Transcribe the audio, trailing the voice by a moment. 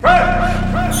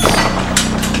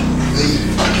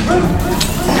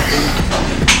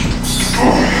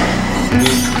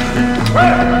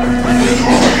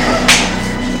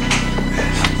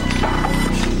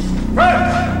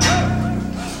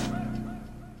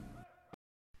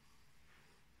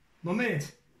My man,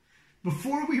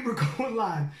 before we were going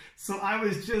live, so I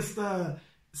was just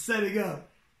setting up,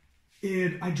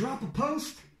 and I drop a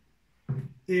post,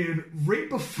 and right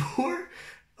before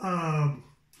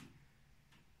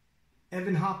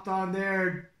Evan hopped on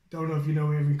there, don't know if you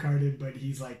know Evan Cardin, but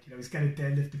he's like, he's got a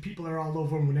deadlift. The people are all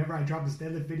over him whenever I drop his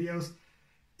deadlift videos,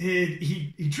 and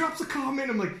he drops a comment.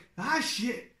 I'm like,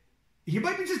 shit, he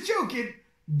might be just joking.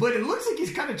 But it looks like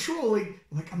he's kind of trolling.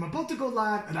 Like, I'm about to go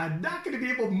live, and I'm not going to be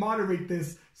able to moderate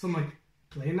this. So I'm like,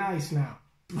 play nice now.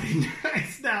 Play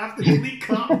nice now. I have to delete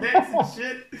comments and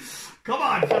shit. Come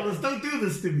on, fellas. Don't do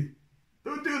this to me.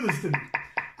 Don't do this to me.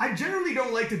 I generally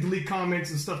don't like to delete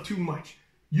comments and stuff too much.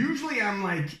 Usually I'm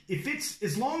like,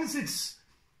 as long as it's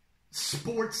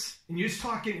sports, and you're just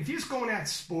talking, if you're just going at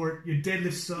sport, your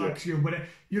deadlift sucks, you're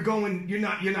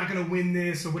not going to win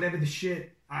this or whatever the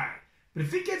shit, all right. But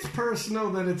if it gets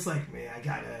personal, then it's like, man, I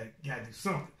gotta do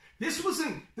something. This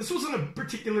wasn't a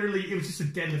particularly. It was just a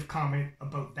deadlift comment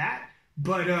about that.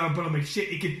 But I'm like,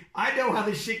 shit. I know how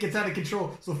this shit gets out of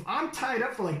control. So if I'm tied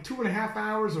up for like 2.5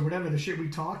 hours or whatever the shit we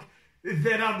talk,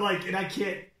 then I'm like, and I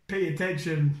can't pay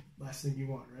attention. Last thing you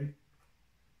want, right?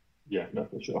 Yeah, no,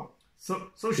 for sure. So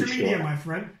social media, my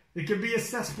friend, it can be a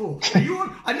cesspool.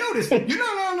 I noticed you're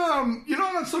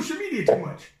not on social media too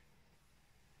much.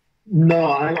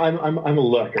 No, I'm a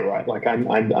lurker, right? Like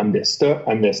I'm there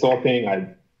stalking.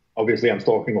 I'm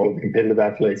stalking all of the competitive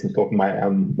athletes and stalking my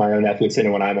own athletes,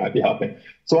 anyone I might be helping.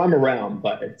 So I'm around,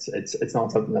 but it's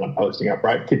not something that I'm posting up,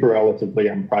 right? Keep a relatively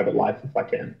private life if I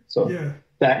can. So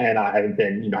that, and I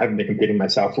haven't been competing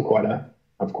myself for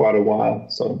quite a while.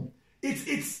 So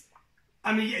because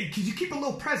you keep a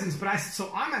little presence, but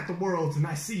I'm at the Worlds and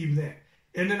I see you there,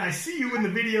 and then I see you in the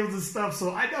videos and stuff,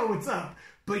 so I know what's up.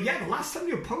 But yeah, the last time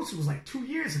you posted was like 2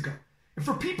 years ago. And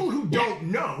for people who don't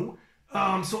know,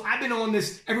 so I've been on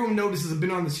this, everyone notices I've been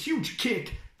on this huge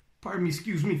kick. Pardon me,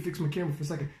 excuse me, fix my camera for a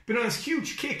second. Been on this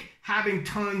huge kick having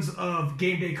tons of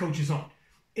game day coaches on.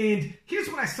 And here's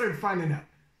what I started finding out.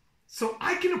 So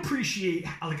I can appreciate,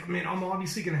 I'm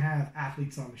obviously going to have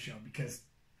athletes on the show because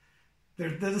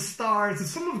they're the stars, and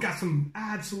some of them got some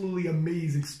absolutely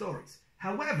amazing stories.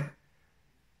 However,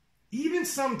 even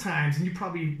sometimes, and you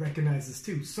probably recognize this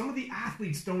too, some of the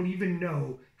athletes don't even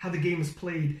know how the game is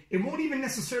played and won't even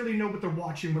necessarily know what they're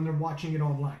watching when they're watching it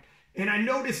online. And I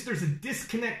noticed there's a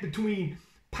disconnect between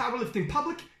powerlifting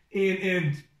public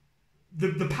and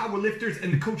the powerlifters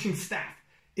and the coaching staff.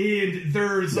 And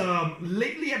there's,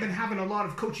 lately I've been having a lot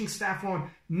of coaching staff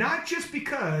on, not just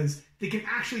because they can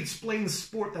actually explain the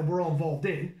sport that we're all involved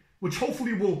in, which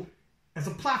hopefully will, as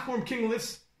a platform, King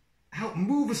Lifts, help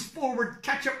move us forward,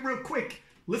 catch up real quick.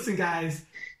 Listen, guys,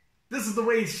 this is the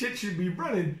way shit should be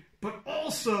running. But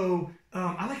also,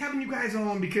 I like having you guys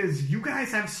on because you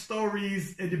guys have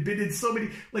stories and have been in so many.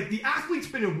 Like, the athlete's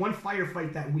been in one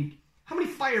firefight that week. How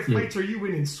many firefights are you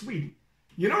in Sweden?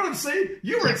 You know what I'm saying?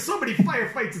 You were in so many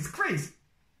firefights, it's crazy.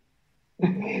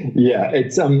 Yeah,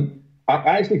 it's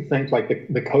I actually think like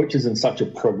the coach is in such a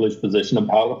privileged position in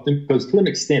powerlifting because to an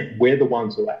extent we're the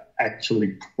ones who are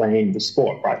actually playing the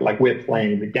sport, right? Like we're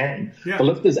playing the game. Yeah. The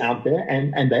lifters out there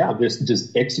and they are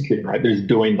just executing, right? They're just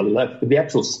doing the lift. But the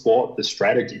actual sport, the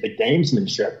strategy, the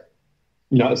gamesmanship,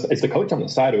 it's the coach on the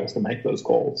side who has to make those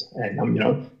calls.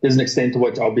 And there's an extent to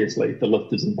which obviously the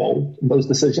lift is involved in those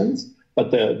decisions,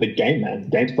 but the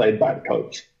game's played by the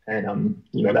coach. And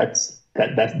that's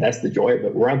the joy of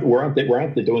it. We're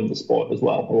out there doing the sport as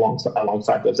well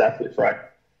alongside those athletes, right?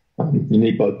 You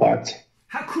need both parts.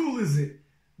 How cool is it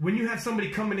when you have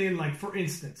somebody coming in, like for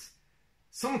instance,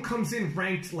 someone comes in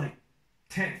ranked like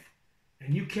 10th,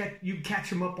 and you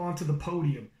catch them up onto the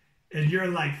podium, and you're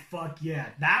like, fuck yeah,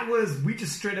 we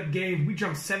just straight up gamed. We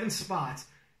jumped 7 spots,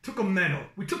 took a medal.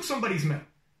 We took somebody's medal.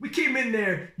 We came in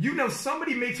there,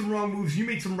 somebody made some wrong moves, you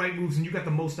made some right moves, and you got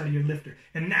the most out of your lifter.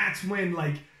 And that's when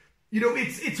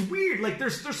it's weird. Like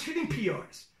there's hitting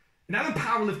PRs. And I've been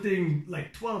powerlifting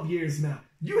like 12 years now.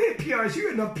 You hit PRs, you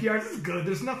hit enough PRs, it's good.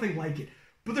 There's nothing like it.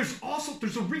 But there's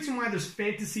a reason why there's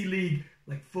fantasy league,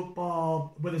 like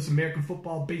football, whether it's American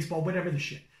football, baseball, whatever the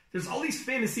shit. There's all these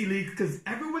fantasy leagues because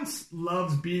everyone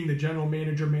loves being the general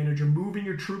manager, moving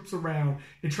your troops around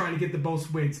and trying to get the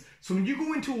most wins. So when you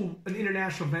go into an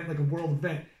international event, like a world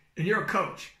event, and you're a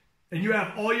coach, and you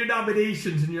have all your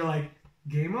nominations, and you're like,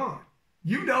 game on.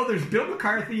 There's Bill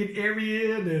McCarthy and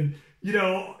Arian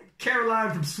and,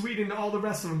 Caroline from Sweden and all the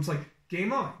rest of them. It's like,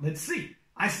 game on. Let's see.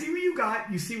 I see what you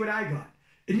got. You see what I got.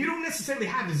 And you don't necessarily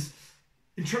have this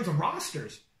in terms of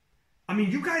rosters. I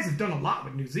mean, you guys have done a lot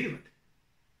with New Zealand.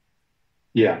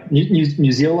 Yeah.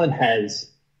 New Zealand has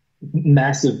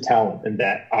massive talent in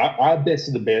that. Our best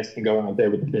of the best can go out there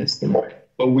with the best and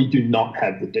but we do not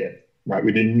have the depth, right?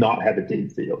 We do not have a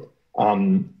deep field.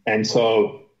 And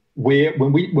so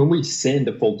when we send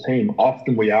a full team,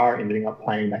 often we are ending up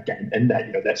playing that game in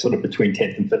that, that sort of between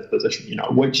 10th and 5th position,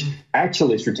 which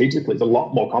actually strategically is a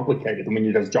lot more complicated than when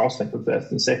you're just jostling for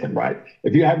 1st and 2nd, right?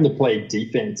 If you're having to play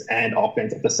defense and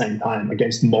offense at the same time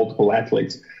against multiple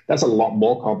athletes, that's a lot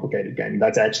more complicated game.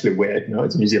 That's actually where,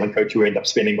 as a New Zealand coach, you end up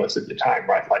spending most of your time,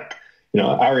 right? Like,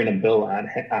 Aaron and Bill aren't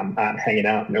hanging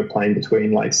out, playing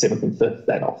between like 7th and 5th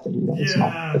that often. It's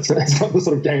not the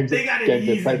sort of games they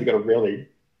play.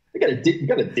 They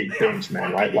got a deep bench,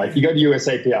 man, right? Like you go to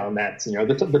USAPL and that's,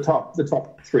 the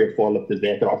top 3 or 4 lifters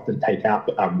there could often take out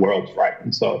worlds, right?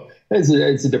 And so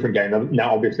it's a different game.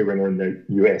 Now, obviously, when they're in the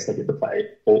US, they get to play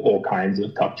all kinds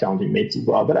of tough, challenging meets as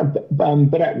well. But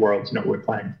at Worlds, we're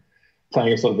playing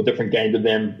a sort of a different game to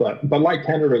them. But like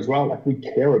Canada as well, like we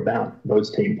care about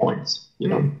those team points,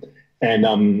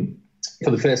 and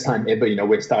for the first time ever,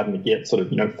 we're starting to get sort of,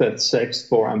 5th, 6th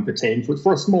for teams, which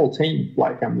for a small team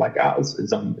like ours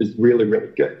is really,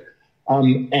 really good.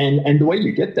 And the way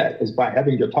you get that is by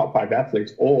having your top 5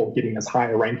 athletes all getting as high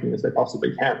a ranking as they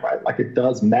possibly can, right? Like it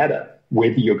does matter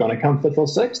whether you're going to come 5th or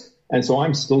 6th. And so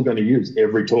I'm still going to use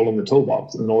every tool in the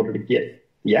toolbox in order to get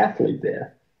the athlete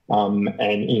there. And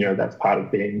that's part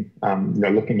of being,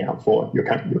 looking out for your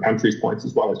country's points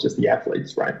as well as just the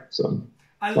athletes, right? So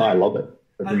I love it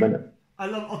every minute.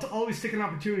 I'll always take an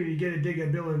opportunity to get a dig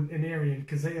at Bill and Arian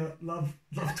because they love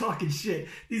talking shit.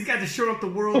 These guys have shown up the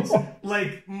worlds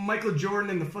like Michael Jordan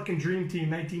and the fucking Dream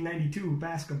Team 1992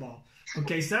 basketball.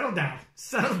 Okay, settle down.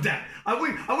 I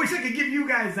wish I could give you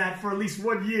guys that for at least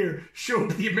 1 year. Show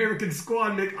up the American squad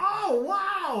and be like, oh,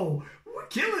 wow, we're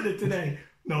killing it today.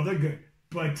 No, they're good.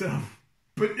 But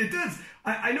it does.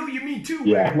 I know you mean too.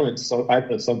 Yeah, I've learned so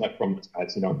much from this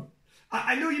guys,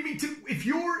 I know you mean too. If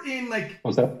you're in like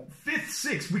what's that? 5th,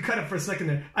 6th, we cut it for a second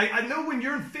there. I know when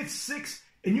you're in 5th, 6th,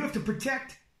 and you have to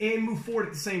protect and move forward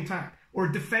at the same time, or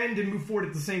defend and move forward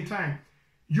at the same time.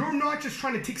 You're not just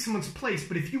trying to take someone's place,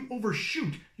 but if you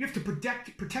overshoot, you have to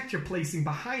protect your placing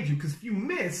behind you, because if you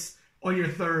miss on your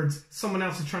thirds, someone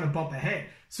else is trying to bump ahead.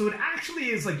 So it actually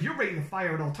is like you're rating the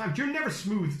fire at all times. You're never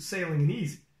smooth sailing and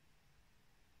easy.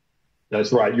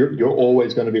 That's right. You're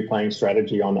always going to be playing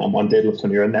strategy on deadlift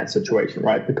when you're in that situation,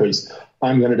 right? Because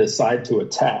I'm going to decide to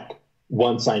attack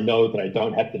once I know that I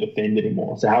don't have to defend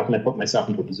anymore. So how can I put myself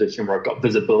into a position where I've got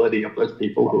visibility of those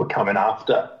people who are coming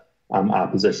after our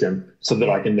position, so that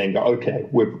I can then go, okay,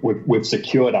 we've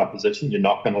secured our position. You're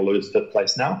not going to lose 5th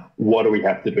place now. What do we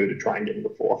have to do to try and get into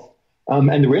 4th?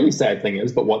 And the really sad thing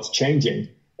is, but what's changing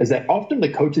is that often the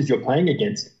coaches you're playing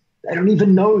against, they don't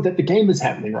even know that the game is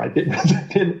happening, right?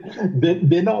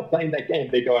 They're not playing that game.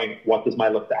 They're going, what does my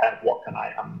lifter have? What can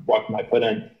I put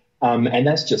in? And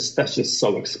that's just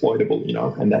so exploitable,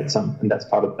 and that's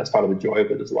part of the joy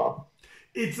of it as well.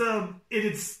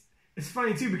 It's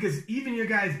funny too, because even your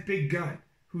guy's big gun,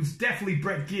 who's definitely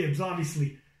Brett Gibbs,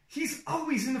 obviously, he's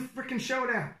always in the freaking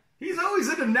showdown. He's always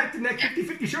in the neck-to-neck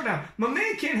 50-50 showdown. My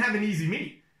man can't have an easy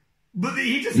meet. But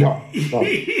he just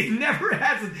he never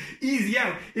has an easy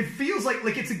out. It feels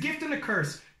like it's a gift and a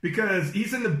curse, because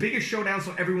he's in the biggest showdown,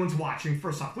 so everyone's watching,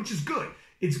 first off, which is good.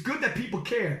 It's good that people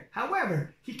care.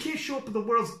 However, he can't show up at the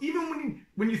Worlds, even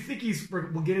when you think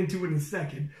we'll get into it in a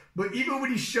second, but even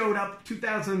when he showed up,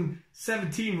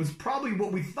 2017 was probably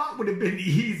what we thought would have been the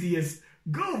easiest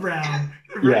go-round.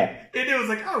 Right? Yeah. And it was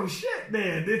like, oh shit,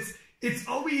 man. It's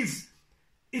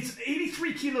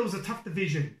 83 kilos a tough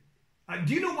division.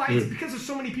 Do you know why? It's because there's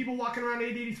so many people walking around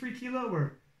 83 kilo,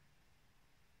 or?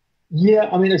 Yeah,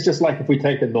 I mean, it's just like if we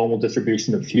take a normal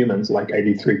distribution of humans, like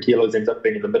 83 kilos ends up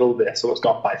being in the middle there. So it's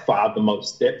got by far the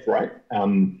most depth, right?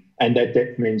 And that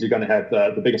depth means you're going to have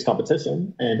the biggest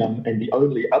competition. And the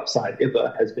only upside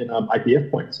ever has been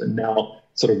IPF points, and now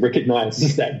sort of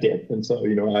recognizes that depth. And so,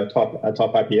 our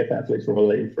top IPF athletes were all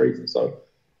 83s.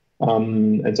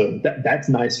 And so that's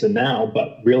nice for now,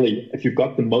 but really, if you've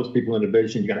got the most people in a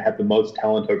division, you're going to have the most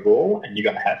talent overall, and you're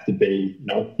going to have to be,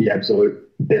 the absolute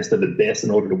best of the best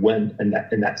in order to win in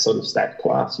that sort of stat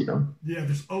class, Yeah,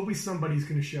 there's always somebody who's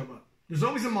going to show up. There's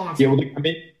always a monster. Yeah, well,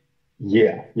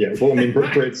 Well, I mean,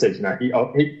 Brett says,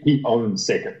 he owns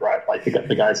second, right? Like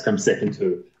the guys come second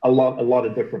to a lot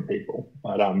of different people,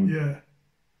 but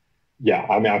yeah.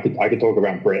 I mean, I could talk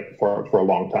about Brett for a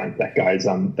long time. That guy's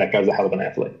a hell of an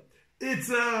athlete. It's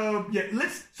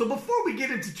so before we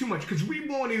get into too much, because we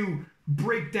want to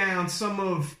break down some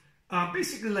of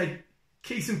basically like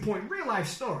case in point real life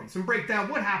stories, and break down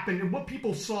what happened and what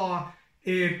people saw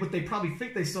and what they probably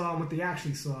think they saw and what they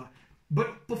actually saw.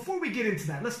 But before we get into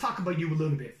that, let's talk about you a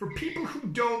little bit. For people who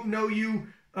don't know you,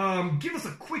 Give us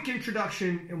a quick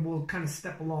introduction, and we'll kind of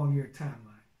step along your timeline.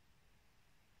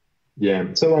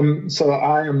 Yeah. So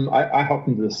I hopped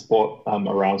into the sport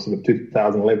around sort of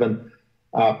 2011.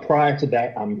 Prior to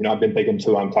that, I've been big into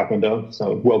Taekwondo.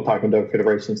 So World Taekwondo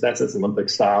Federation, so that's Olympic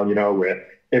style, where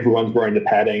everyone's wearing the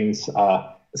paddings.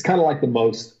 It's kind of like the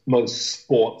most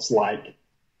sports like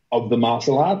of the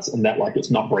martial arts, and that like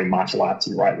it's not very martial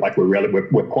artsy, right? Like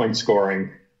we're point scoring.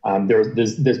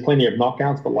 There's plenty of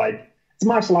knockouts, but like it's a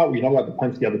martial art where you're not allowed to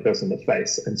punch the other person in the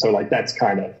face, and so like that's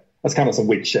kind of some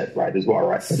weak shit, right? As well,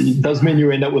 right? But it does mean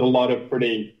you end up with a lot of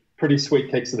pretty sweet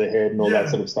kicks to the head and all that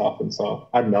sort of stuff. And so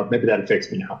I don't know, maybe that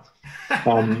affects me now.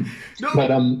 No.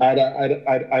 But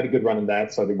I had a good run in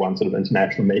that. So I did one sort of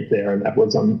international meet there, and that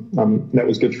was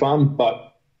good fun.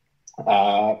 But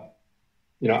after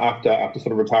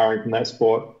sort of retiring from that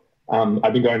sport,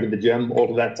 I've been going to the gym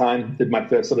all of that time. Did my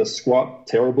first sort of squat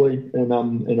terribly in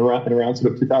around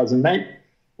sort of 2008,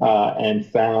 and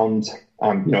found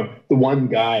the one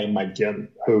guy in my gym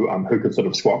who could sort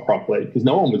of squat properly, because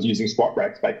no one was using squat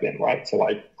racks back then, right? So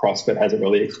like CrossFit hasn't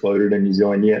really exploded in New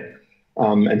Zealand yet,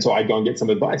 and so I go and get some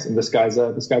advice. And this guy's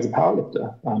a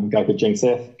powerlifter, a guy called Jing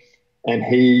Seth, and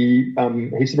he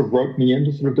sort of roped me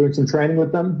into sort of doing some training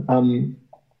with them,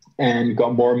 and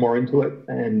got more and more into it.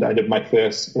 And I did my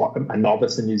first a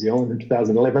novice in New Zealand in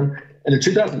 2011. And in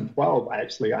 2012, I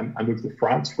moved to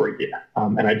France for a year,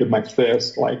 and I did my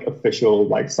first like official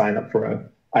like sign up for a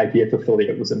IPF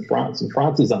affiliate was in France. And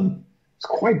France is it's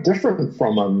quite different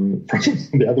from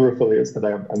the other affiliates that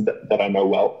I know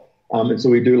well. And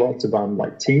so we do lots of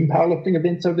like team powerlifting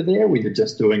events over there. We were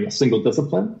just doing a single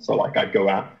discipline. So like I'd go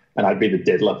out and I'd be the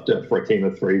deadlifter for a team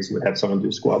of three. So we'd have someone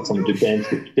do squats, someone do bench,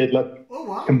 deadlift,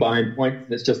 combined point.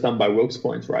 That's just done by Wilks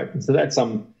points, right? And so that's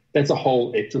a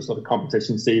whole extra sort of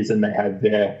competition season they have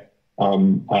there.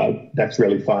 That's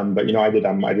really fun. But I did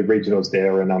regionals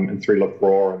there and Three Lift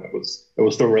Raw, and it was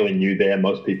still really new there.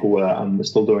 Most people were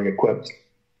still doing equipped,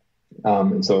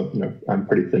 and so I'm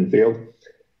pretty thin field.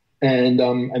 And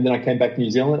then I came back to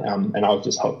New Zealand, and I was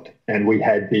just hooked. And we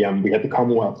had the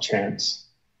Commonwealth champs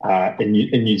in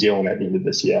New Zealand at the end of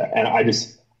this year, and I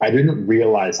didn't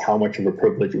realize how much of a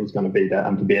privilege it was going to be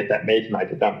to be at that meet. And I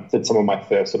did some of my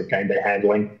first sort of game day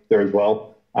handling there as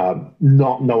well,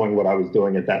 not knowing what I was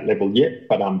doing at that level yet,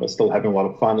 but still having a lot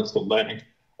of fun and still learning.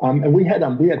 And we had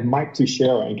Mike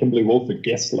Teixeira and Kimberly Wolford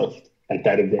guest lift at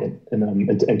that event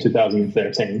in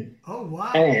 2013. Oh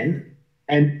wow!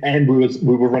 And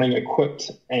we were running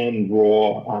equipped and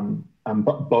raw.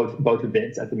 Both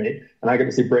events at the meet, and I got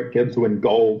to see Brett Gibbs win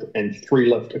gold in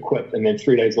Three Lift equipped, and then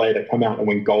 3 days later come out and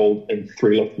win gold in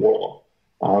Three Lift raw,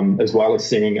 as well as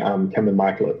seeing Kim and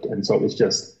Mike lift. And so it was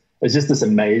just this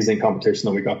amazing competition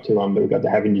that we got to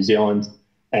have in New Zealand,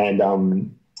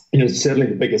 and certainly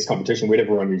the biggest competition we'd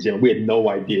ever run in New Zealand. We had no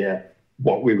idea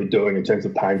what we were doing in terms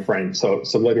of time frame. So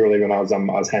literally when I was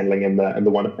handling in the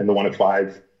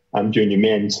 105 junior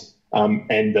men's.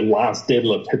 And the last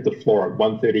deadlift hit the floor at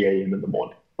 1:30 a.m. in the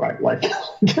morning, right? Like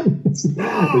it's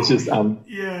just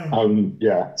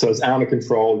So it's out of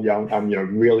control, young,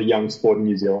 really young sport in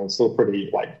New Zealand, still pretty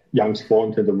like young sport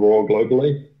in terms of raw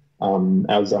globally.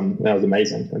 That was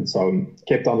amazing, and so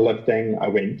kept on lifting. I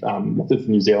went lifted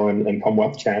for New Zealand and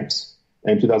Commonwealth champs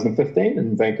in 2015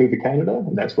 in Vancouver, Canada,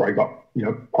 and that's where I got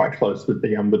quite close with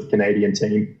the Canadian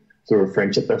team through a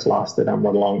friendship that's lasted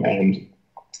right along. And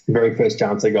the very first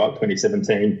chance I got,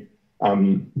 2017,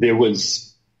 there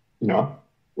was,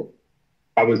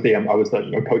 I was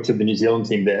the coach of the New Zealand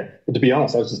team there. But to be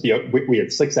honest, I was just we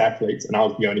had 6 athletes, and I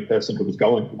was the only person who was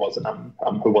going who wasn't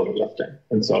lifting.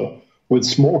 And so with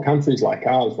small countries like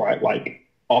ours, right, like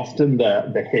often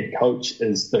the head coach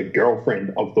is the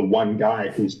girlfriend of the one guy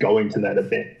who's going to that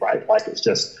event, right? Like it's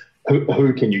just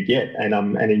who can you get? And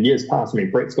in years past, I mean,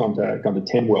 Brett's gone to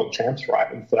 10 world champs, right?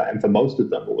 And for most of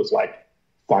them, it was like,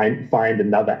 find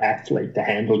another athlete to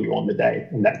handle you on the day,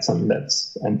 and that's something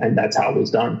that's how it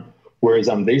was done. Whereas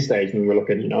these days, when we look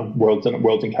at worlds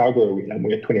in Calgary, we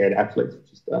had 28 athletes,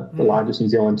 which is the largest New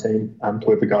Zealand team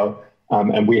to ever go,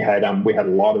 and we had a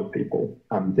lot of people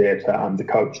there to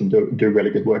coach and do really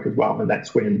good work as well. And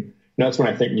that's when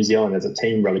I think New Zealand as a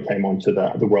team really came onto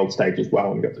the world stage as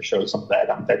well, and got to show some of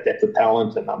that depth of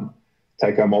talent and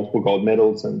take home multiple gold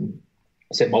medals and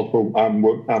set multiple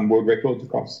world records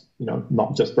across,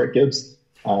 not just Brett Gibbs.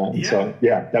 So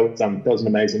that was an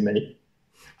amazing meet.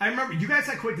 I remember you guys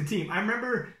had quite the team. I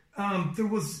remember there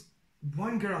was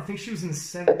one girl, I think she was in the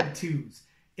 72s,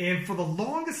 and for the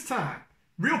longest time,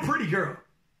 real pretty girl,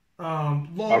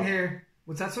 long hair.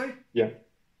 What's that say? Yeah,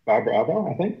 Barbara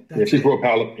Abo, I think. She's world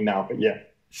powerlifting now, but yeah.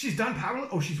 She's done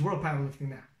powerlifting. Oh, she's world powerlifting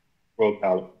now. World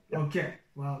powerlifting. Yeah. Okay.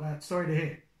 Well, that's sorry to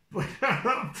hear. But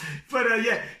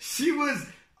yeah, she was.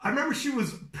 I remember she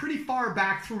was pretty far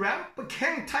back throughout, but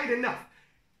hang tight enough.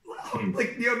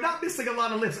 Like, not missing a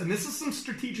lot of lifts. And this is some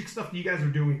strategic stuff that you guys are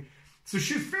doing. So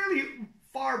she was fairly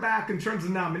far back in terms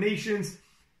of nominations,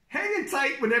 hanging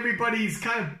tight when everybody's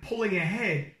kind of pulling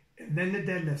ahead. And then the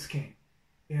deadlifts came.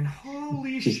 And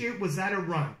holy shit, was that a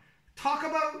run. Talk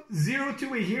about zero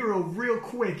to a hero real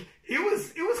quick. It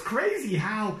was crazy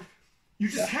how you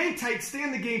just hang tight, stay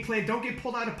in the game plan, don't get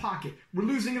pulled out of pocket. We're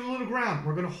losing a little ground.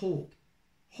 We're going to hold.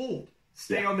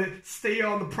 Stay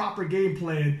on the proper game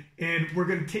plan, and we're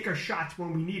going to take our shots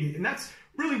when we need it. And that's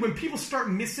really when people start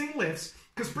missing lifts,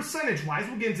 because percentage-wise,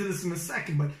 we'll get into this in a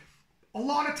second, but a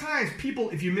lot of times people,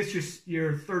 if you miss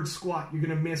your third squat, you're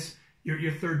going to miss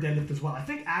your third deadlift as well. I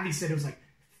think Avi said it was like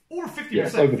over 50%. Yeah,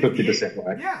 it's over 50%,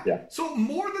 right? Yeah. So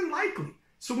more than likely.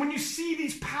 So when you see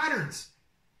these patterns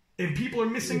and people are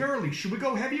missing early, should we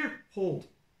go heavier? Hold.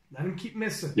 Let them keep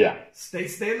missing. Yeah.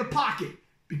 Stay in the pocket.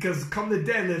 Because come the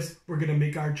deadlifts, we're going to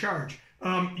make our charge.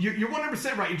 You're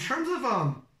 100% right. In terms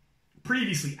of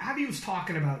previously, Avi was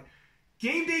talking about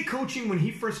game day coaching when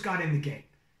he first got in the game.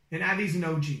 And Avi's an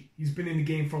OG. He's been in the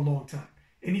game for a long time.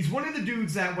 And he's one of the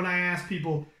dudes that when I ask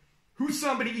people, who's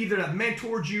somebody either that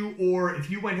mentored you or if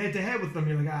you went head-to-head with them,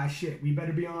 you're like, shit, we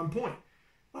better be on point.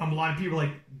 A lot of people are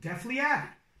like, definitely Avi.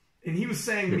 And he was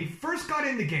saying when he first got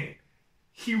in the game,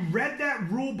 he read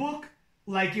that rule book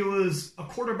like it was a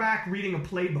quarterback reading a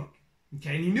playbook,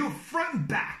 okay? And he knew it front and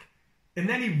back. And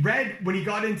then he read when he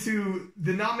got into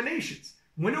the nominations.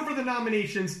 Went over the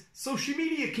nominations, social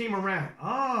media came around.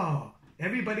 Oh,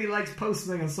 everybody likes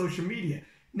posting on social media.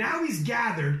 Now he's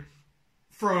gathered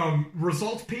from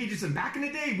results pages, and back in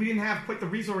the day, we didn't have quite the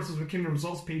resources when it came to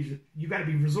results pages. You got to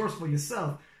be resourceful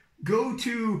yourself. Go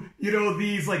to,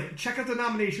 these, like, check out the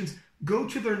nominations, go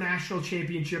to their national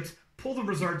championships, pull the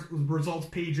results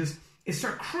pages, and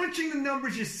start crunching the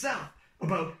numbers yourself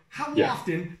about how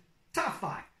often, top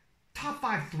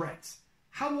five threads,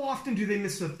 how often do they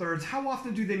miss their thirds, how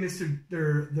often do they miss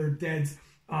their deads,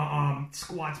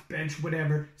 squats, bench,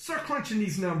 whatever. Start crunching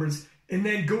these numbers and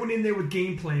then going in there with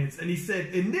game plans. And he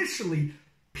said initially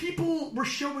people were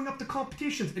showing up to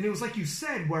competitions, and it was like you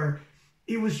said, where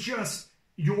it was just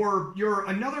you're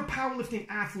another powerlifting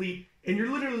athlete, and you're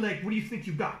literally like, what do you think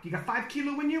you've got? You got 5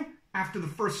 kilo in you after the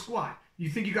first squat. You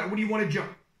think you got, what do you want to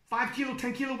jump? 5 kilo,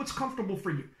 10 kilo, what's comfortable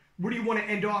for you? Where do you want to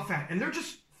end off at? And they're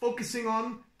just focusing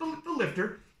on the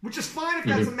lifter, which is fine if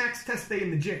that's a max test day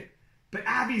in the gym. But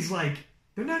Avi's like,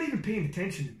 they're not even paying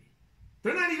attention to me.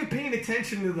 They're not even paying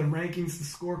attention to the rankings, the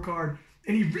scorecard.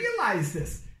 And he realized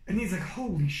this. And he's like,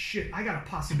 holy shit, I got a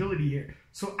possibility here.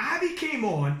 So Avi came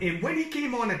on, and when he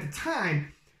came on at the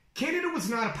time, Canada was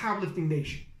not a powerlifting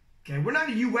nation. Okay, we're not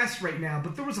a U.S. right now,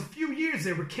 but there was a few years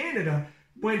there where Canada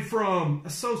went from a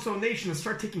so-so nation to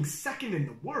start taking second in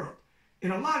the world.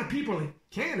 And a lot of people are like,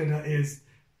 Canada is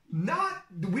not,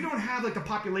 we don't have like the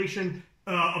population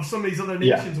of some of these other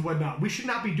nations and whatnot. We should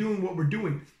not be doing what we're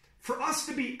doing. For us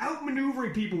to be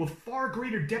outmaneuvering people with far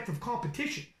greater depth of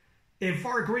competition and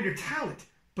far greater talent,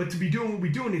 but to be doing what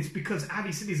we're doing, it's because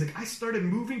Avi said, he's like, I started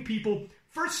moving people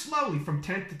first slowly from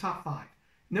 10th to top 5.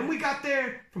 And then we got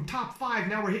there from top 5.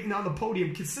 Now we're hitting on the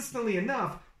podium consistently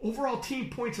enough. Overall team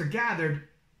points are gathered,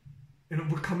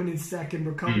 and we're coming in second.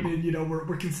 We're coming in,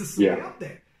 we're consistently up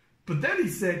there. But then he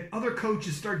said other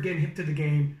coaches started getting hip to the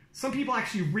game. Some people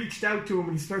actually reached out to him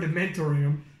when he started mentoring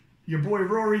him. Your boy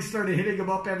Rory started hitting him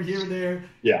up every here and there.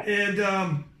 Yeah.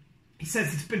 And he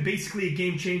says it's been basically a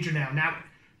game changer now. Now,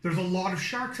 there's a lot of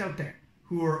sharks out there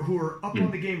who are up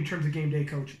on the game in terms of game day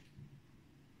coaching.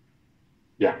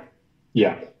 Yeah.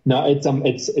 No,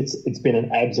 it's been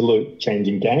an absolute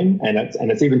changing game, and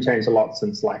it's even changed a lot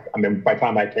since, like, I mean, by the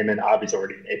time I came in, Avi's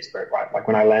already an expert, right? Like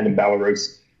when I landed in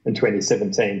Belarus in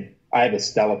 2017, I had a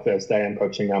stellar first day. I'm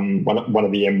coaching one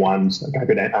of the M1s, a guy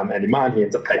called Andy Mann. He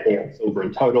ends up taking out silver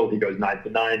in total. He goes 9 for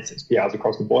 9, 6 PRs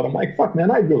across the board. I'm like, fuck,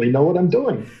 man, I really know what I'm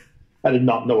doing. I did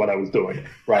not know what I was doing,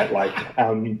 right? Like,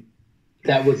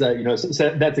 that was so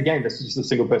that's a game. That's just a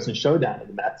single person showdown.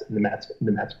 And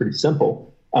the mat's pretty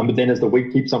simple. But then as the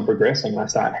week keeps on progressing, I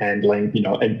start handling,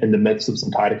 in the midst of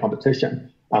some tighter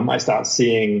competition, I start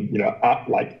seeing,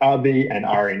 like Avi and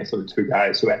Ari are sort of two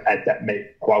guys who at that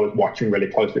meet, who I was watching really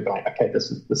closely, going, okay,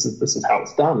 this is how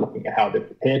it's done, looking at how they're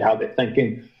prepared, how they're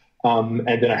thinking. And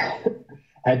then I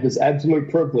had this absolute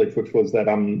privilege, which was that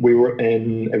we were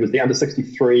it was the under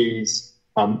 63s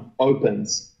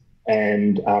opens,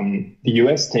 and the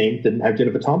US team didn't have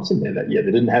Jennifer Thompson there that year.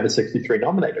 They didn't have a 63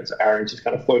 nominated, so Aaron's just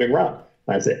kind of floating around.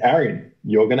 And I said, Arian,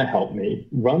 you're going to help me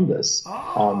run this. Just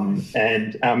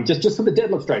for the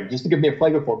deadlift strategy, just to give me a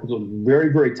flavor for it, because it was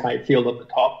very, very tight field at the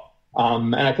top.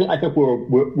 And I think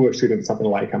we're shooting something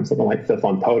like fifth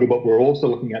on total, but we're also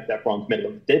looking at that bronze medal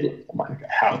of the deadlift. I'm like,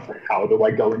 how do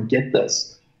I go and get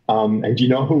this? And do you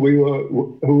know who we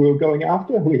were going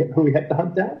after? Who we had to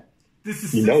hunt down?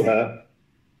 You know her.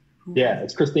 Yeah,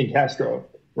 it's Christine Castro,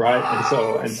 right?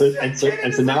 And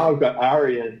so now I've got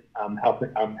Arian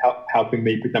helping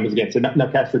me pick numbers again. So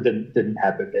now Castro didn't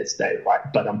have her best day, right?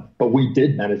 But we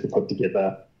did manage to put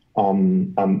together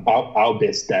our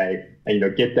best day,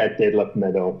 and get that deadlift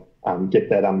medal, get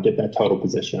that total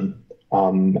position,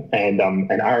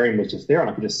 and Arian was just there, and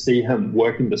I could just see him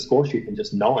working the score sheet and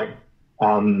just knowing,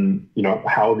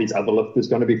 how these other lifters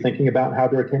going to be thinking about how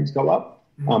their attempts go up.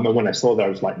 And when I saw that, I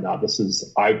was like, no,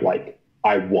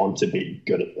 I want to be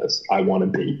good at this. I want to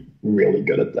be really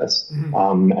good at this.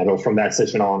 And from that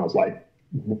session on, I was like,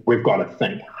 we've got to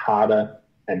think harder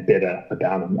and better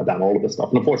about all of this stuff.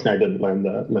 And unfortunately, I didn't learn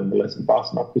the lesson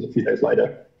fast enough, because a few days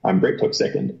later, Brett took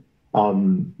second.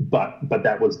 But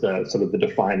that was the sort of the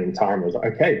defining time. I was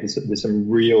like, okay, there's some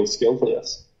real skill to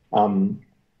this. And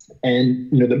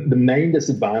the main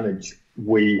disadvantage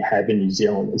we have in New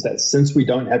Zealand is that since we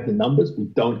don't have the numbers, we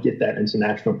don't get that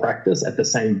international practice at the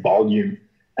same volume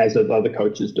as those other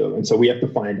coaches do. And so we have to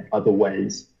find other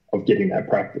ways of getting that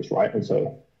practice, right? And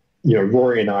so,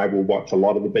 Rory and I will watch a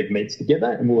lot of the big meets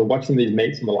together, and when we're watching these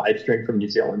meets on the live stream from New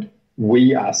Zealand,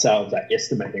 we ourselves are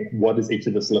estimating what is each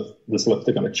of this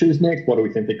lifter going to choose next, what do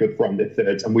we think they're good for on their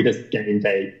thirds, and we just game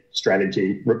day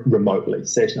strategy remotely,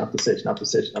 session after session after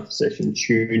session after session,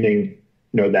 tuning,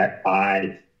 that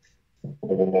eye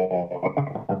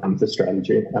for the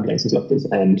strategy against these lifters,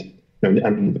 and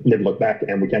never look back.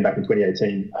 And we came back in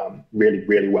 2018 really,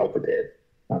 really well prepared.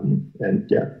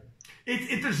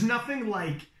 There's nothing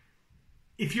like,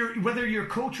 whether you're a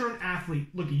coach or an athlete,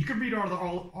 look, you can read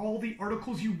all the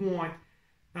articles you want,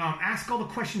 ask all the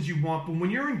questions you want, but when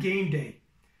you're in game day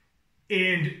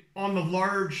and on the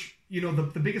large,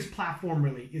 the biggest platform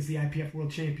really is the IPF World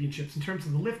Championships in terms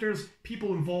of the lifters,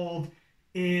 people involved,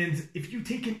 and if you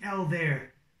take an L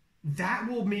there, that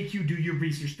will make you do your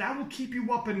research. That will keep you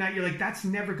up at night. You're like, that's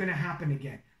never going to happen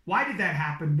again. Why did that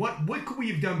happen? What could we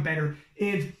have done better?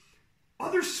 And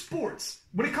other sports,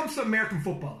 when it comes to American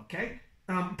football, okay?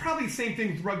 Probably the same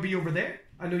thing with rugby over there.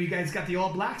 I know you guys got the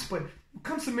All Blacks, but when it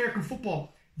comes to American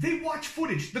football, they watch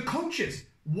footage. The coaches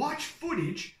watch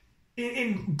footage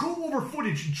and go over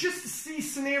footage just to see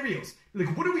scenarios.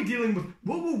 Like, what are we dealing with?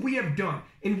 What would we have done?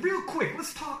 And real quick,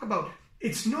 let's talk about,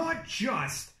 it's not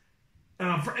just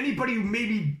for anybody who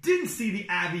maybe didn't see the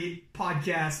Avi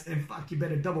podcast, and you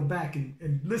better double back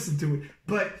and listen to it.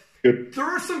 But there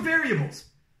are some variables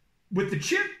with the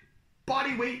chip,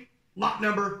 body weight, lot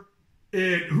number,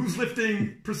 and who's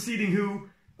lifting, preceding who.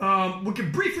 We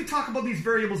can briefly talk about these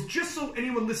variables just so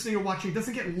anyone listening or watching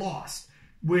doesn't get lost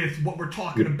with what we're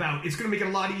talking about. It's going to make it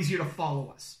a lot easier to follow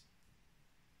us.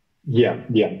 Yeah.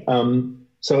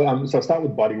 So I'll start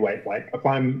with body weight. Like if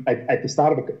I'm at the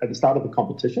start of the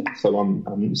competition, so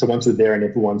once we're there and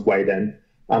everyone's weighed in,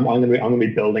 I'm going to be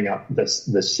building up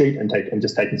this sheet and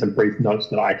just taking some brief notes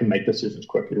that I can make decisions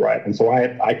quickly, right? And so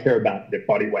I care about their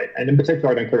body weight, and in particular,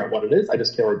 I don't care about what it is. I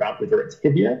just care about whether it's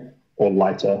heavier or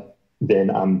lighter than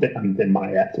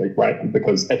my athlete, right?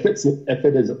 Because if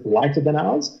it is lighter than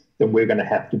ours, then we're going to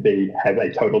have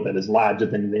a total that is larger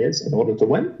than theirs in order to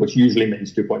win, which usually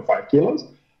means 2.5 kilos.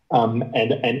 And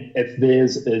if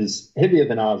theirs is heavier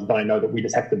than ours, then I know that we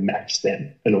just have to match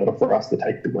them in order for us to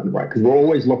take the win, right? Because we're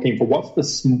always looking for what's the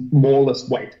smallest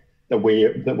weight that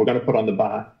we're going to put on the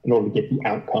bar in order to get the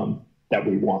outcome that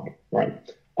we want,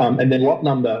 right? And then lot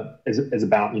number is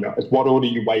about, is what order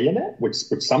you weigh in at, which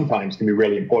sometimes can be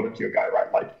really important to your guy,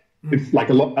 right? Like if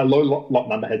a low lot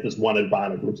number has this one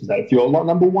advantage, which is that if you're lot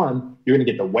number 1, you're going to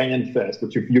get the weigh in first,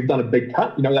 which if you've done a big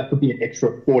cut, that could be an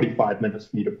extra 45 minutes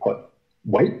for you to put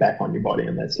weight back on your body,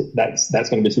 and that's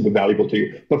going to be super valuable to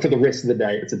you. But for the rest of the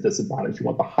day, it's a disadvantage. You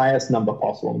want the highest number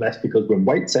possible, and that's because when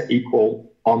weights are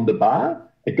equal on the bar,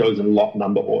 it goes in lot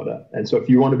number order. And so if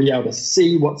you want to be able to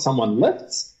see what someone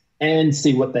lifts and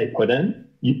see what they put in,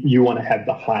 you want to have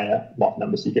the higher lot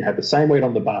number, so you can have the same weight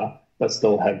on the bar but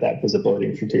still have that visibility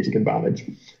and strategic advantage.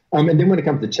 And then when it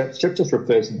comes to chips, chip just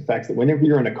refers to the fact that whenever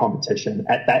you're in a competition,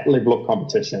 at that level of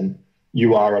competition,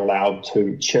 you are allowed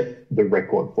to chip the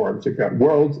record for it. So if you're at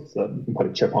Worlds, so you can put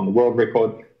a chip on the world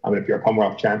record. If you're a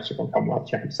Commonwealth champ, chip on Commonwealth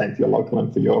champ, same for your local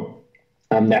and for your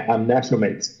national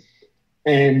meets.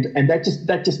 And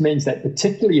that just means that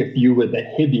particularly if you were the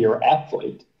heavier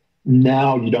athlete,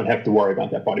 now you don't have to worry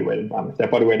about that body weight advantage.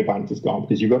 That body weight advantage is gone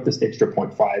because you've got this extra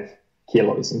 0.5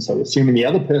 kilos. And so assuming the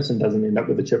other person doesn't end up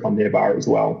with a chip on their bar as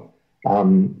well,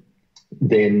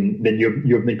 then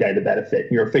you've negated that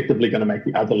effect. You're effectively going to make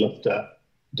the other lifter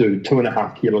do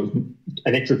 2.5 kilos,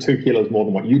 an extra 2 kilos more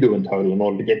than what you do in total in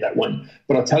order to get that win.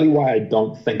 But I'll tell you why I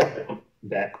don't think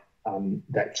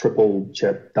that triple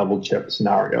chip, double chip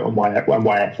scenario, and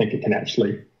why I think it can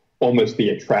actually almost be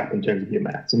a trap in terms of your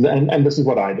maths. And this is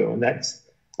what I do, and that's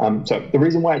so the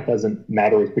reason why it doesn't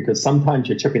matter is because sometimes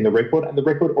you're chipping the record, and the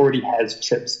record already has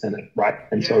chips in it, right?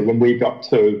 And so when we got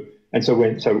to Russell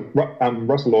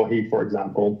Orhe, for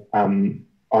example,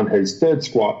 on his third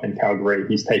squat in Calgary,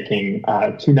 he's taking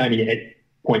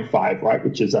 298.5, right?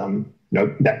 Which is,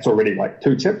 that's already like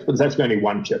 2 chips, but it's actually only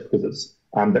 1 chip because it's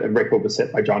the record was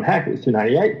set by John Hack. It was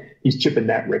 298. He's chipping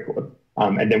that record.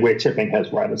 And then we're chipping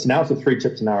his, right? So now it's a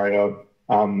 3-chip scenario,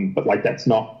 but like that's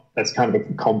kind of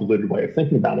a convoluted way of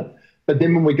thinking about it. But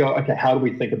then when we go, okay, how do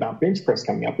we think about bench press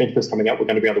coming up? Bench press coming up, we're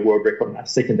going to be on the world record on our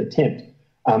second attempt.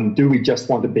 Do we just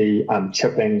want to be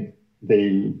chipping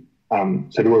the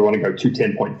so do we want to go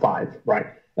 210.5, right?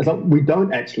 As long, we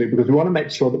don't actually, because we want to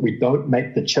make sure that we don't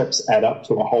make the chips add up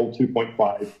to a whole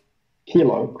 2.5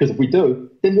 kilo, because if we do,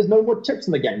 then there's no more chips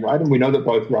in the game, right? And we know that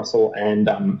both Russell and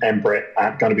Brett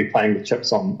aren't going to be playing with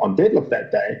chips on deadlift that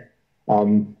day.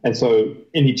 And so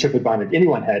any chip advantage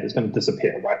anyone had is going to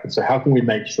disappear, right? And so how can we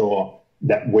make sure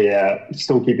that we're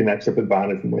still keeping that chip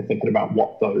advantage when we're thinking about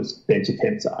what those bench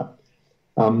attempts are?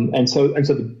 And so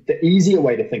the easier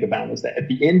way to think about it is that at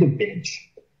the end of bench,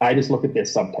 I just look at their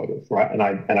subtotals, right? And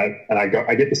I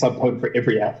get the subtotal for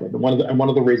every athlete. And one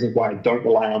of the reasons why I don't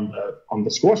rely on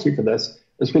the score sheet for this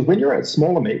is because when you're at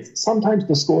smaller meets, sometimes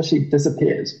the score sheet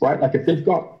disappears, right? Like if they've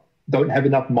don't have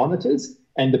enough monitors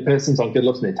and the person's on good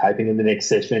looks and they're typing in the next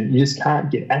session, you just can't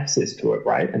get access to it,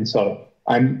 right? And so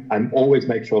I'm always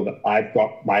make sure that I've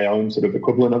got my own sort of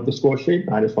equivalent of the score sheet.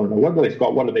 I just want to know what they've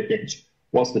got, what do they bench,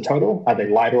 what's the total, are they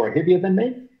lighter or heavier than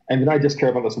me? And then I just care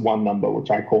about this one number, which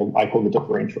I call the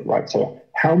differential, right? So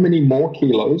how many more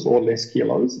kilos or less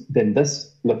kilos than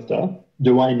this lifter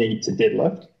do I need to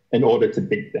deadlift in order to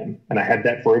beat them? And I have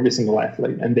that for every single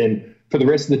athlete. And then for the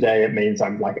rest of the day, it means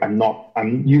I'm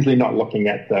usually not looking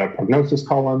at the prognosis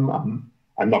column.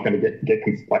 I'm not going to get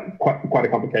quite a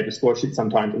complicated score sheet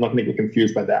sometimes. I'm not going to get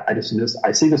confused by that. I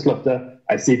see this lifter,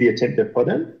 I see the attempt they've put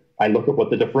in, I look at what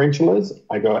the differential is.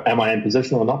 I go, am I in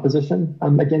position or not position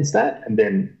against that? And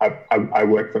then I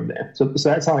work from there. So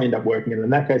that's how I end up working. And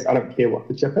in that case, I don't care what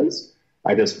the chip is.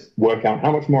 I just work out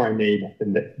how much more I need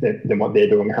than what they're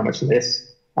doing, how much less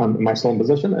in my storm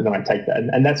position, and then I take that.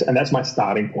 And that's my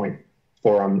starting point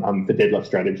for deadlift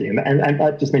strategy. And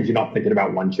that just means you're not thinking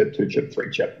about 1 chip, 2 chip,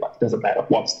 3 chip. Like, it doesn't matter.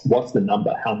 What's the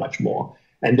number? How much more?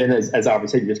 And then as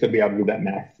Arvid said, you just got to be able to do that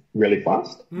math really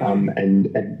fast.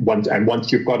 And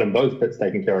once you've gotten those bits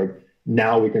taken care of,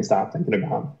 now we can start thinking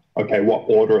about, okay, what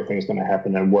order of things are going to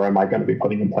happen and where am I going to be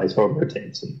putting in place over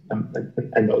attempts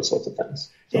and those sorts of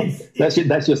things. So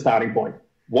that's your starting point.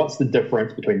 What's the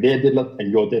difference between their deadlift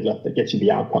and your deadlift that gets you the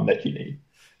outcome that you need?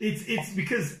 It's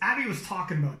because Abby was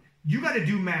talking about, you got to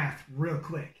do math real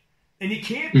quick. And you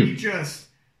can't be just,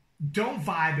 don't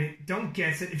vibe it, don't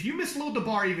guess it. If you misload the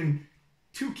bar even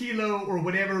 2 kilo or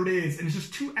whatever it is, and it's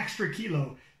just 2 extra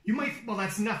kilo, you might, well,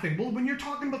 that's nothing. Well, when you're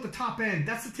talking about the top end,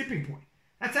 that's the tipping point.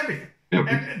 That's everything.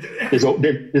 There's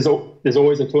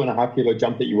always a 2.5 kilo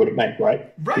jump that you wouldn't make,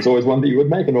 right? There's always one that you would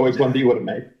make and always one that you wouldn't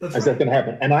make. That's going to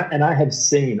happen. And I have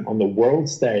seen on the world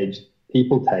stage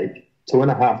people take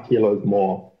 2.5 kilos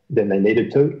more than they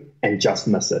needed to and just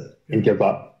miss it and give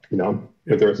up,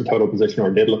 whether it's a total position or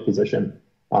a deadlift position.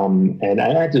 And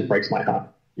that just breaks my heart.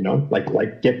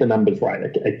 Like get the numbers right.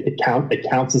 It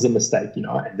counts as a mistake, and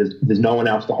there's no one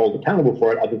else to hold accountable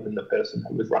for it other than the person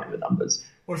who was running the numbers.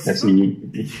 Or sometimes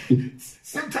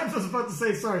I was about to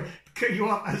say, sorry, to cut you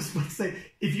off. I was about to say,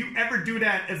 if you ever do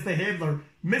that as the handler,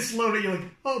 misload it, you're like,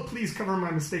 oh, please cover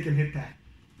my mistake and hit that.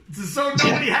 So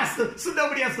nobody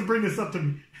has to bring this up to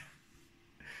me.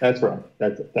 That's right.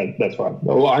 That's right.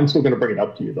 Well, I'm still going to bring it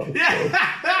up to you, though.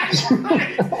 Yeah, that's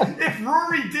right. If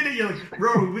Rory did it, you're like,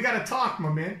 Rory, we got to talk, my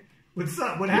man. What's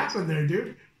up? What happened there,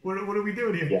 dude? What are we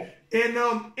doing here? Yeah.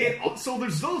 And so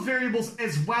there's those variables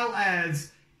as well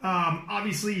as,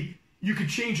 obviously, you could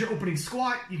change your opening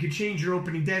squat. You could change your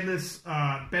opening deadlifts,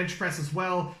 bench press as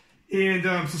well. And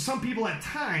so some people at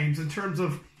times, in terms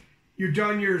of you're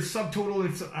done your subtotal,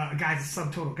 if a guy's a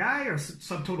subtotal guy or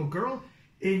subtotal girl,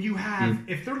 and you have,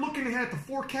 if they're looking ahead at the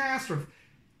forecast, or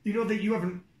if, that you have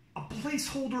a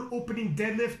placeholder opening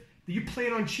deadlift that you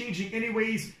plan on changing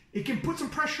anyways, it can put some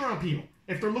pressure on people.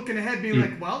 If they're looking ahead, being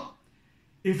like, well,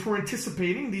 if we're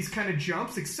anticipating these kind of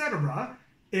jumps, etc.,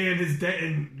 And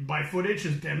and by footage,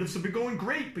 his deadlifts have been going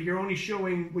great, but you're only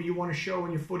showing what you want to show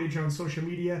in your footage on social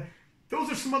media.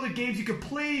 Those are some other games you could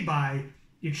play by.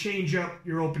 You change up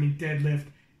your opening deadlift,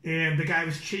 and the guy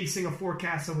was chasing a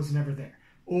forecast that was never there.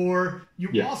 Or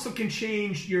you also can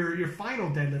change your final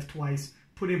deadlift twice,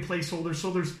 put in placeholders.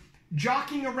 So there's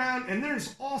jockeying around, and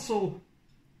there's also,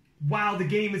 while the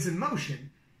game is in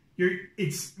motion,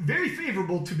 it's very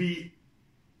favorable to be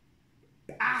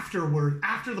after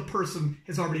the person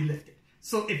has already lifted.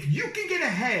 So if you can get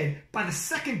ahead by the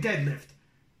second deadlift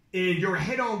and you're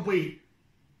ahead on weight,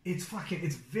 it's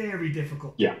very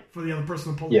difficult for the other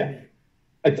person to pull it.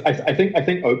 I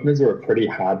think openers are a pretty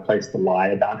hard place to lie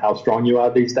about how strong you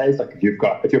are these days. Like if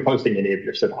you're posting any of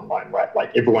your shit online, right?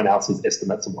 Like everyone else's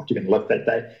estimates of what you're going to lift that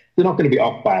day, they're not going to be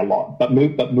off by a lot. But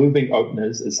moving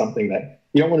openers is something that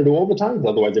you don't want to do all the time, because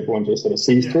otherwise everyone just sort of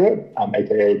sees through it,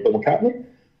 aka Bill McCartney.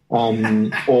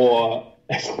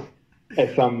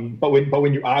 But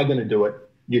when you are going to do it,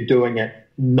 you're doing it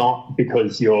not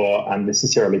because you're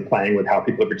necessarily playing with how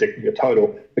people are projecting your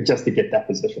total, but just to get that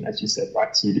position, as you said,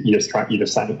 right? So you're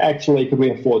just saying, actually, could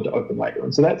we afford to open later?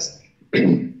 And so that's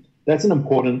an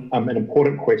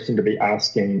important question to be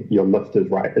asking your lifters,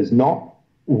 right? Is not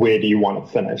where do you want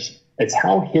to finish? It's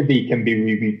how heavy can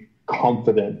we be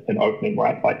confident in opening,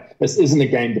 right? Like, this isn't a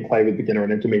game to play with beginner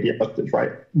and intermediate lifters,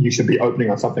 right? You should be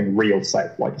opening on something real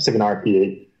safe, like 7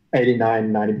 RPE,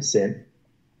 89, 90%.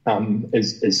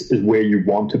 Is where you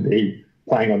want to be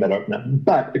playing on that opener.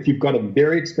 But if you've got a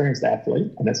very experienced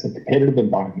athlete, and that's a competitive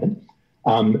environment,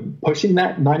 pushing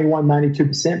that 91,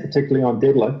 92%, particularly on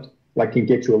deadlift, like, can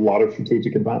get you a lot of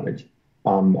strategic advantage.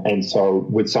 And so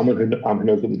with someone who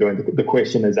knows what they're doing, the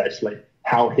question is actually,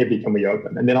 how heavy can we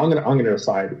open? And then I'm going to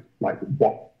decide, like,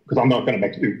 what, because I'm not going to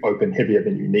make you open heavier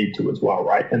than you need to as well,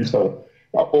 right? And so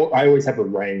I always have a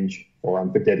range for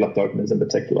deadlift openers in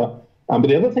particular. But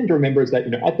the other thing to remember is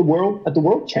that, at the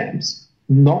world champs,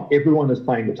 not everyone is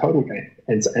playing the total game,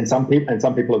 and some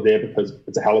people are there because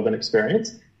it's a hell of an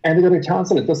experience, and they got a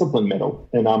chance at a discipline medal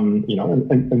in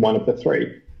one of the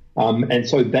three, and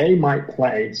so they might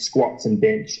play squats and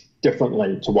bench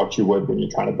differently to what you would when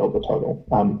you're trying to build the total,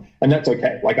 and that's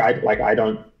okay.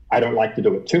 I don't like to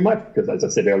do it too much because, as I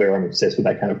said earlier, I'm obsessed with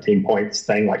that kind of team points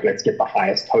thing. Like, let's get the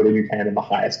highest total you can in the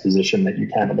highest position that you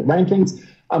can in the rankings.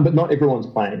 But not everyone's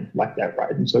playing like that,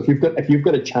 right? And so if you've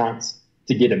got a chance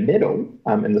to get a medal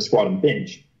in the squat and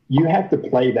bench, you have to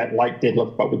play that like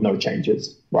deadlift but with no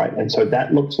changes, right? And so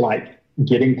that looks like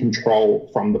getting control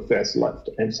from the first lift.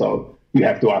 And so you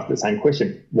have to ask the same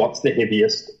question: what's the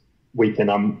heaviest we can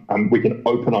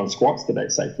open on squats today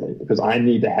safely? Because I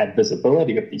need to have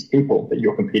visibility of these people that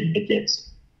you're competing against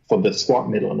for the squat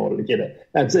medal in order to get it.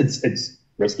 It's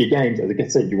risky games. As I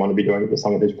said, you want to be doing it with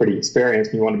someone who's pretty experienced,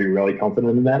 and you want to be really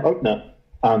confident in that opener.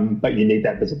 But you need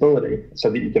that visibility so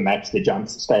that you can match the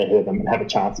jumps, stay ahead of them, and have a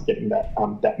chance of getting that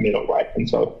medal, right? And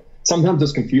so sometimes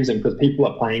it's confusing because people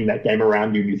are playing that game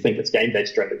around you, and you think it's game day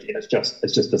strategy, and it's just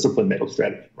discipline medal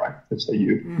strategy, right? And so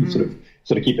you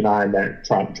sort of keep an eye on that,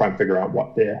 try and figure out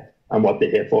what they're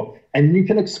here for, and you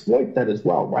can exploit that as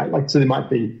well, right? Like, so there might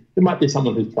be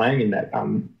someone who's playing in that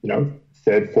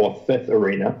third, fourth, fifth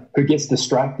arena who gets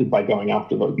distracted by going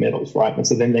after those medals, right? And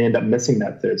so then they end up missing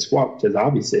that third squat, which, as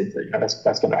Avi said,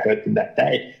 that's going to hurt them that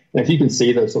day. And if you can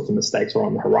see those sorts of mistakes are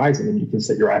on the horizon, and you can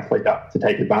set your athlete up to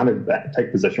take advantage of that,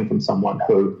 take position from someone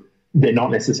who they're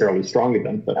not necessarily stronger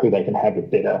than, but who they can have a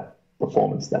better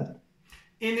performance than.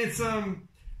 And it's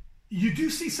you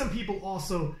do see some people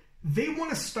also, they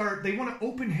want to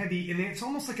open heavy, and it's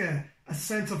almost like a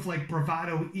sense of like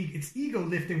bravado. It's ego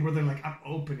lifting where they're like, I'm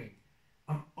opening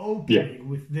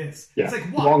with this. Yeah. It's like,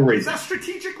 what? Is that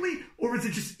strategically, or is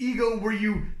it just ego where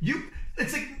you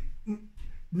it's like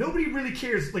nobody really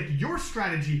cares. Like, your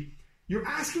strategy, you're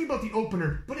asking about the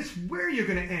opener, but it's where you're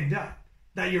going to end up.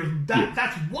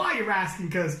 That's why you're asking,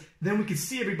 because then we can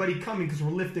see everybody coming because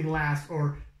we're lifting last,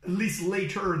 or at least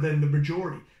later than the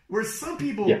majority. Whereas some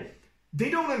people, they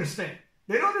don't understand.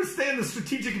 They don't understand the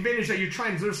strategic advantage that you're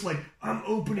trying to. They're just like, I'm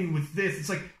opening with this. It's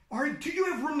like, do you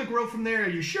have room to grow from there? Are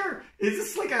you sure? Is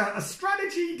this like a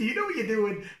strategy? Do you know what you're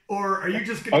doing? Or are you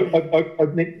just going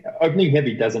to... Opening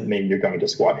heavy doesn't mean you're going to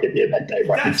squat heavier that day,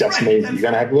 right? It just means you're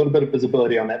going to have a little bit of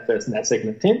visibility on that first and that second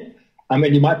attempt.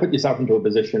 And you might put yourself into a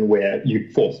position where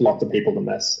you force lots of people to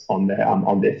miss on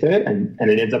their third, and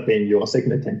it ends up being your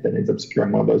second attempt that ends up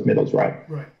securing one of those medals, right?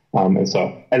 Right. And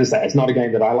so, as I say, it's not a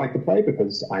game that I like to play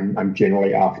because I'm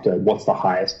generally after what's the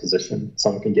highest position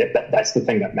someone can get. That's the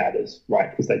thing that matters,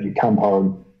 right? Because that you come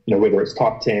home, whether it's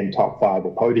top 10, top 5,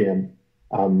 or podium,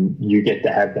 you get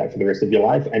to have that for the rest of your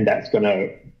life, and that's going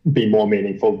to be more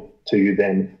meaningful to you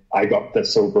than I got the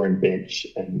silver and bench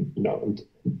in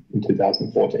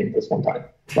 2014 this one time,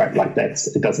 right? Like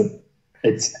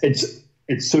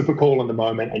it's super cool in the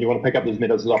moment, and you want to pick up those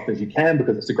medals as often as you can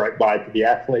because it's a great vibe for the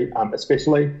athlete,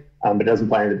 especially, but it doesn't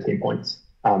play into team points.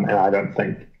 And I don't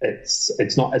think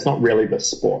it's not really the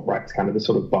sport, right? It's kind of the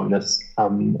sort of bonus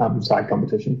side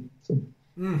competition.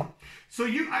 So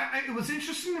it was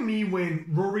interesting to me when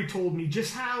Rory told me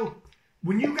just how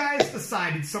when you guys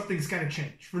decided something's got to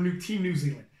change for Team New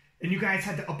Zealand, and you guys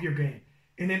had to up your game,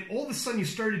 and then all of a sudden you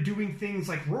started doing things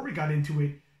like Rory got into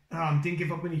it. Didn't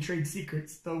give up any trade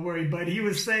secrets, don't worry. But he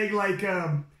was saying, like,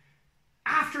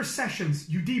 after sessions,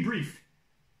 you debrief.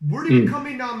 Where did we come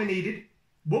in nominated?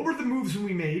 What were the moves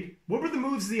we made? What were the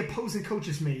moves the opposing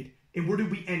coaches made? And where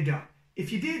did we end up?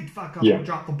 If you did fuck up and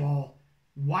drop the ball,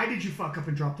 why did you fuck up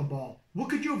and drop the ball? What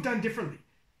could you have done differently?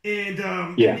 And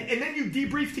then you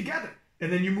debrief together.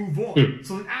 And then you move on.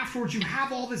 So then afterwards, you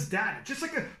have all this data. Just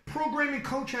like a programming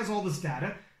coach has all this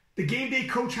data, the game day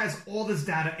coach has all this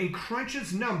data and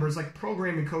crunches numbers like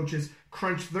programming coaches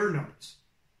crunch their numbers.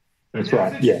 That's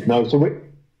right. Yeah. No. So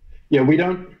we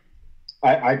don't.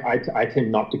 I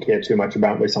tend not to care too much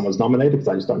about where someone's nominated because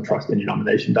I just don't trust any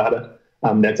nomination data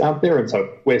that's out there. And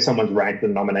so where someone's ranked in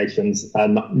the nominations are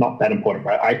not that important,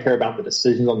 right? I care about the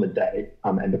decisions on the day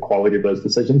and the quality of those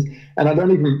decisions. And I'm not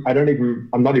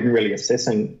even really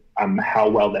assessing how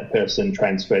well that person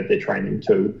transferred their training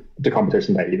to the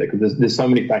competition day either, because there's so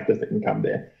many factors that can come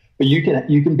there. But you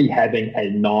can be having a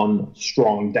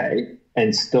non-strong day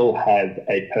and still have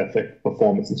a perfect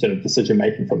performance in terms of decision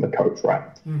making from the coach, right?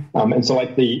 And so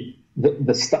like the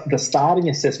starting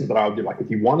assessment that I would do, like if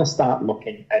you want to start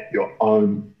looking at your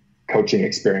own coaching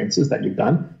experiences that you've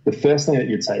done, the first thing that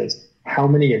you'd say is how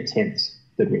many attempts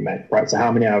did we make, right? So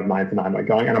how many out of 9 to 9 am I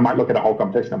going? And I might look at a whole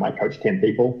competition. I might coach 10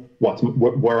 people.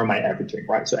 Where am I averaging,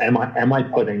 right? So am I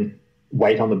putting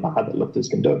weight on the bar that lifters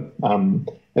can do? And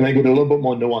then get a little bit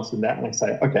more nuanced than that, and I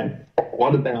say, okay,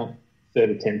 what about third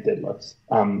attempt deadlifts?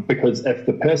 Because if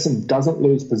the person doesn't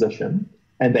lose position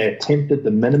and they attempted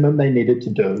the minimum they needed to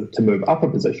do to move up a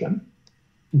position,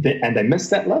 and they missed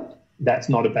that lift, that's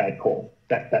not a bad call.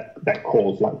 That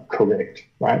call's like correct,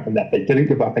 right? And that they didn't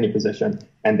give up any position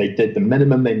and they did the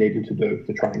minimum they needed to do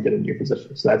to try and get a new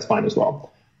position. So that's fine as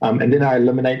well. And then I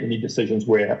eliminate any decisions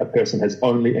where a person has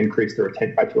only increased their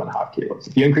attempt by 2.5 kilos.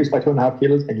 If you increase by 2.5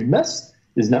 kilos and you miss,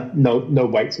 there's no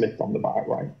weights left on the bar,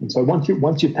 right? And so once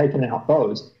you've taken out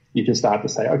those, you can start to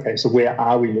say, okay, so where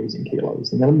are we losing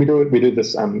kilos? And then we do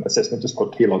this assessment just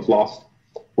called kilos lost,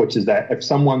 which is that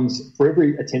for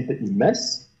every attempt that you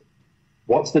miss,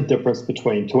 what's the difference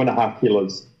between 2.5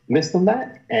 kilos less than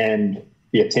that and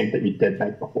the attempt that you did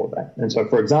make before that? And so,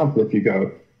 for example, if you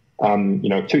go,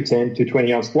 210,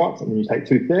 220 on squats, and then you take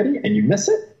 230 and you miss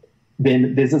it,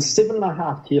 then there's a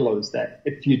 7.5 kilos that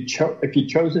if you'd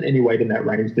chosen any weight in that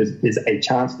range, there's a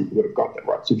chance that you would have got that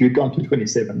right. So if you'd gone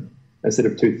 227 instead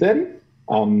of 230,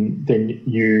 then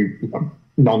you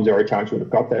non-zero chance you would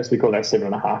have got that. So we call that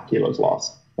 7.5 kilos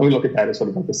loss. And we look at that as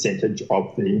sort of a percentage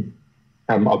of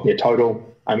their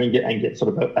total, and get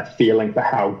sort of a feeling for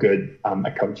how good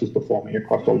a coach is performing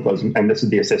across all of those. And this is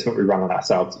the assessment we run on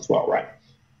ourselves as well, right?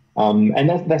 And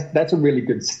that's a really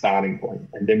good starting point.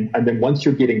 And then once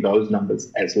you're getting those numbers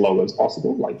as low as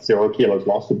possible, like 0 kilos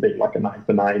lost would be like a 9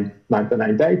 for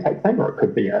 9 day type thing, or it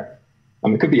could be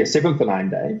a 7 for 9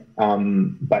 day.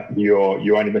 But you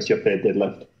only miss your third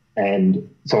deadlift and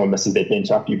someone misses their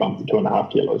bench after you bump to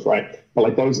 2.5 kilos, right? But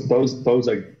like those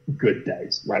are good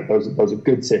days, right? Those are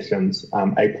good sessions, A+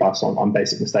 on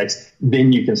basic mistakes.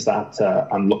 Then you can start to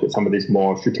look at some of these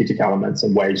more strategic elements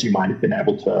and ways you might have been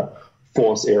able to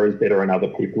force errors better in other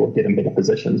people or get in better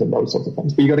positions and those sorts of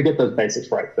things. But you got to get those basics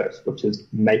right first, which is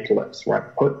make lifts,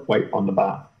 right? Put weight on the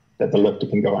bar that the lifter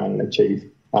can go out and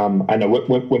achieve. I know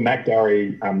when Matt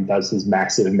Gary does his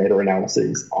massive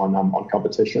meta-analyses on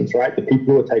competitions, right? The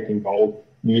people who are taking gold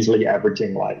usually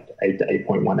averaging like 8 to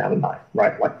 8.1 out of 9,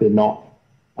 right? Like they're not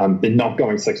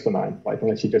going 6 for 9. Like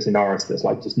unless you're Jesse Norris, there's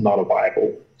like just not a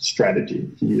viable strategy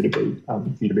for you to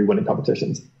be winning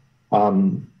competitions.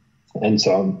 And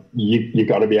so you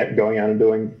got to be going out and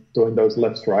doing those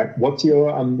lifts, right? What's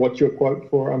your quote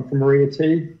from Maria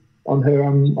T on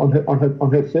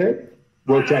her third?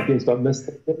 World champions don't miss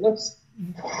the lifts.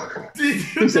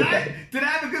 Did I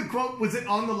have a good quote? Was it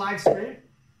on the live stream?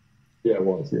 Yeah, it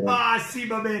was. Yeah. See,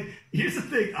 my man. Here's the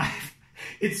thing.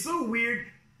 It's so weird.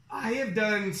 I have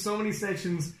done so many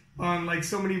sessions on like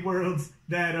so many worlds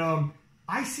that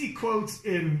I see quotes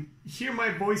and hear my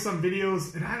voice on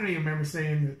videos, and I don't even remember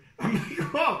saying it. I'm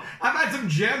like, oh, I've had some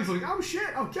gems. I'm like, oh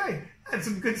shit, okay. That's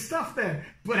some good stuff there.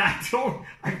 But I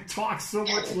talk so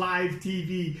much live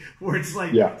TV where it's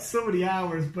like so many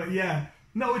hours. But yeah,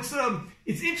 no, it's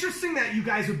interesting that you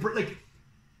guys would like,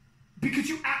 because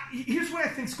here's what I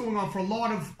think's going on for a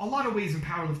lot of ways in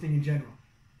powerlifting in general.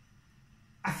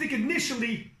 I think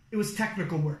initially it was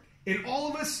technical work. And all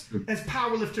of us as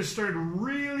powerlifters started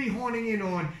really honing in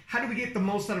on how do we get the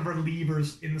most out of our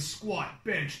levers in the squat,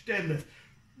 bench, deadlift,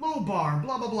 low bar,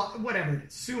 blah, blah, blah, whatever it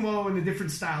is, sumo and the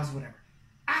different styles, whatever.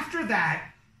 After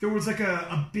that, there was like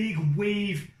a big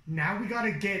wave. Now we got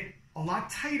to get a lot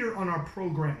tighter on our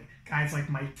programming. Guys like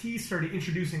Mike T started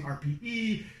introducing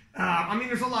RPE. I mean,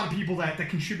 there's a lot of people that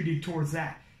contributed towards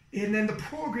that. And then the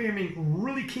programming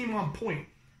really came on point.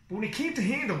 But when it came to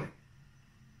handling,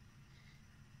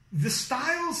 the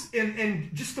styles and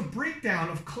just the breakdown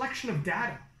of collection of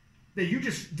data that you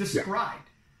just described,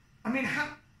 I mean, how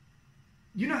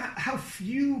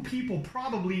few people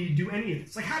probably do any of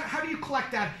this. Like, how do you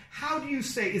collect that? How do you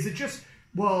say, is it just,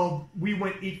 well, we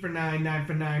went 8 for 9, 9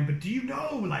 for 9, but do you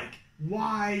know, like,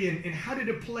 why and how did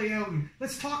it play out? And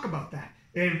let's talk about that.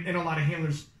 And a lot of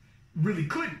handlers really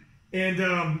couldn't.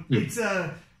 And it's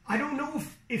I don't know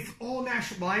if all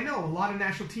national, well, I know a lot of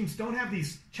national teams don't have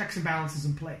these checks and balances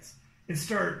in place and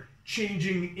start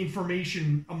changing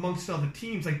information amongst other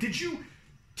teams. Like, to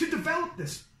develop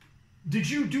this, did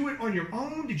you do it on your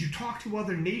own? Did you talk to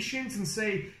other nations and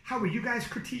say, how are you guys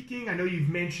critiquing? I know you've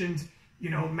mentioned,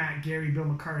 Matt Gary, Bill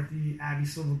McCarthy, Abby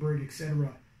Silverberg,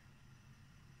 etc.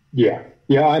 Yeah.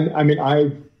 I mean,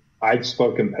 I've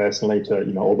spoken personally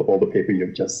to, all the people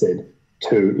you've just said,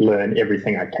 to learn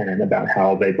everything I can about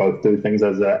how they both do things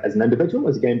as an individual,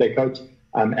 as a game day coach,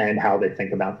 and how they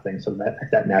think about things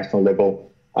at that national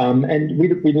level. And we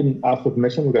didn't ask for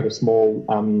permission. We've got a small,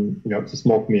 it's a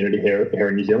small community here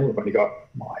in New Zealand. We've only got,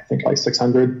 I think, like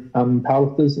 600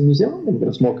 powerlifters in New Zealand. We've got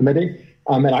a small committee.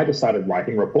 And I just started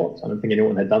writing reports. I don't think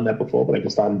anyone had done that before, but I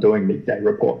just started doing meet-day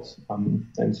reports.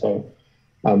 And so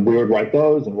we would write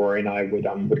those, and Rory and I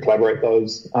would collaborate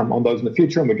on those in the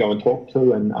future, and we'd go and talk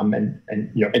to and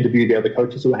interview the other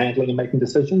coaches who were handling and making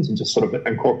decisions, and just sort of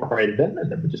incorporate it in,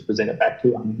 and then we just present it back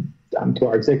to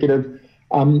our executive.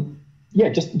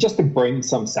 Just to bring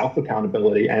some self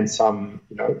accountability and some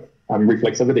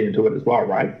reflexivity into it as well,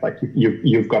 right? Like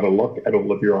you've got to look at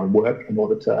all of your own work in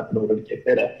order to get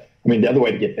better. I mean, the other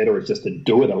way to get better is just to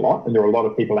do it a lot, and there are a lot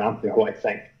of people out there who I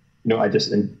think, I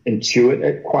just intuit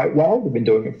it quite well. We've been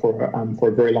doing it for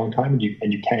a very long time,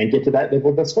 and you can get to that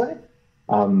level this way.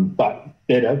 But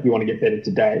better, if you want to get better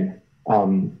today,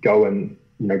 go and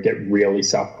get really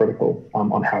self-critical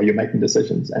on how you're making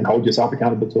decisions, and hold yourself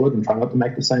accountable to it, and try not to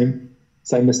make the same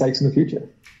mistakes in the future.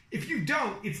 If you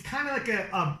don't, it's kind of like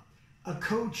a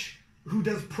coach who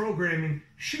does programming,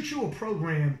 shoots you a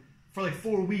program for like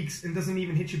 4 weeks and doesn't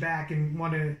even hit you back and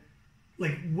want to,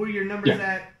 like, where are your numbers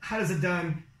at? How does it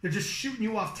done? They're just shooting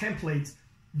you off templates.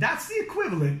 That's the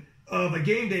equivalent of a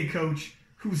game day coach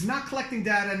who's not collecting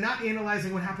data, not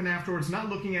analyzing what happened afterwards, not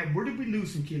looking at where did we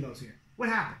lose some kilos here? What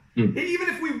happened? And even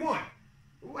if we won,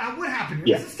 what happened?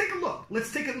 Let's take a look.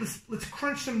 Let's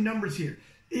crunch some numbers here.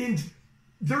 And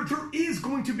there is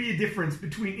going to be a difference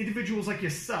between individuals like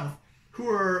yourself who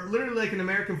are literally like an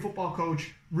American football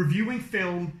coach reviewing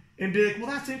film and be like, well,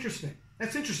 that's interesting.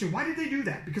 That's interesting. Why did they do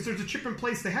that? Because there's a chip in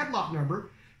place. They had lot number.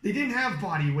 They didn't have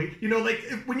body weight.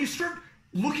 When you start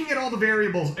looking at all the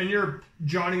variables and you're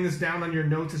jotting this down on your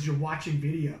notes as you're watching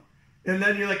video, and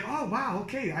then you're like, oh, wow,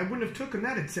 okay, I wouldn't have taken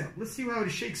that attempt. Let's see how it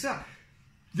shakes up.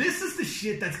 This is the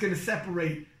shit that's going to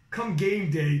separate come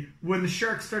game day when the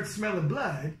sharks start smelling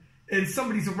blood and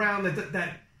somebody's around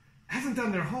that hasn't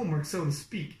done their homework, so to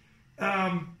speak.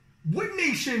 What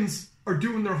nations are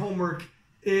doing their homework?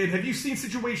 And have you seen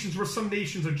situations where some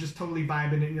nations are just totally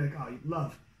vibing and you're like, oh, you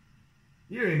love.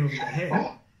 You ain't over the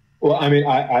head. Well, I mean,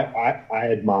 I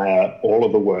admire all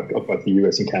of the work of both the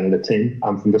US and Canada team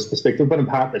from this perspective, but in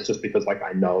part it's just because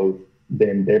I know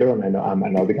them better, and I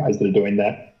know the guys that are doing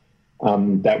that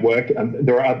work.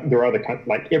 There are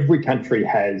other every country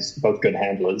has both good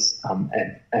handlers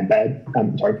and bad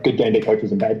good game day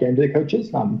coaches and bad game day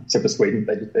coaches. Except for Sweden,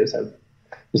 they just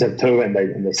have two, and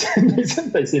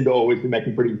they seem to always be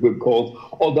making pretty good calls.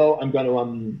 Although I'm going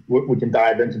to we can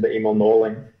dive into the Emil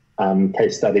Norling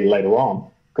case study later on,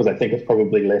 because I think it's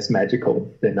probably less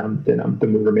magical than we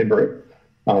remember it.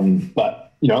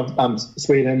 But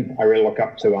Sweden, I really look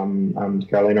up to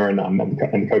Carolina and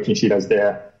the coaching she does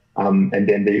there, and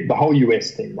then the whole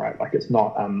US team, right? Like it's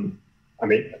not.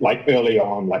 Early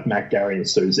on, like Matt Gary and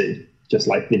Susie, they're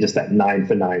just that 9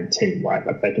 for 9 team, right?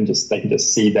 Like they can just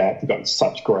see that they've got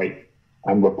such great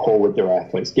rapport with their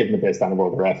athletes, getting the best out of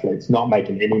all their athletes, not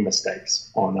making any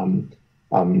mistakes on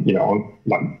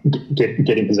like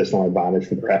getting positional advantage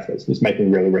for their athletes, just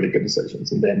making really, really good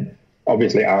decisions. And then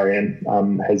obviously Ariane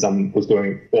was doing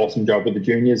an awesome job with the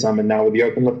juniors and now with the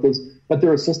open lifters. But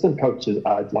their assistant coaches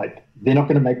are like, they're not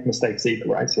going to make mistakes either,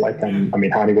 right? So like,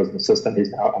 Hani was an assistant. He's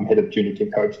now head of junior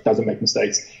team coach, doesn't make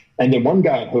mistakes. And then one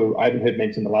guy who I haven't heard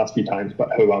mentioned the last few times, but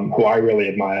who I really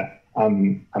admire,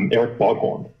 Eric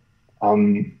Bodhorn.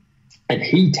 And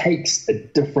he takes a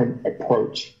different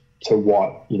approach to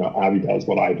what, Avi does,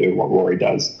 what I do, what Rory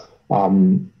does.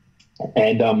 And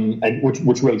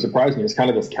which really surprised me. It's kind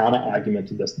of this counter argument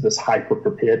to this hyper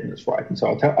preparedness, right? And so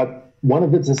I'll tell one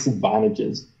of the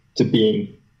disadvantages to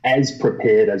being as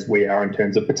prepared as we are in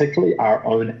terms of particularly our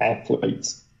own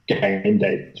athletes game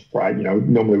day, right?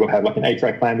 Normally we'll have like an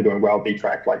A-track plan, we're doing well,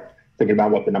 B-track, like thinking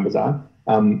about what the numbers are.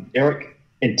 Eric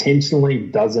intentionally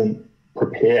doesn't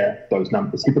prepare those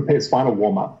numbers. He prepares final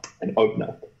warm-up and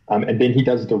opener. And then he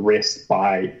does the rest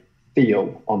by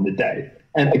feel on the day.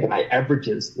 And the guy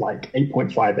averages like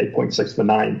 8.5, 8.6 for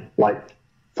 9,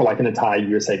 for an entire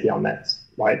USAPL on that,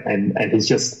 right? And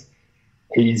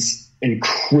he's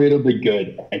incredibly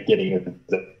good at getting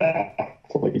the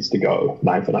athletes to go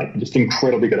 9 for 9. Just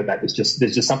incredibly good at that. There's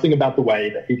just something about the way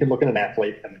that he can look at an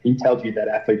athlete and he tells you that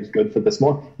athlete is good for this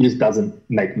more. He just doesn't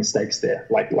make mistakes there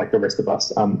like the rest of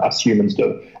us humans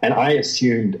do. And I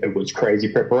assumed it was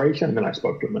crazy preparation, and then I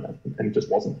spoke to him and it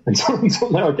just wasn't. And so I'm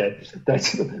like, okay,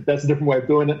 that's a different way of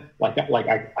doing it. I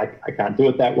can't do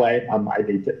it that way. I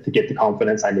need to get the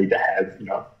confidence. I need to have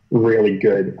really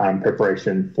good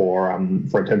preparation for in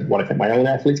terms of what I think my own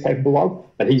athlete's capable of.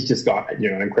 But he's just got an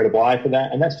incredible eye for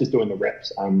that, and that's just doing the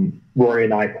reps. Rory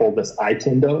and I call this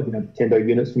iTendo, Tendo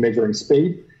units for measuring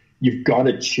speed. You've got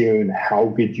to tune how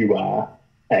good you are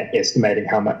at estimating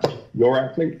how much your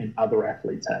athlete and other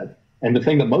athletes have. And the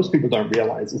thing that most people don't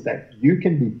realize is that you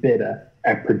can be better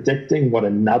at predicting what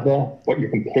your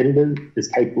competitor is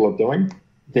capable of doing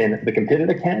than the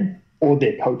competitor can or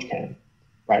their coach can.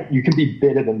 Right, you can be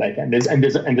better than they can. There's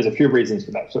a few reasons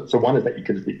for that. So one is that you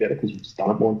can just be better because you've just done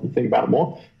it more and you think about it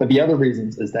more. But the other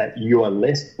reasons is that you are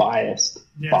less biased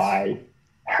by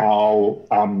how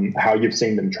you've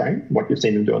seen them train, what you've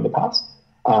seen them do in the past.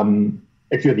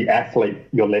 If you're the athlete,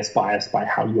 you're less biased by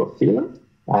how you're feeling.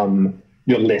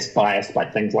 You're less biased by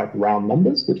things like round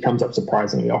numbers, which comes up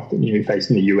surprisingly often. You face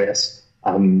in the US.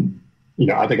 Are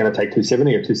they going to take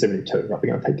 270 or 272? Are they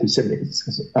going to take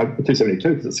 272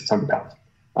 because it's 600 pounds?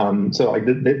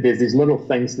 There's these little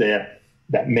things there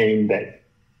that mean that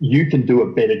you can do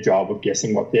a better job of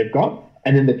guessing what they've got.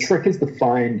 And then the trick is to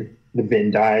find the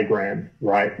Venn diagram,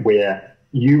 right, where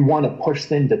you want to push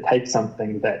them to take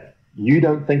something that you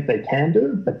don't think they can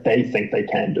do, but they think they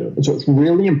can do. And so it's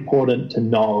really important to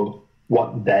know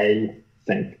what they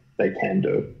think they can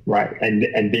do, right? And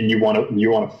then you want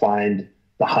to find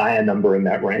the higher number in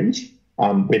that range.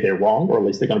 Where they're wrong, or at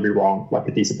least they're going to be wrong like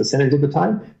a decent percentage of the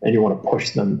time, and you want to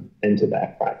push them into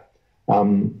that, right?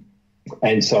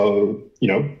 And so,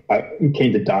 I'm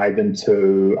keen to dive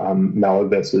into Melo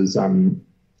versus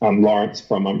Lawrence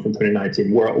from 2019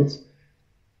 Worlds.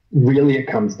 Really, it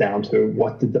comes down to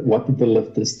what did the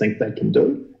lifters think they can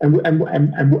do, and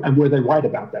were they right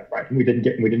about that, right? And we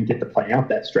didn't get to play out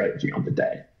that strategy on the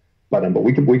day, but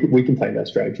we can play that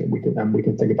strategy, and we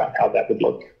can think about how that would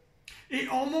look. It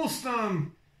almost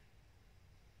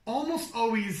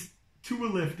always, to a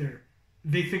lifter,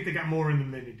 they think they got more in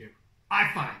them than they do. I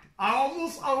find. I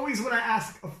almost always, when I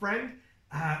ask a friend,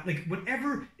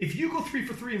 if you go 3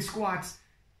 for 3 in squats,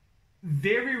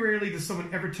 very rarely does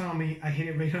someone ever tell me I hit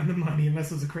it right on the money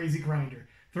unless it's a crazy grinder.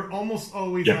 They're almost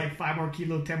always like 5 more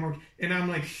kilo, 10 more, and I'm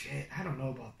like, shit, I don't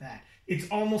know about that. It's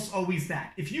almost always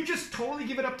that. If you just totally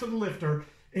give it up to the lifter,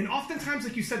 and oftentimes,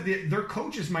 like you said, their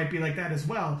coaches might be like that as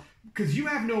well, because you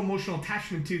have no emotional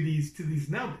attachment to these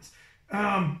numbers.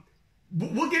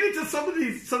 We'll get into some of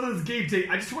this game tape.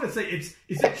 I just want to say it's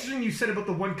interesting you said about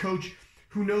the one coach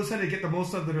who knows how to get the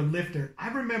most out of their lifter. I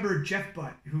remember Jeff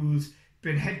Butt, who's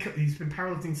been he's been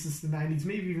powerlifting since the 90s,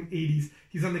 maybe even 80s.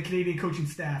 He's on the Canadian coaching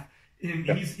staff, and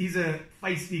he's a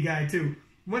feisty guy too.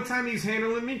 One time he's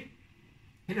handling me,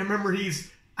 and I remember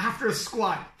after a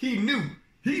squat, he knew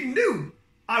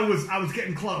I was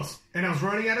getting close, and I was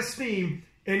running out of steam,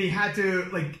 and he had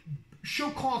to show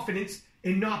confidence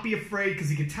and not be afraid, because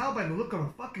he could tell by the look on my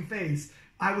fucking face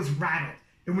I was rattled.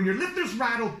 And when your lifter's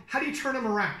rattled, how do you turn him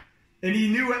around? And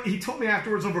he told me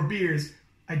afterwards over beers,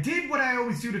 I did what I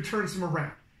always do to turn some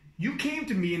around. You came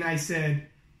to me and I said,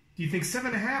 do you think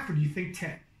 7.5 or do you think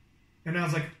 10? And I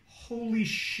was like, holy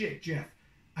shit, Jeff,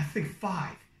 I think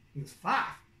 5. He goes, 5?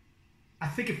 I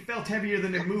think it felt heavier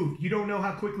than it moved. You don't know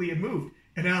how quickly it moved.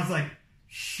 And I was like,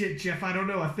 shit, Jeff, I don't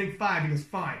know. I think 5. He goes,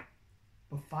 fine.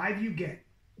 but 5 you get.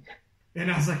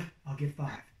 And I was like, I'll get 5.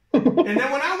 And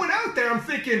then when I went out there, I'm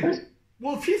thinking,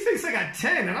 well, if he thinks I got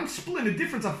 10 and I'm splitting the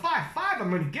difference of 5 I'm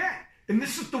going to get. And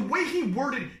this is the way he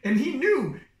worded, and he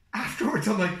knew afterwards.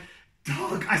 I'm like,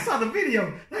 dog, I saw the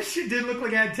video. That shit didn't look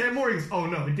like I had 10 more. He goes, oh,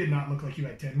 no, it did not look like you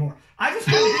had 10 more. I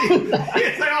just want to get you.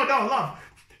 It's like, oh, no, love,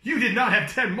 you did not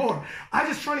have 10 more. I'm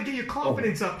just trying to get your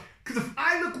confidence up. Because if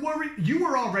I look worried, you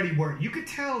were already worried. You could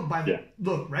tell by the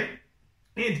look, right?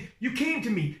 And you came to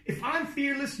me. If I'm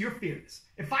fearless, you're fearless.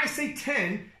 If I say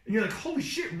 10, and you're like, holy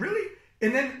shit, really?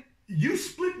 And then you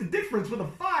split the difference with a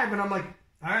 5, and I'm like,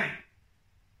 all right,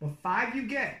 well, 5 you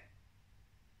get.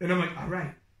 And I'm like, all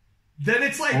right. Then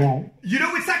it's like, you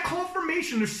know, it's that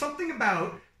confirmation. There's something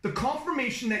about the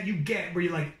confirmation that you get where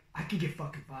you're like, I can get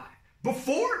fucking 5.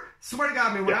 Before, swear to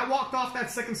God, man, when I walked off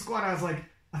that second squat, I was like,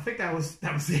 I think that was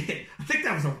it. I think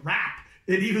that was a wrap.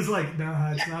 And he was like,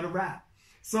 nah, it's not a wrap.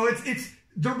 So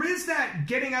there is that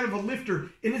getting out of a lifter,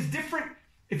 and it's different.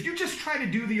 If you just try to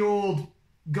do the old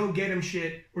go get him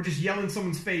shit or just yell in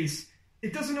someone's face,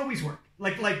 it doesn't always work.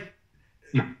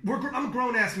 I'm a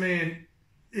grown ass man.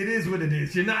 It is what it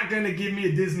is. You're not going to give me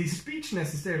a Disney speech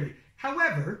necessarily.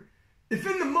 However, if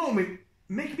in the moment,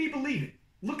 make me believe it.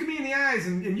 Look at me in the eyes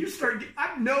and you start,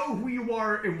 I know who you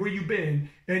are and where you've been,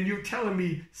 and you're telling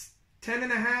me 10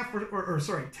 and a half 10 or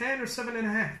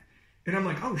 7.5. And I'm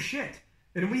like, oh shit.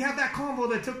 And we have that convo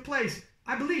that took place.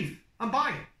 I believe. I'm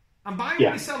buying. I'm buying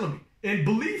what he's selling me. And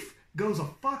belief goes a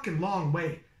fucking long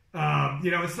way.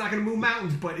 It's not going to move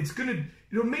mountains, but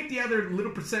it'll make the other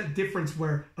little percent difference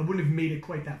where I wouldn't have made it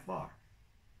quite that far.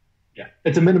 Yeah,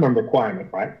 it's a minimum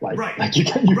requirement, right? Like you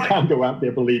can't go out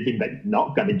there believing that you're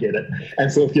not going to get it.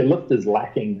 And so if your lift is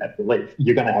lacking that belief,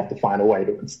 you're going to have to find a way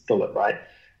to instill it, right?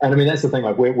 And I mean, that's the thing.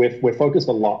 Like we're focused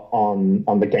a lot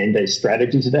on the game day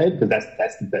strategy today, because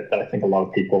that's the bit that I think a lot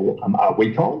of people are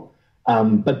weak on.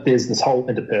 But there's this whole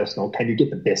interpersonal. Can you get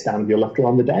the best out of your lifter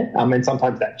on the day? And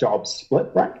sometimes that job's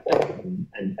split, right?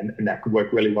 And that could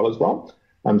work really well as well.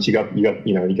 So you got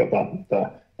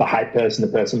the hype person,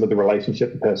 the person with the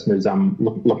relationship, the person who's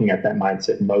looking at that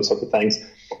mindset and those sorts of things.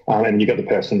 And you got the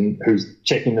person who's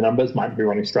checking the numbers, might be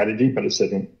running strategy, but it's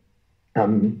certainly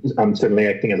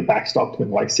acting as a backstop to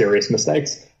like serious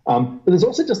mistakes. But there's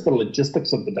also just the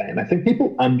logistics of the day. And I think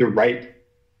people underrate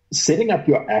setting up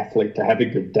your athlete to have a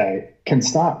good day can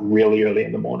start really early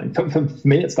in the morning. For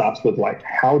me, it starts with like,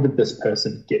 how did this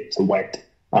person get to weight?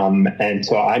 And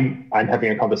so I'm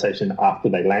having a conversation after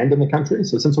they land in the country.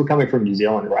 So since we're coming from New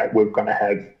Zealand, right,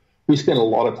 we spend a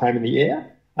lot of time in the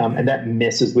air, and that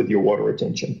messes with your water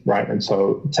retention, right? And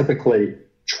so typically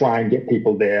try and get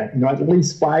people there, at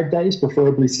least 5 days,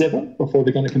 preferably 7, before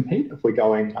they're going to compete. If we're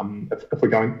going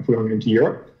into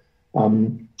Europe,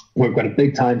 we've got a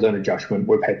big time zone adjustment.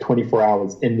 We've had 24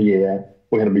 hours in the air.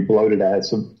 We're going to be bloated out.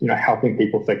 So, helping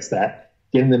people fix that,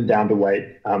 getting them down to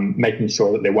weight, making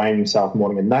sure that they're weighing themselves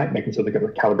morning and night, making sure they've got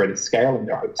a calibrated scale in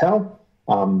their hotel.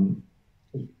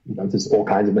 There's all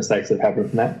kinds of mistakes that happen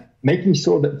from that. Making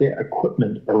sure that their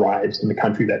equipment arrives in the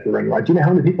country that they're in, right? Do you know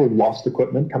how many people lost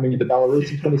equipment coming into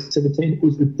Belarus in 2017? It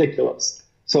was ridiculous.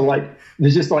 So,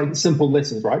 there's just simple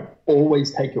lessons, right?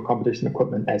 Always take your competition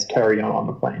equipment as carry-on on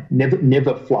the plane.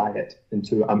 Never fly it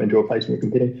into a place when you're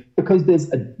competing, because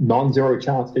there's a non-zero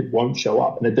chance it won't show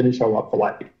up, and it didn't show up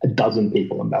for a dozen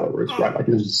people in Belarus, right? It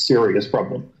was a serious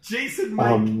problem. Jason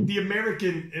Mike, the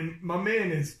American, and my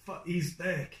man he's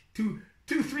thick,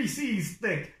 3 C's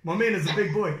thick. My man is a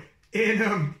big boy,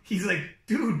 and he's like,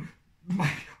 dude,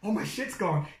 all my shit's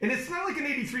gone. And it's not like an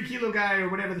 83 kilo guy or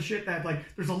whatever the shit that,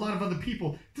 there's a lot of other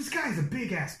people. This guy's a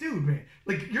big ass dude, man.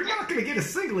 You're not going to get a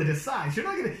singlet his size. You're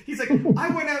not going to, he's like, I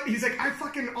went out, he's like, I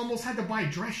fucking almost had to buy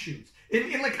dress shoes.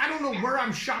 And I don't know where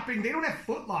I'm shopping. They don't have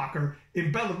Foot Locker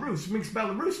in Belarus. Minsk,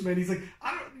 Belarus, man. He's like,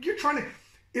 you're trying to,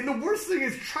 and the worst thing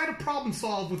is try to problem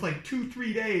solve with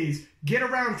 2-3 days, get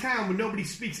around town when nobody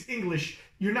speaks English.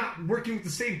 You're not working with the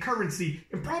same currency,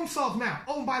 and problem solve now.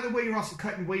 Oh, and by the way, you're also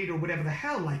cutting weight or whatever the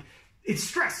hell. It's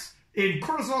stress. And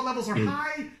cortisol levels are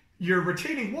high. You're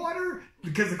retaining water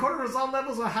because the cortisol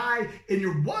levels are high, and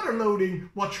you're water loading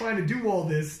while trying to do all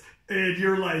this. And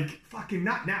you're fucking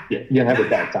not now. Yeah, you have a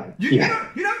bad time. You know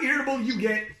how irritable you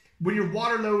get when you're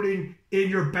water loading and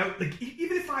you're about,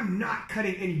 even if I'm not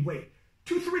cutting any weight,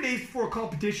 2-3 days before a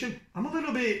competition, I'm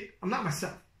not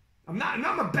myself. I'm not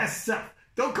my best self.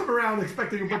 Don't come around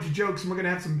expecting a bunch of jokes and we're going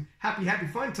to have some happy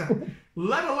fun time.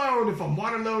 Let alone if I'm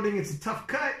water loading, it's a tough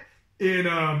cut, and,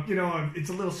 it's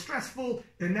a little stressful,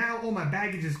 and now all my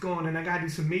baggage is gone and I got to do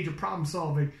some major problem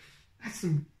solving.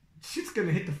 Shit's going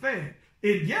to hit the fan.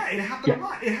 And it happened a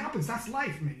lot. It happens. That's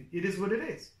life, man. It is what it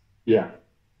is. Yeah.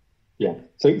 Yeah.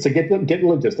 So get the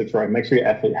logistics right. Make sure your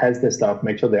athlete has their stuff.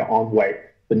 Make sure they're on weight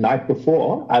the night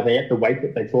before. Are they at the weight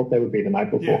that they thought they would be the night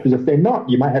before? Because if they're not,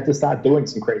 you might have to start doing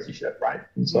some crazy shit, right?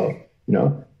 And so,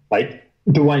 like,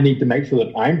 do I need to make sure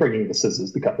that I'm bringing the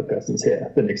scissors to cut the person's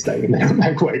hair the next day when they don't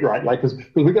make weight, right? Like, because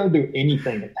we're going to do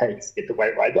anything it takes to get the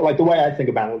weight right. But like the way I think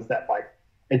about it is that like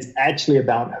it's actually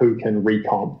about who can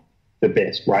recomp the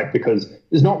best, right? Because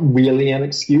there's not really an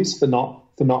excuse for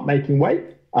not making weight.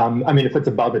 I mean, if it's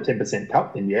above a 10%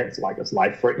 cut, then yeah, it's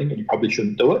life-threatening and you probably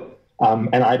shouldn't do it.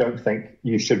 And I don't think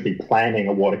you should be planning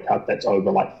a water cut that's over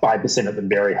like 5% at the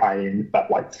very high end, but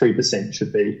like 3%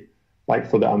 should be like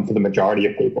for the majority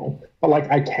of people. But like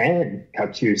I can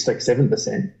cut you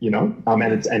 6-7%,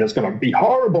 and it's going to be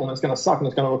horrible and it's going to suck and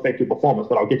it's going to affect your performance,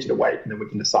 but I'll get you to weight and then we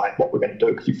can decide what we're going to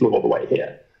do because you flew all the way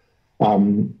here.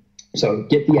 So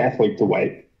get the athlete to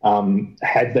weight.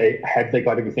 Have they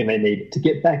got everything they need to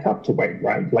get back up to weight,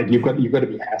 right? Like you've got to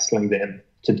be hassling them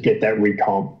to get that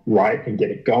recomp right and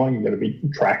get it going. You've got to be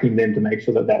tracking them to make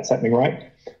sure that that's happening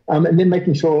right. And then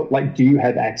making sure, like, do you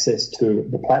have access to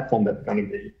the platform that they're going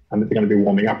to be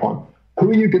warming up on? Who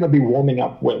are you going to be warming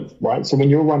up with, right? So when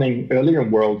you're running earlier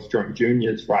in Worlds during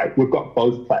juniors, right, we've got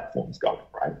both platforms going,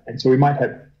 right? And so we might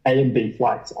have A and B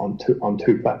flights on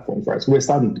two platforms, right? So we're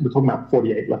talking about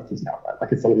 48 lifters now, right?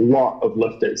 Like it's a lot of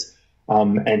lifters.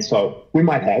 And so we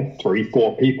might have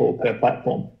 3-4 people per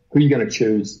platform. Who are you going to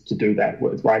choose to do that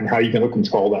with, right? And how are you going to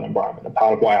control that environment? And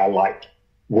part of why I like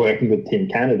working with Team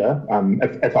Canada,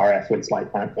 if our athletes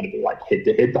like aren't going to be like head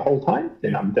to head the whole time,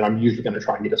 then I'm usually going to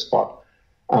try and get a spot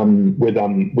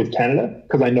with Canada,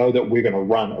 because I know that we're going to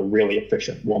run a really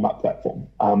efficient warm-up platform.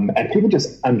 And people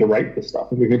just underrate this stuff.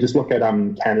 And we can just look at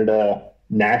Canada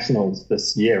Nationals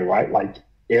this year, right? Like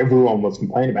everyone was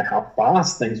complaining about how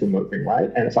fast things were moving,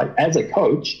 right? And it's like, as a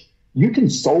coach, you can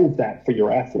solve that for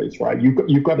your athletes, right?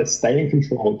 You've got to stay in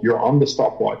control. You're on the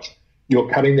stopwatch. You're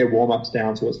cutting their warm-ups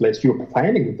down so it's less. You're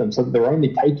planning with them so that they're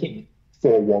only taking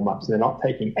 4 warm-ups and they're not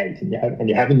taking 8, and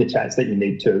you're having the chats that you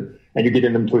need to, and you're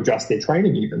getting them to adjust their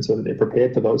training even so that they're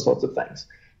prepared for those sorts of things.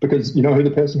 Because you know who the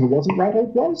person who wasn't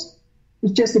rattled was? It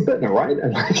was Jessica Bittner, right?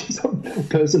 And like some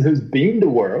person who's been to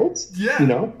Worlds,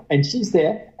 and she's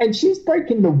there, and she's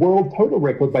breaking the world total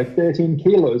record by 13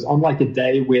 kilos on like a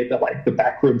day where the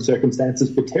backroom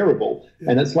circumstances were terrible.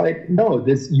 Yeah. And it's like, no,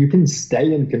 you can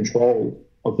stay in control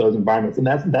of those environments, and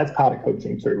that's part of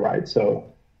coaching too, right? So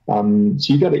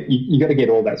you got to get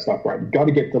all that stuff right. You got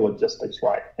to get the logistics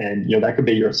right, and that could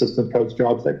be your assistant coach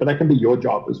job, but that can be your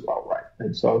job as well, right?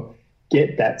 And so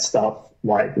get that stuff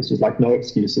right. This is like no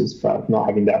excuses for not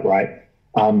having that right.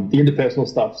 The interpersonal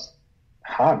stuff's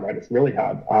hard, right? It's really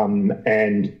hard,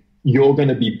 and you're going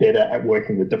to be better at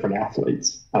working with different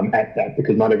athletes at that,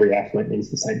 because not every athlete needs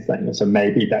the same thing. And so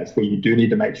maybe that's where you do need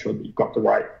to make sure that you've got the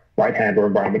right hand or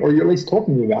environment, or you're at least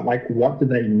talking to them about like what do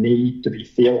they need to be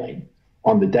feeling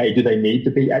on the day. Do they need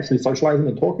to be actually socializing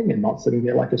and talking and not sitting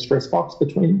there like a stress box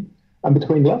between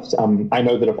lifts? I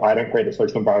know that if I don't create a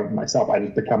social environment myself, I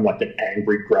just become like an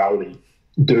angry, growly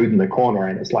dude in the corner,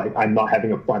 and it's like I'm not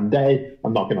having a fun day.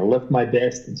 I'm not going to lift my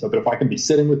best. And so, but if I can be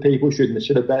sitting with people, shooting the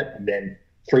shit a bit, and then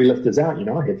 3 lifters out,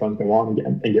 headphones go on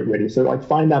and get ready. So like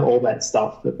find out all that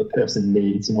stuff that the person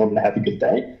needs in order to have a good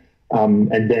day.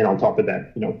 And then on top of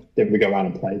that, then we go out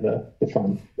and play the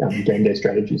fun game day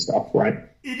strategy stuff, right?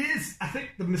 It is. I think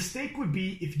the mistake would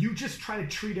be if you just try to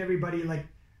treat everybody like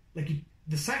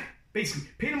the same, basically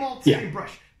paint them all with the same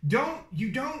brush.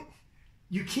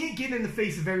 You can't get in the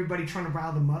face of everybody trying to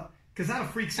rile them up, because that'll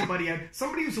freak somebody out.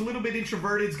 Somebody who's a little bit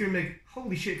introverted is going to make,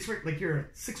 holy shit, it's like you're a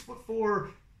 6'4", or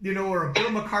a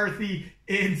Bill McCarthy,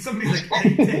 and somebody's like,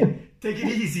 hey, take it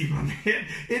easy, my man.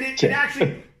 And it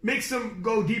actually makes them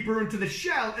go deeper into the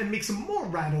shell and makes them more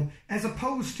rattled, as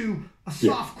opposed to a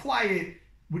soft, quiet,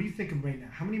 what are you thinking right now?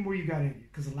 How many more you got in you?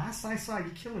 Because the last I saw, you're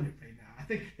killing it right now. I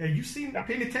think, are you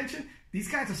paying attention? These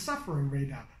guys are suffering right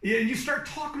now. And you start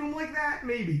talking to them like that,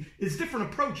 maybe. It's different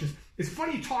approaches. It's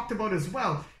funny you talked about as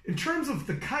well, in terms of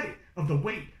the cutting of the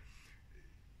weight.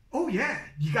 Oh, yeah,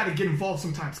 you got to get involved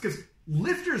sometimes, because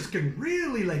lifters can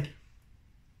really,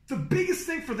 the biggest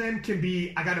thing for them can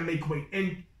be, I got to make weight.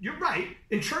 And you're right,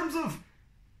 in terms of,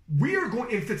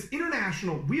 if it's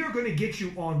international, we are going to get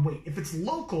you on weight. If it's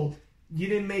local, you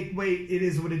didn't make weight, it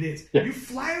is what it is. Yeah. You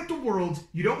fly out the Worlds,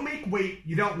 you don't make weight,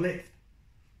 you don't lift.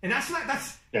 And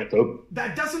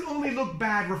that doesn't only look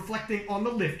bad reflecting on the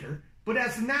lifter, but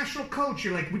as a national coach,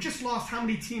 you're like, we just lost how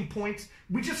many team points?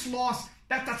 We just lost,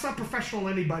 that's not professional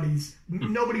anybody's.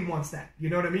 Nobody wants that. You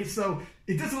know what I mean? So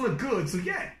it doesn't look good. So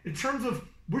yeah, in terms of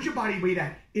where's your body weight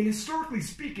at? And historically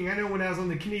speaking, I know when I was on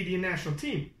the Canadian national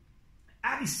team,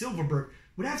 Abby Silverberg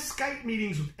would have Skype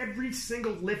meetings with every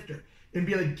single lifter and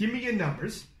be like, give me your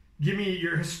numbers. Give me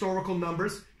your historical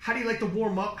numbers. How do you like to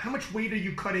warm up? How much weight are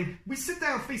you cutting? We sit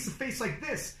down face to face like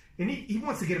this, and he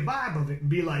wants to get a vibe of it and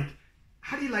be like,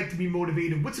 how do you like to be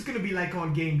motivated? What's it going to be like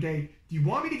on game day? Do you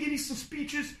want me to give you some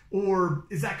speeches, or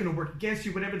is that going to work against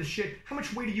you? Whatever the shit. How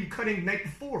much weight are you cutting the night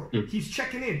before? He's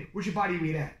checking in. Where's your body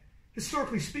weight at?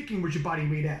 Historically speaking, where's your body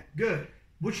weight at? Good.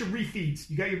 What's your refeeds?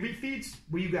 You got your refeeds?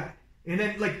 What you got? And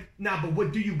then but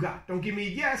what do you got? Don't give me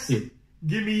yes.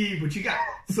 Give me what you got.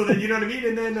 So that, you know what I mean?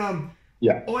 And then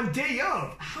on day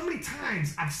of, how many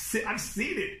times I've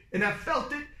seen it and I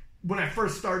felt it when I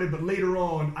first started, but later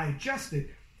on I adjusted.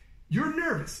 You're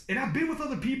nervous. And I've been with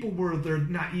other people where they're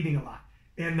not eating a lot.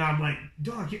 And I'm like,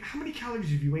 dog, how many calories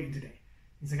have you eaten today?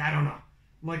 He's like, I don't know.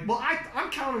 I'm like, well,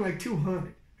 I'm counting like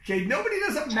 200. Okay, nobody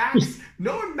does a max.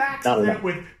 No one maxes that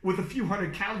with a few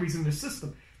hundred calories in their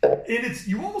system. And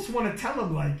you almost want to tell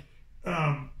them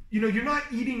you're not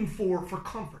eating for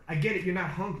comfort. I get it. You're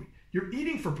not hungry. You're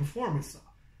eating for performance, though.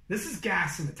 This is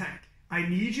gas in the tank. I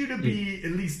need you to be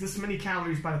at least this many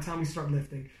calories by the time we start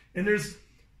lifting. And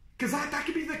because that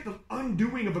could be like the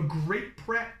undoing of a great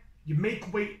prep. You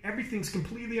make weight, everything's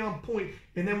completely on point,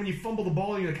 and then when you fumble the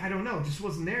ball, you're like, I don't know, it just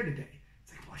wasn't there today.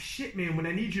 It's like, well, shit, man, when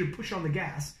I need you to push on the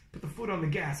gas, put the foot on the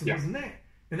gas, it wasn't there.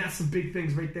 And that's some big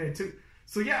things right there, too.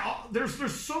 So, yeah, there's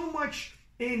so much,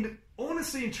 and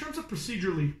honestly, in terms of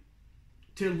procedurally,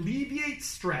 to alleviate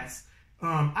stress,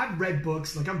 I've read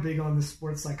books, like I'm big on the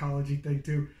sports psychology thing,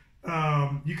 too.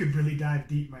 You could really dive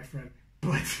deep, my friend.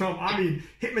 But,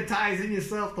 hypnotizing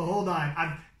yourself the whole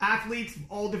nine. Athletes,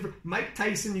 all different. Mike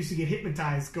Tyson used to get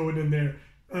hypnotized going in there,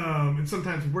 and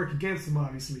sometimes work against him,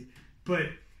 obviously. But,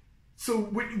 so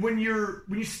when you're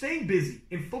staying busy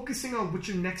and focusing on what's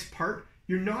your next part,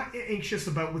 you're not anxious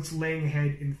about what's laying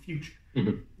ahead in the future.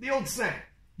 The old saying,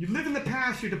 you live in the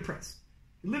past, you're depressed.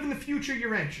 You live in the future,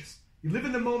 you're anxious. You live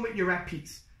in the moment, you're at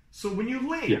peace. So when you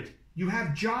land, you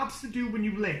have jobs to do when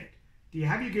you land. Do you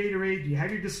have your Gatorade? Do you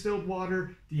have your distilled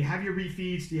water? Do you have your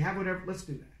refeeds? Do you have whatever? Let's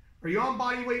do that. Are you on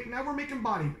body weight? Now we're making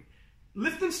body weight.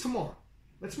 Lifting's tomorrow.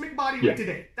 Let's make body weight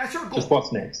today. That's our goal. Just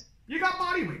what's next? You got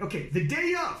body weight. Okay, the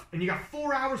day of, and you got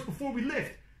 4 hours before we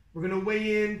lift. We're going to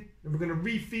weigh in, and we're going to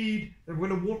refeed, and we're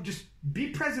going to warm. Just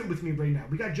be present with me right now.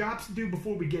 We got jobs to do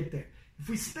before we get there. If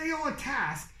we stay on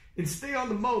task and stay on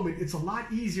the moment, it's a lot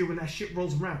easier when that shit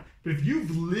rolls around. But if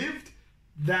you've lived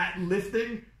that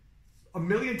lifting a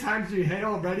million times in your head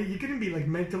already, you're going to be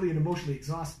mentally and emotionally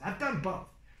exhausted. I've done both.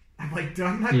 I've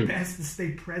done my best to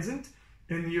stay present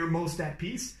and you're most at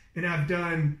peace. And I've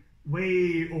done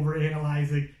way over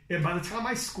analyzing. And by the time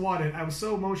I squatted, I was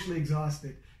so emotionally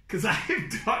exhausted because I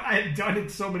had done it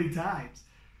so many times.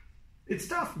 It's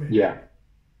tough, man. Yeah.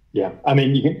 You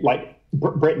can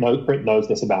Brett knows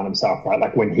this about himself,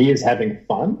 right? When he is having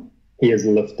fun, he is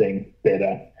lifting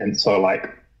better. And so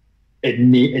it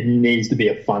needs to be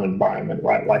a fun environment,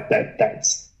 right?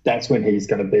 That's when he's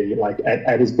going to be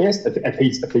at his best.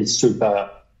 If he's super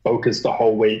focused the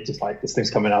whole week, just this thing's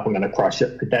coming up, I'm going to crush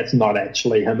it. But that's not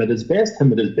actually him at his best.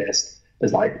 Him at his best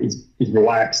is he's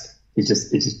relaxed. He's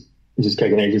just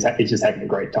kicking it. He's just having a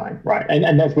great time, right?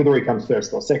 And that's whether he comes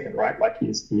first or second, right?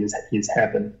 He's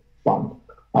having fun.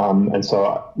 And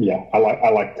so I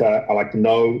like to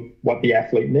know what the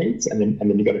athlete needs, and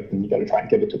then you got to try and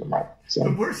give it to them, right? So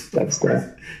the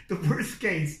worst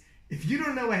case, if you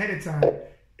don't know ahead of time,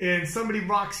 and somebody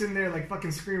rocks in there like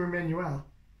fucking Screamer Manuel,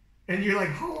 and you're like,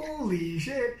 holy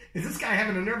shit, is this guy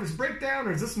having a nervous breakdown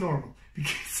or is this normal?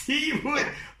 Because he would.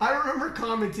 I remember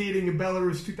commentating in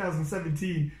Belarus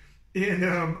 2017, and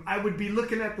I would be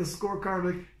looking at the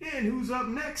scorecard and who's up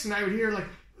next, and I would hear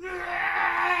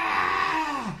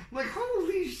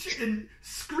holy shit, and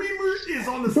Screamer is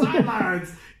on the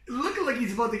sidelines looking like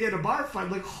he's about to get a bar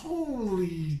fight.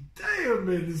 Holy damn,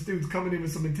 man, this dude's coming in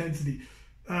with some intensity.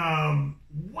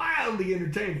 Wildly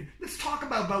entertaining. Let's talk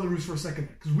about Belarus for a second,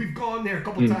 because we've gone there a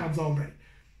couple times already.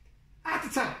 At the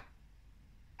time,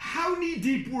 how knee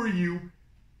deep were you?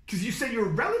 Because you said you were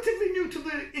relatively new to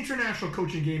the international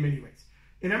coaching game anyways.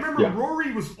 And I remember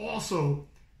Rory was also,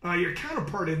 your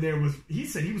counterpart in there, he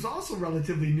said he was also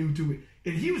relatively new to it.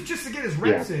 And he was, just to get his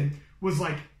reps in, was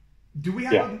like, do we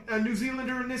have a New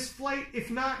Zealander in this flight?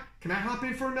 If not, can I hop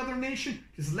in for another nation?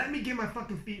 Just let me get my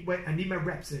fucking feet wet. I need my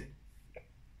reps in.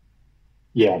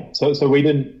 Yeah, so we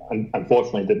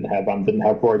unfortunately didn't have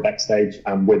Rory backstage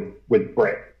with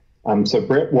Brett. So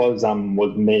Brett was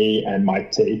me and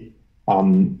Mike T,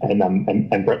 and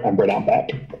Brett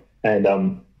Outback,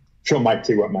 and sure Mike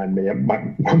T won't mind me. I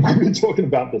might be talking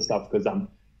about this stuff because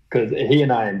because he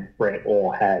and I and Brett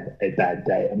all had a bad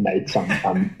day and made some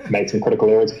critical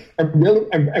errors, and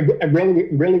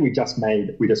really we just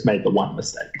made the one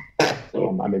mistake.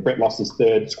 So, I mean, Brett lost his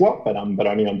third squat, but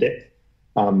only on depth.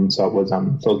 So it was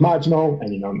marginal,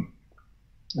 and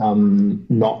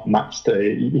not much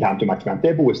you can't do much about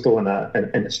there, but we're still in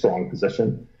a strong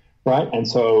position, right? And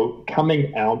so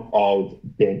coming out of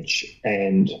bench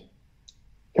and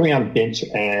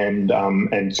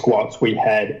squats,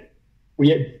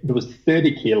 there was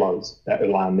 30 kilos that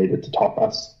Ulan needed to top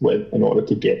us with in order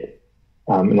to get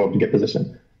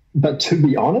position. But to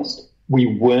be honest, we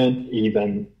weren't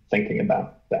even thinking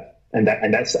about that. And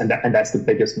that's the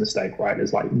biggest mistake, right?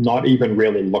 Is like not even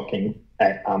really looking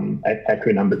at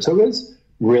who number 2 is,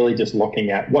 really just looking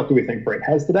at what do we think Brett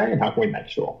has today and how can we make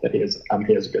sure that he has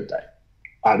a good day.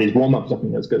 Are these warm-ups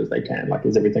looking as good as they can? Like,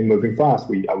 is everything moving fast?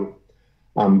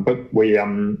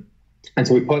 And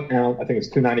so we put out, I think it's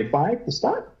 295 to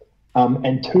start.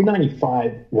 And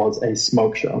 295 was a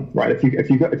smoke show, right? If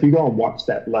you go and watch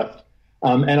that lift,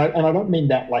 and I don't mean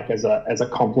that like as a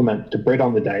compliment to Brett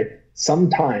on the day.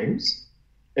 Sometimes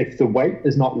if the weight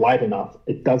is not light enough,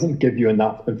 it doesn't give you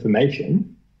enough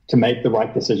information to make the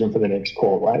right decision for the next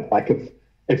call, right? Like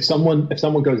if someone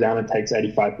goes down and takes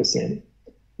 85%,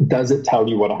 does it tell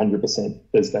you what 100%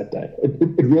 is that day?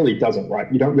 It really doesn't,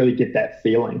 right? You don't really get that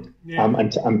feeling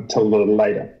until a little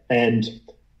later. And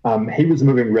he was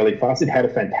moving really fast. It had a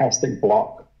fantastic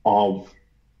block of,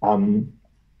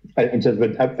 in terms of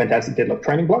a fantastic deadlift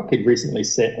training block. He'd recently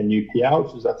set a new PR,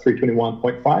 which was a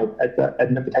 321.5 at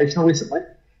an invitational recently,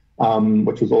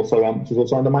 which was also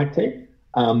under Mike T.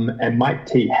 And Mike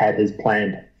T had his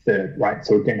planned third, right?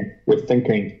 So again, we're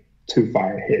thinking too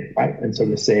far ahead, right? And so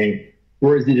we're seeing,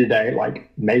 where is he today?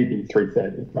 Like maybe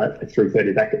 330, right? Like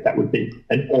 330, that would be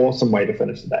an awesome way to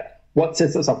finish the day. What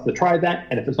sets us up to try that?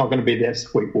 And if it's not going to be there,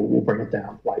 sweet, we'll bring it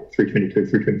down, like 322,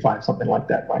 325, something like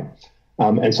that, right?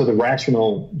 And so the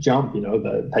rational jump,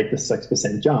 take the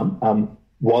 6% jump,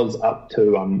 was up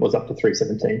to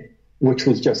 317, which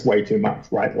was just way too much,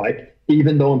 right? Like,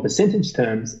 even though in percentage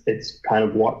terms, it's kind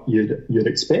of what you'd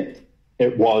expect,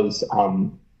 it was,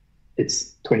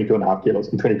 it's 22.5 kilos,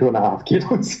 and 22.5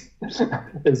 kilos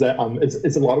is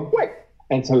a lot of weight.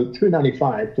 And so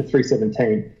 295 to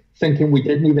 317, thinking we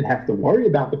didn't even have to worry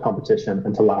about the competition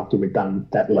until after we'd done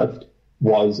that lift,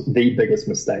 was the biggest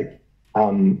mistake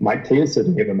Mike T has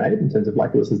certainly ever made, in terms of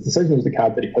like, it was his decision, it was the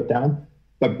card that he put down,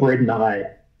 but Brett and I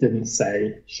didn't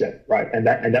say shit, right? And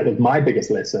that was my biggest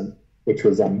lesson, which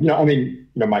was,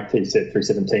 Mike T said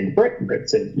 317 to Brett, and Brett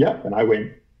said, yep. And I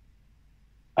went,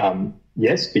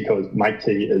 yes, because Mike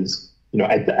T is,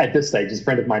 at this stage, he's a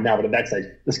friend of mine now, but at that stage,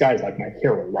 this guy is like my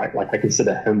hero, right? Like, I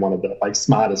consider him one of the like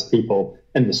smartest people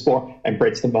in the sport, and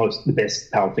Brett's the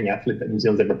best powerlifting athlete that New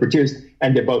Zealand's ever produced.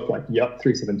 And they're both like, yep,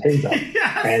 317's up.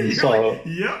 Yes, and so, like,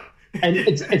 yep. And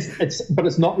but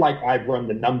it's not like I've run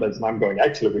the numbers and I'm going,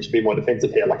 actually, we should be more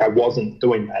defensive here. Like, I wasn't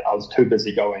doing that. I was too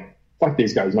busy going, fuck,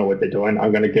 these guys know what they're doing.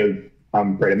 I'm going to give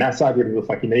Brett a massage, whatever the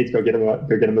fuck he needs, go get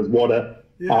him his water.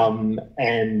 Yeah.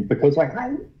 And because like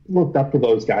I looked up to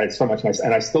those guys so much,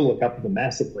 and I still look up to them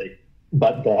massively.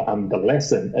 But the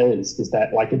lesson is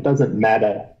that like, it doesn't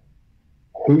matter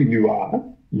who you are,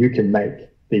 you can make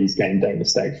these game day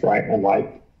mistakes, right? And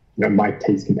like, Mike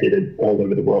T's competed all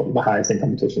over the world, the highest end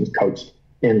competitions, coached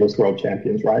endless world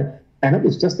champions, right? And it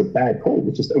was just a bad call. It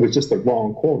was just the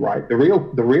wrong call, right? The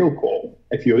real call,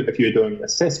 if you're doing an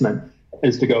assessment,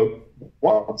 is to go,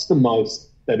 what's the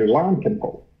most that Ulan can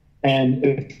pull? And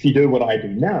if you do what I do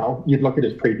now, you'd look at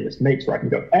his previous meets, right, and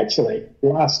go, actually,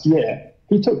 last year,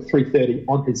 he took 330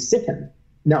 on his second.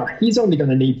 Now, he's only going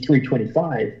to need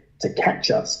 325 to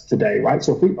catch us today, right?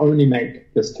 So if we only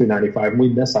make this 295 and we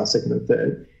miss our second and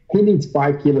third, he needs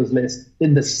 5 kilos less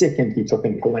than the second he took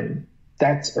in clean.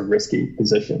 That's a risky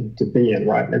position to be in,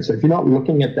 right? And so if you're not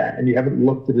looking at that and you haven't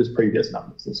looked at his previous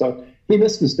numbers, and so he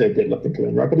missed his third deadlift in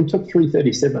clean, right? But he took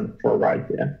 337 for a ride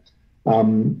there.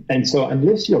 And so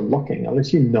unless you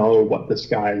know what this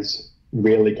guy's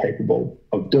really capable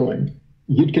of doing,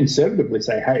 you'd conservatively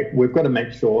say, hey, we've got to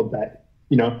make sure that,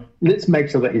 let's make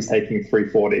sure that he's taking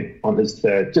 340 on his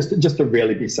third, just to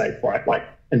really be safe, right? Like,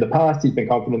 in the past, he's been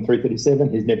confident in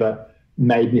 337. He's never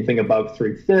made anything above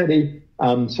 330.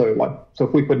 So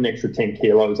if we put an extra 10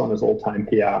 kilos on his all-time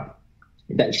PR,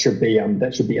 that should be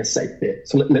a safe bet.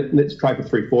 So let's try for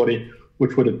 340.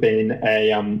 Which would have been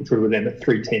a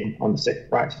 310 on the second,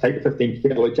 right? So take the 15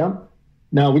 kilo jump.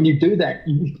 Now, when you do that,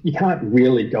 you can't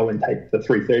really go and take the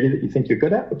 330 that you think you're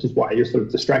good at, which is why you're sort of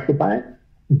distracted by it.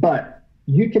 But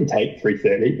you can take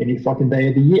 330 any fucking day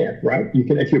of the year, right? You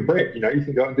can, if you're Brett, you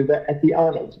can go and do that at the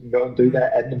Arnold. You can go and do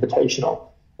that at an Invitational.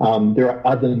 there are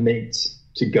other meets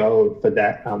to go for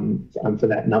that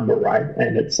number, right?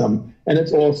 And it's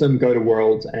awesome. Go to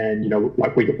Worlds, and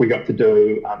like we got to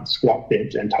do squat,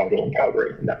 bench, and total in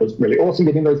Calgary, and that was really awesome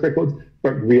getting those records.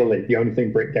 But really, the only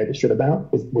thing Brett gave a shit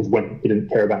about was winning. He didn't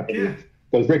care about any of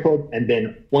those records. And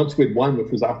then once we'd won,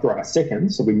 which was after our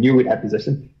second, so we knew we'd had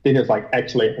position, then it was like,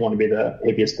 actually, I want to be the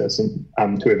heaviest person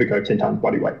to ever go 10 times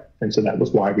body weight. And so that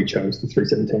was why we chose the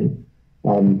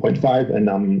 317.5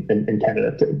 in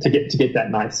Canada to get that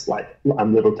nice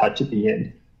little touch at the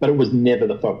end. But it was never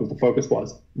the focus. The focus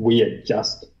was we are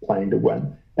just playing to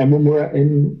win. And when we were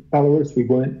in Belarus, we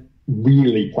weren't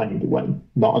really playing to win,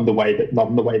 not in the way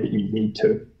that you need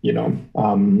to,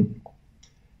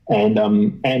 And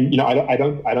I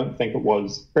don't think it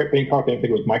was Brett being cocky. I don't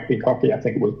think it was Mike being cocky. I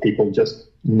think it was people just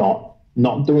not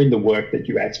doing the work that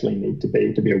you actually need to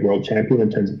be a world champion in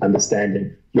terms of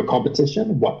understanding your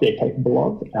competition, what they're capable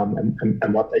of, and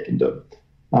what they can do.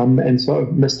 And so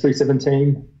missed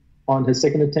 317 on his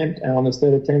second attempt, and on his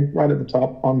third attempt, right at the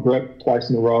top on grip twice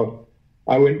in a row.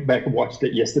 I went back and watched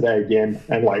it yesterday again,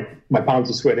 and my palms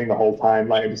were sweating the whole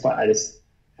time. I just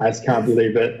can't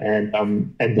believe it. And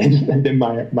then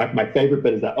my favorite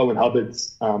bit is that Owen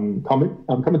Hubbard's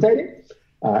commentating,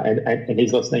 and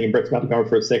he's listening, and Brett's about to go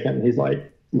for a second, and he's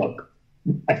like, "Look,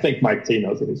 I think Mike T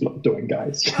knows what he's doing,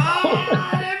 guys."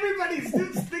 Everybody's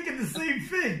thinking the same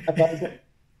thing. I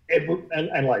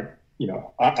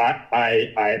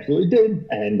absolutely did,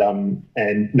 and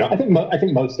I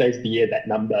think most days of the year that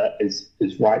number is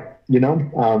right,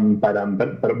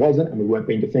 but it wasn't, and we weren't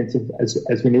being defensive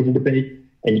as we needed to be.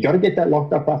 And you got to get that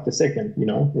locked up after second,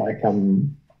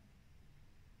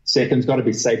 second's got to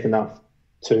be safe enough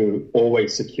to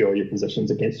always secure your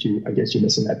positions against you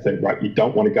missing that third, right? You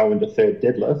don't want to go into third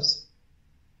deadlifts,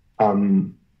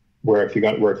 where if you're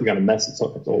going to miss, it's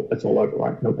all over,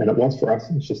 right? And it was for us.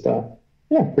 It's just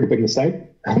pretty big mistake.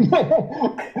 I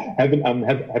hadn't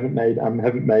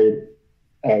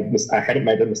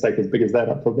made a mistake as big as that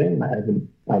up till then, and I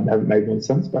haven't made one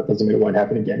since. But it doesn't mean it won't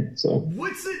happen again. So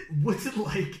what's it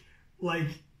like? Like,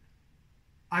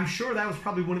 I'm sure that was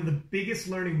probably one of the biggest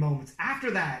learning moments.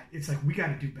 After that, it's like, we got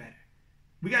to do better.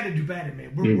 We got to do better,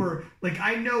 man. We're like,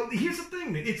 I know. Here's the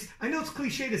thing, man. I know it's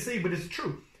cliche to say, but it's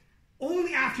true.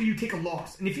 Only after you take a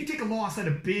loss, and if you take a loss at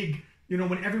a big,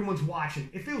 when everyone's watching,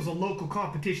 if it was a local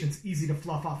competition, it's easy to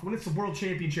fluff off. When it's the World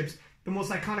Championships, the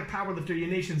most iconic powerlifter your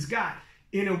nation's got,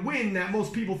 in a win that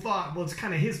most people thought, well, it's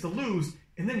kind of his to lose,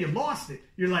 and then you lost it.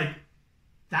 You're like,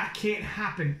 that can't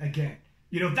happen again.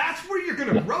 That's where you're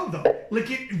going to grow, though. Like,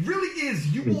 it really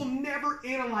is. You will never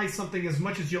analyze something as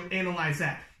much as you'll analyze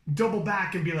that. Double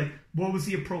back and be like, what was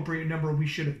the appropriate number we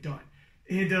should have done?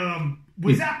 And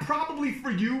was that probably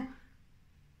for you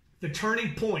the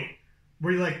turning point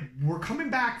where you're like, we're coming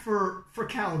back for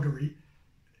Calgary,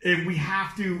 and we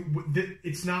have to,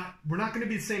 we're not going to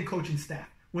be the same coaching staff.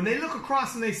 When they look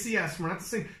across and they see us, we're not the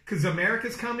same, because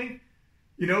America's coming,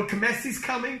 Kamesi's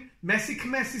coming,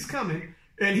 Kamesi's coming,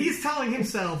 and he's telling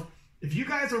himself, if you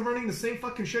guys are running the same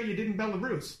fucking show you did in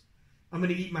Belarus, I'm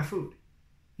going to eat my food.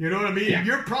 You know what I mean? Yeah.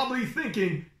 You're probably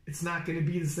thinking, it's not going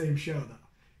to be the same show, though.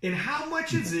 And how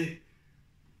much is it,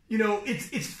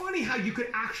 it's funny how you could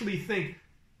actually think,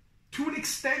 to an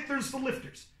extent, there's the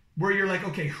lifters, where you're like,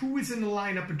 okay, who is in the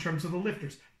lineup in terms of the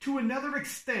lifters? To another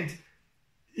extent,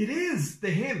 it is the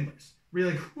handlers. We're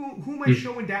like, who am I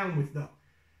showing down with, though?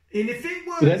 And if it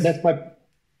was, that's my.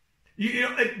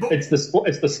 It's the sport.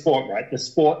 It's the sport, right? The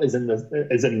sport is in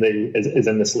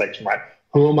the selection, right?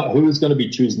 Who is going to be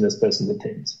choosing this person to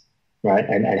teams, right?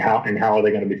 And how are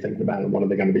they going to be thinking about it? And what are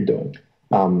they going to be doing?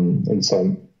 And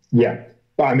so, yeah.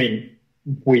 But I mean,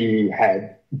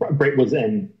 Brett was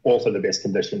in also the best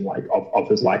condition of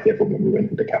his life ever when we went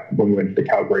into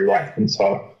Calgary, right? And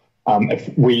so.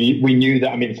 If we knew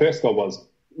that, I mean, the first goal was,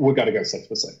 we've got to go 6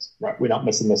 for 6, right? We're not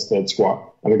missing this third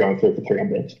squat, and we're going 3 for 3 on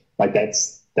bench. Like,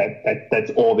 that's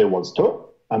all there was to it.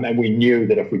 And we knew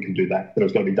that if we could do that, it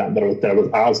was going to be done. That it was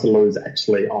ours to lose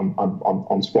actually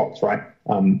on squats, right?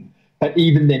 But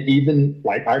even then,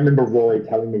 I remember Rory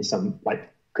telling me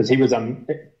because he was in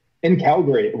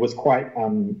Calgary, it was quite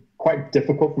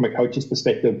difficult from a coach's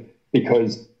perspective,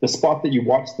 because the spot that you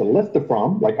watch the lifter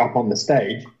from, up on the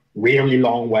stage, really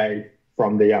long way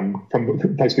from the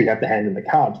place where you have to hand in the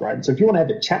cards, right? And so if you want to have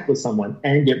a chat with someone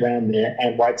and get around there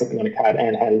and write something on a card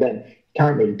and hand it in, you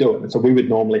can't really do it. And so we would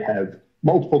normally have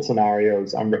multiple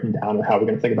scenarios written down on how we're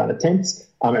going to think about attempts.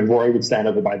 And Rory would stand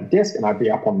over by the desk, and I'd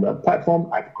be up on the platform.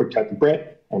 I'd have a quick chat to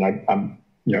Brett, and I'd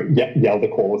yell the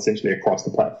call essentially across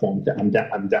the platform. I'm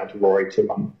down to Rory to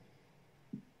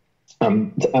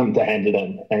hand it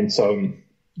in. And so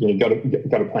you got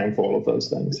to plan for all of those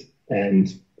things.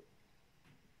 And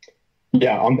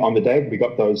Yeah, on the day we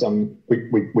got those,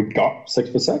 we got 6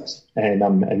 for 6, and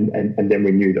then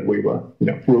we knew that we were,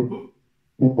 we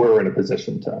were in a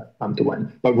position to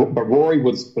win. But Rory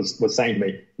was saying to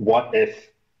me, what if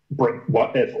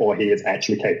or he is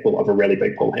actually capable of a really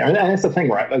big pull here? And that's the thing,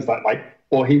 right? It's like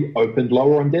or he opened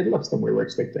lower on deadlifts than we were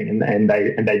expecting, and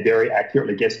they very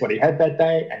accurately guessed what he had that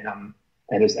day,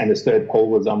 and his third pull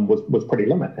was pretty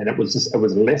limited, and it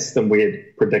was less than we had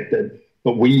predicted,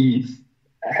 but we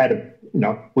had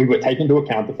we were taking into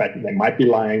account the fact that they might be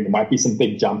lying, there might be some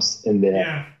big jumps in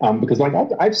there, because like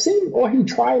I've seen or he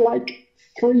try like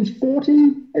 340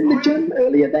 in the gym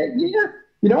earlier that year,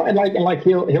 and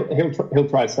he'll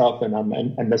try stuff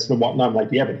and miss and whatnot. I'm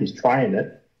like, yeah, but he's trying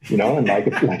it, and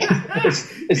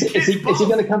is he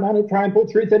going to come out and try and pull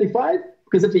 335?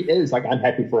 Because if he is, like, I'm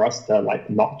happy for us to like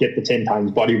not get the 10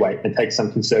 times body weight and take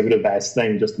some conservative ass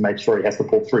thing just to make sure he has to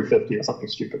pull 350 or something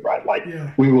stupid, right? Like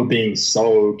we were being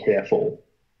so careful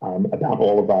about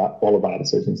all of our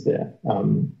decisions there,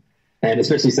 and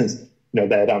especially since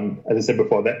that as I said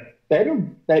before that they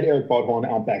had Eric Bodhorn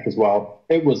out back as well.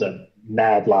 It was a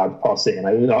mad large posse, and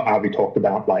I know Avi talked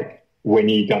about like when are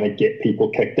you going to get people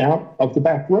kicked out of the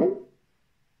back room.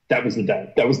 That was the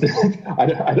day. That was the. I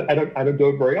don't do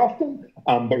it very often,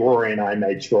 but Rory and I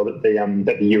made sure that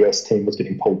the US team was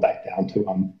getting pulled back down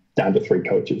to 3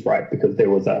 coaches, right? Because there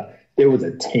was a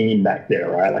team back there,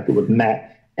 right? Like it was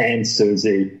Matt and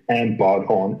Susie and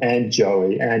Bodhorn and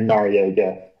Joey and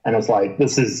Noriega, and it's like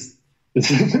this is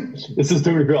too many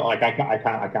people. Like I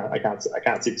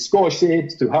can't see the score sheet.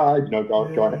 It's too hard. Go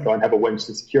and have a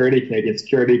Winston security, Canadian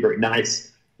security, very nice.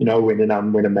 When I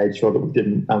made sure that we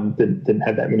didn't have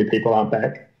that many people out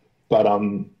back, but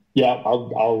I'll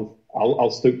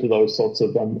stoop to those sorts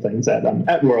of things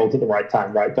at Worlds at the right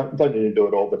time, right? Don't need to do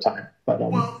it all the time, but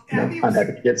I'm happy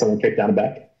to get someone kicked down the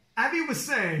back. Abby was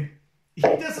saying he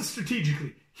does it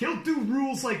strategically. He'll do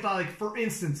rules like that. Like for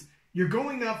instance, you're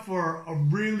going up for a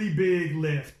really big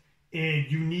lift, and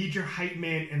you need your hype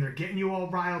man, and they're getting you all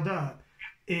riled up,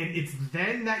 and it's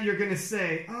then that you're gonna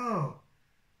say, oh.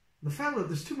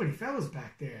 There's too many fellas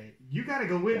back there. You got to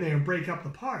go in there and break up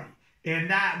the party. And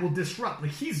that will disrupt.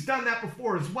 Like, he's done that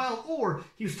before as well. Or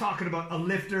he was talking about a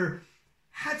lifter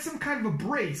had some kind of a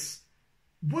brace.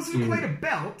 Wasn't quite a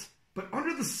belt, but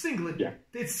under the singlet,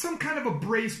 it's some kind of a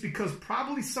brace because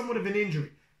probably somewhat of an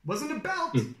injury. Wasn't a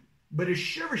belt, but it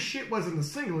sure as shit wasn't a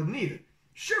singlet neither.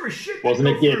 Sure as shit wasn't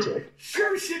a gear check.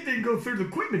 Sure as shit didn't go through the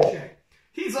equipment check.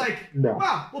 He's like,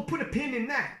 wow, we'll put a pin in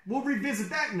that. We'll revisit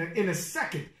that in a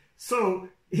second. So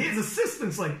his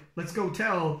assistant's like, let's go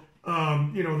tell,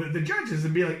 the judges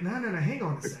and be like, no, hang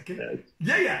on a second.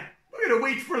 Yeah. We're going to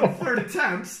wait for the third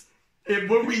attempts. And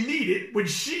when we need it, when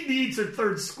she needs her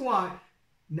third squat,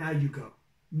 now you go.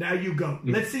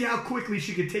 Let's see how quickly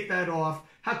she could take that off,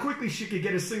 how quickly she could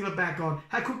get a singlet back on,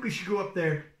 how quickly she could go up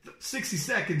there 60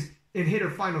 seconds and hit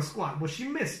her final squat. Well, she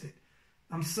missed it.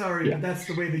 I'm sorry, but that's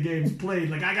the way the game's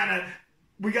played. Like,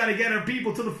 we got to get our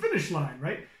people to the finish line,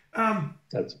 right?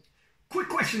 Quick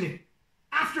question here.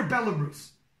 After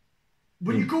Belarus,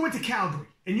 when you go into Calgary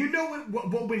and you know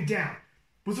what went down,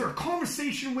 was there a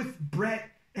conversation with Brett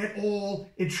at all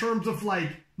in terms of like,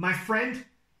 my friend,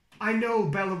 I know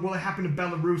what happened to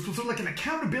Belarus. Was there like an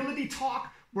accountability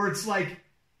talk where it's like,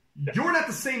 you're not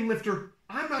the same lifter,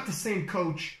 I'm not the same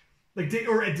coach? Like,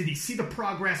 did he see the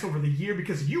progress over the year?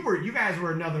 Because you guys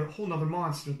were whole nother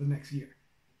monster the next year.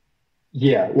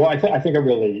 Yeah, well, I think I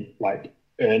really like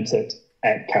earned it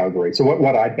at Calgary. So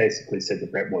what I basically said to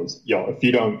Brett was,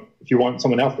 if you want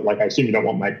someone else, like I assume you don't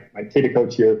want my theater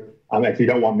coach here. If you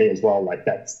don't want me as well, like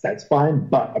that's fine.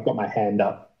 But I've got my hand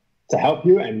up to help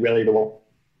you, and really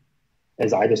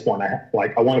I just want to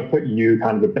I want to put you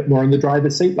kind of a bit more in the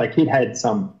driver's seat. Like he'd had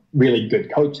some really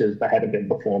good coaches that hadn't been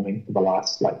performing for the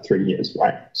last 3 years,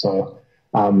 right? So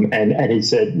and he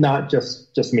said, no,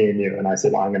 just me and you. And I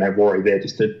said, I'm going to have Rory there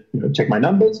just to check my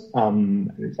numbers.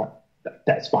 And he's like,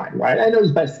 that's fine, right? And it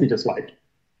was basically just like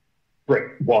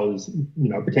Brett was,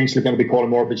 potentially going to be calling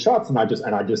more of his shots, and I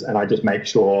just make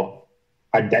sure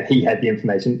that he had the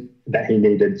information that he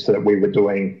needed so that we were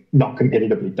doing not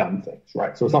competitively done things,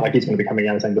 right? So it's not like he's going to be coming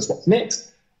out and saying this what's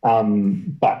next,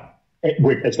 but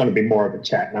it's going to be more of a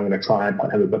chat, and I'm going to try and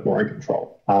put him a bit more in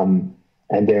control.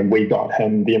 And then we got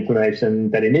him the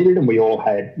information that he needed, and we all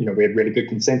had, we had really good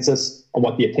consensus on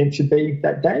what the attempt should be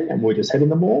that day, and we're just hitting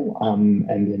them all. And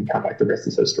then kind of like the rest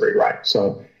is history, right?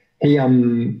 So he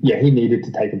needed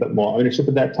to take a bit more ownership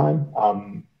at that time,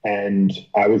 and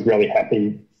I was really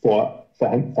happy for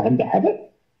him to have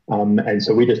it. And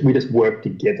so we just worked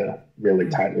together really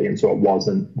tightly, and so it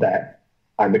wasn't that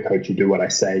I'm the coach, you do what I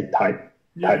say type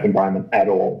environment at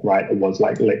all, right? It was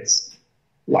like let's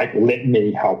like, let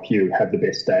me help you have the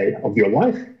best day of your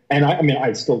life. And I mean,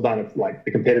 I'd still done it. Like,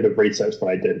 the competitive research that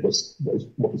I did was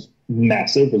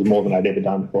massive. It was more than I'd ever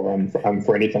done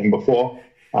for anything before.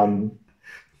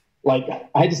 Like,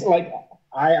 I just like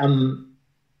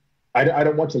I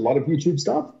don't watch a lot of YouTube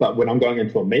stuff, but when I'm going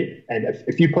into a meet, and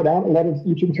if you put out a lot of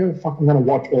YouTube material, fuck, I'm going to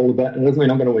watch all of it. It doesn't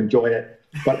mean I'm going to enjoy it,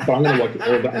 but I'm going to watch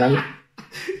all of it. And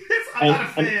I'm not a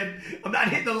fan. I'm not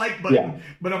hitting the like button,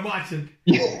 but I'm watching.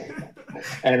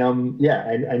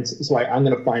 And so I'm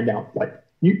going to find out, like,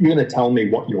 you're going to tell me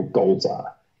what your goals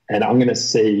are, and I'm going to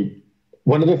see.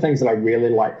 One of the things that I really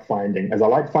like finding is I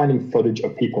like finding footage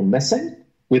of people missing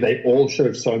where they all should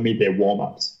have shown me their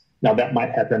warm-ups. Now, that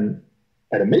might happen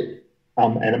at a meet,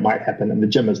 and it might happen in the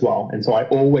gym as well. And so I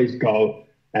always go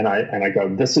and I go,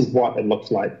 this is what it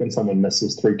looks like when someone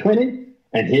misses 320,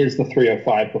 and here's the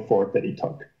 305 before it that he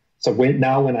took. So when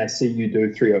I see you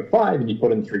do 305 and you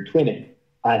put in 320,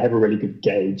 I have a really good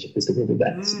gauge as to whether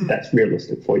that's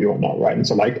realistic for you or not, right? And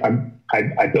so, like,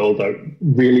 I build a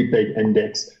really big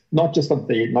index, not just of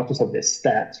their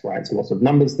stats, right? So lots of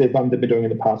numbers they've been doing in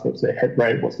the past, what's their hit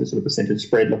rate, what's their sort of percentage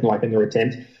spread looking like in their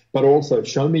attempts, but also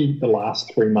show me the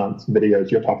last 3 months videos,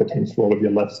 your top attempts for all of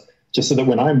your lifts, just so that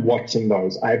when I'm watching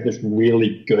those, I have this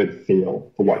really good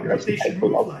feel for what you're actually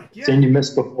capable of. Like. Yeah. Seen you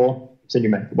miss before, seen you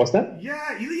make. What's that?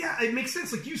 Yeah, it makes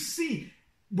sense. Like, you see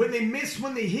when they miss,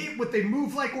 when they hit, what they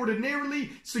move like ordinarily,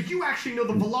 so you actually know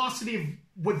the velocity of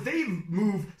what they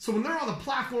move. So when they're on the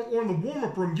platform or in the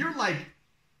warm-up room, you're like,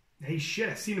 hey, shit,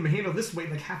 I've seen him handle this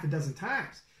weight like half a dozen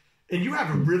times. And you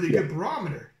have a really good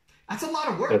barometer. That's a lot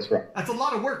of work. That's right. That's a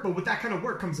lot of work, but with that kind of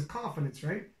work comes a confidence,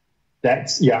 right? I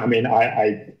mean,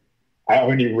 I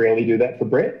only really do that for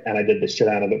Brett, and I did the shit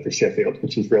out of it for Sheffield,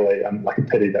 which is really like a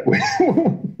pity that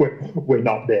we're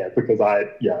not there, because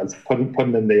it's putting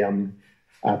in the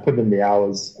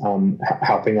hours,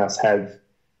 helping us have,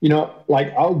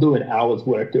 like, I'll do an hour's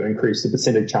work to increase the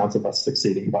percentage chance of us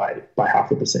succeeding by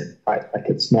 0.5%, right? Like,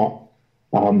 it's not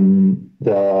I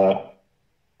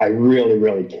really,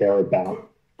 really care about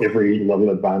every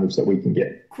little advantage that we can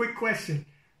get. Quick question.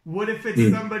 What if it's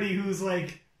somebody who's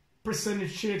like,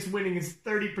 percentage chance winning is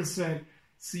 30%,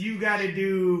 so you got to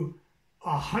do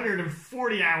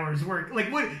 140 hours work?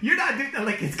 Like, what? You're not doing,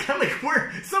 like, it's kind of like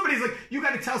where somebody's like, you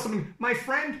got to tell someone, my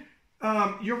friend,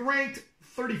 you're ranked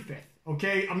 35th.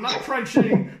 Okay, I'm not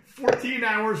crunching 14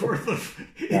 hours worth of,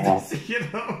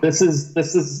 This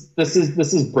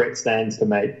is Brett stands to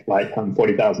make like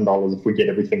 $40,000 if we get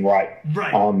everything right.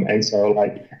 Right. And so,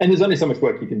 like, and there's only so much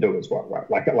work you can do as well, right?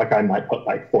 Like I might put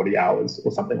like 40 hours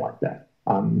or something like that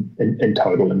in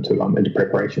total into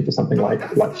preparation for something like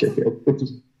Sheffield, which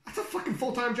is, that's a fucking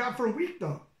full-time job for a week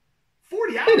though.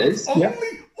 40 hours. It is. Only.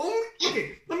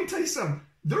 Okay, let me tell you something.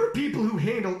 There are people who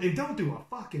handle and don't do a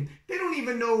fucking. They don't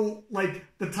even know like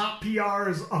the top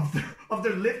PRs of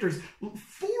their lifters.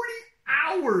 40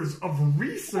 hours of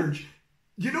research.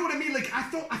 You know what I mean? Like,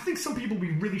 I think some people would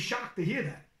be really shocked to hear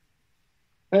that.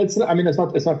 It's not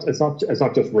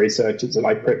just research. It's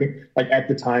like prepping. Like, at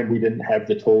the time, we didn't have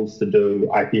the tools to do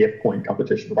IPF point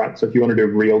competition, right? So if you want to do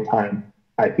real time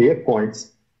IPF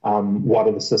points, what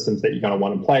are the systems that you're going to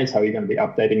want in place? How are you going to be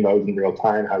updating those in real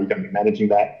time? How are you going to be managing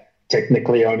that?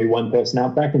 Technically, only one person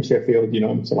out back in Sheffield,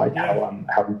 so like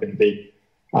how you can be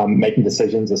making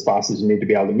decisions as fast as you need to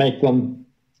be able to make them.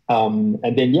 And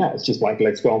then it's just like,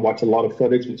 let's go and watch a lot of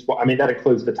footage. I mean, that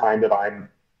includes the time that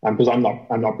because I'm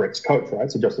not Brett's coach,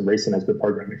 right? So Justin Reeson has been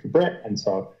programming for Brett, and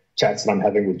so chats that I'm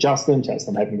having with Justin, chats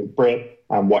that I'm having with Brett,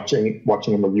 watching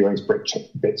and reviewing Brett's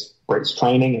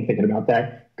training and thinking about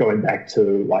that. Going back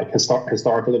to like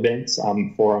historical events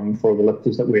for the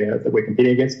lifters that we're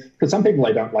competing against, because some people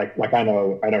I don't like. Like, I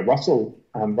know Russell's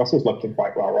lifting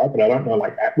quite well, right? But I don't know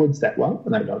like Atwood's that well,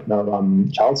 and I don't know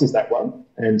Charles's that well,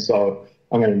 and so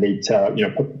I'm going to need to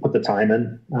put the time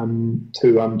in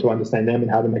to understand them and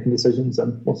how they're making decisions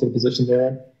and what sort of position they're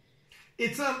in.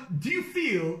 It's do you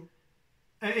feel,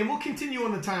 and we'll continue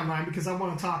on the timeline because I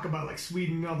want to talk about like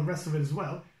Sweden and all the rest of it as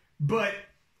well, but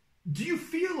do you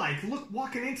feel like,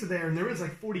 walking into there and there is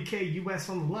like 40K US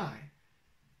on the line,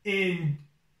 and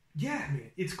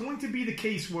man, it's going to be the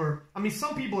case where, I mean,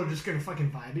 some people are just going to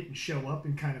fucking vibe it and show up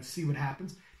and kind of see what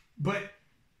happens, but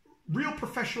real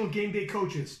professional game day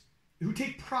coaches who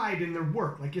take pride in their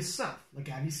work, like yourself,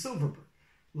 like Abby Silverberg,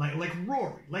 like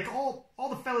Rory, like all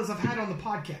the fellas I've had on the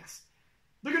podcast,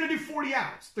 they're going to do 40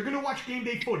 hours. They're going to watch game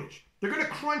day footage. They're going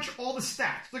to crunch all the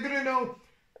stats. They're going to know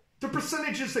the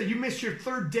percentages that you missed your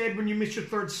third dead when you missed your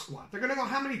third squat. They're going to know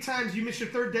how many times you missed your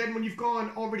third dead when you've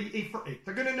gone already 8 for 8.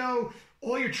 They're going to know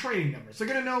all your training numbers. They're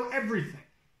going to know everything.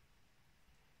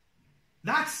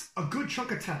 That's a good chunk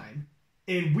of time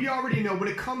And we already know when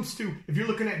it comes to, if you're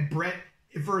looking at Brett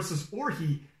versus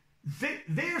Orhi,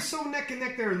 they are so neck and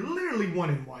neck. They're literally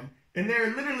 1-1. And they're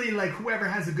literally like whoever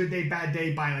has a good day, bad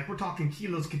day by, like we're talking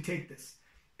kilos could take this.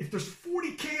 If there's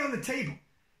 40K on the table,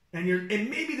 and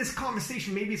maybe this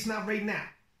conversation, maybe it's not right now.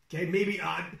 Okay, maybe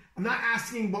I'm not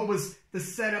asking what was the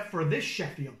setup for this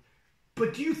Sheffield,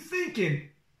 but do you think in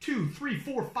 2, 3,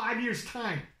 4, 5 years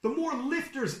time, the more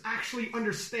lifters actually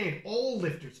understand, all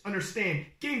lifters understand,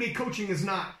 game day coaching is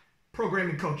not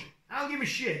programming coaching. I don't give a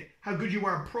shit how good you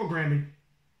are at programming.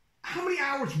 How many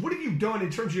hours, what have you done in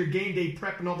terms of your game day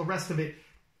prep and all the rest of it?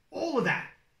 All of that.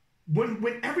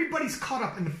 When everybody's caught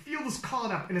up and the field is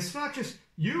caught up, and it's not just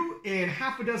you and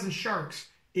half a dozen sharks,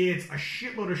 it's a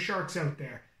shitload of sharks out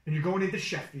there, and you're going into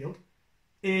Sheffield,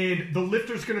 and the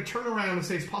lifter's going to turn around and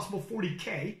say it's possible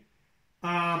 40K.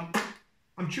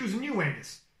 I'm choosing you,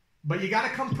 Angus, but you got to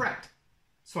come prepped.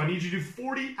 So I need you to do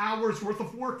 40 hours worth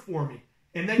of work for me,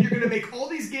 and then you're going to make all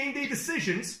these game day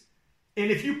decisions, and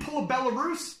if you pull a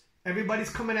Belarus, everybody's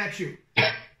coming at you.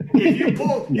 If you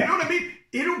pull, you know what I mean?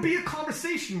 It'll be a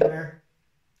conversation where,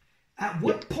 at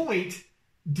what point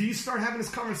do you start having this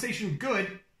conversation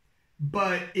good,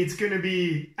 but it's going to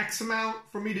be X amount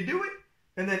for me to do it,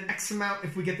 and then X amount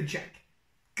if we get the check?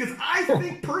 Because I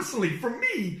think personally, for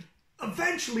me,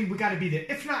 eventually we got to be there.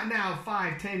 If not now,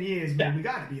 5, 10 years, but we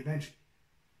got to be eventually.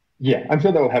 Yeah, I'm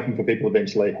sure that will happen for people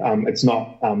eventually. It's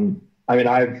not. I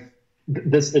mean,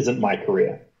 this isn't my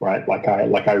career, right? Like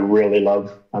I really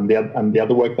love the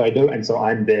other work that I do, and so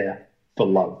I'm there for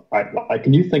love, right? Like,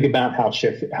 can you think about how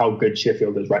good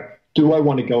Sheffield is, right? Do I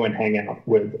want to go and hang out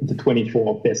with the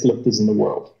 24 best lifters in the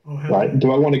world, right?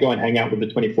 Do I want to go and hang out with the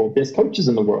 24 best coaches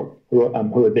in the world who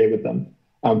are there with them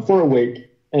for a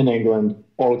week in England,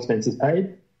 all expenses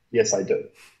paid? Yes, I do.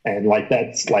 And like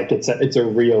that's like it's a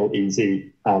real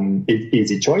easy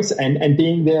choice, and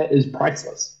being there is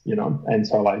priceless, you know. And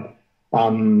so like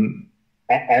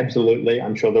absolutely,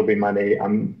 I'm sure there'll be money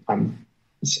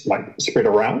like spread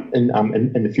around in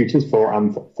the futures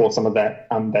for some of that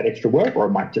extra work, or it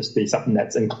might just be something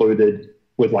that's included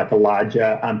with like a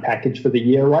larger package for the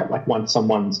year, right? Like once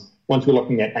we're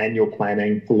looking at annual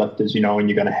planning for lifters, you know, and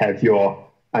you're going to have your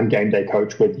game day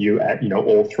coach with you at, you know,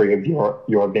 all 3 of your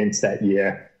events that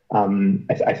year.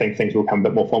 I think things will come a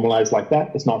bit more formalized like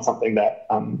that. It's not something that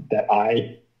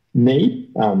I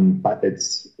need, but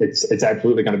it's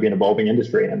absolutely going to be an evolving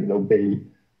industry, and there'll be,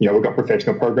 you know, we've got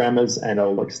professional programmers, and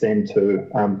it'll extend to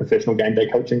professional game day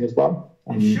coaching as well.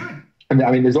 It should.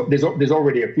 I mean, there's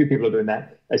already a few people doing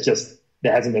that. It's just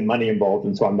there hasn't been money involved,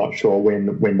 and so I'm not sure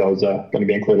when those are going to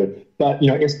be included. But,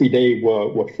 you know, SBD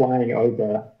were flying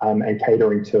over and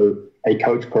catering to a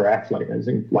coach per athlete. There's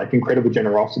like incredible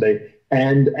generosity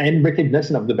and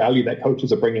recognition of the value that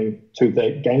coaches are bringing to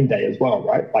the game day as well,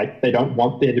 right? Like they don't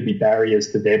want there to be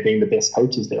barriers to their being the best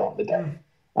coaches there on the day,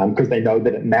 because they know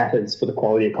that it matters for the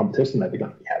quality of competition that they're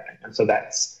going to be having. And so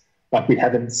that's like, we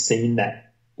haven't seen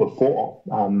that before.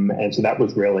 And so that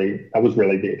was really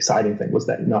the exciting thing, was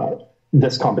that, no,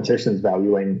 this competition is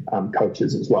valuing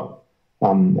coaches as well.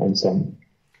 And so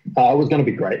it was going to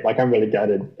be great. Like, I'm really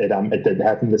gutted it did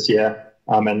happen this year.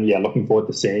 And yeah, looking forward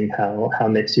to seeing how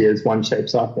next year's one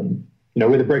shapes up, and, you know,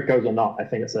 whether Brett goes or not. I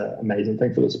think it's an amazing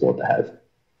thing for the sport to have.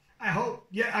 I hope.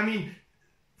 Yeah, I mean,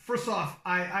 first off,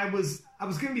 I was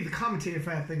going to be the commentator for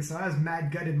that thing, so I was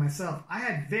mad gutted myself. I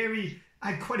had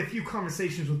quite a few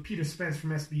conversations with Peter Spence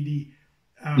from SBD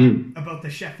about the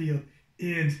Sheffield,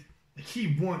 and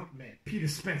like Peter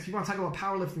Spence. You want to talk about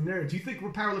powerlifting nerds? You think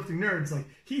we're powerlifting nerds? Like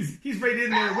he's right in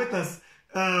there with us.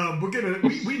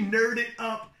 We nerd it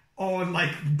up. On like,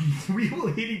 we will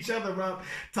hit each other up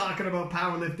talking about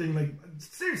powerlifting, like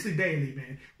seriously daily,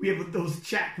 man. We have those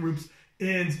chat groups,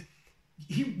 and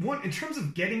he won in terms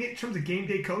of getting it, in terms of game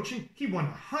day coaching. He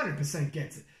 100%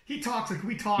 gets it. He talks like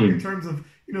we talk in terms of,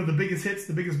 you know, the biggest hits,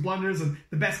 the biggest blunders, and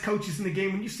the best coaches in the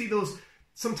game. When you see those,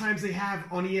 sometimes they have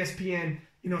on ESPN,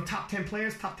 you know, top 10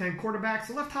 players, top 10 quarterbacks.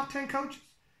 They'll have top 10 coaches,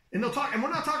 and they'll talk. And we're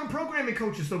not talking programming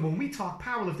coaches. So when we talk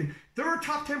powerlifting, there are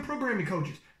top 10 programming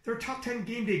coaches. There are top 10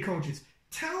 game day coaches.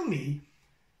 Tell me,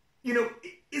 you know,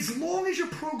 as long as your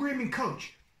programming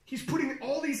coach, he's putting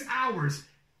all these hours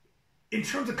in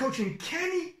terms of coaching,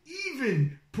 can he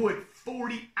even put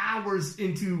 40 hours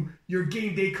into your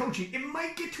game day coaching? It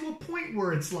might get to a point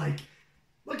where it's like,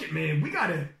 look at, man,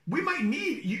 we might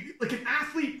need you, like an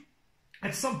athlete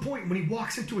at some point when he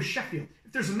walks into a Sheffield,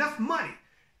 if there's enough money,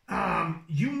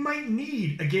 you might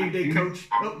need a game day coach.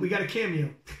 Oh, we got a cameo.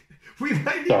 We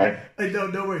might need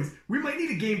no worries. We might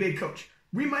need a game day coach.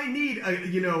 We might need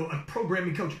a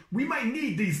programming coach. We might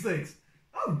need these things.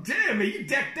 Oh, damn, man, you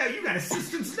decked out. You got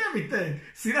assistants and everything.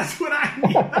 See, that's what I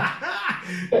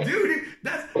need. Dude,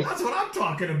 that's what I'm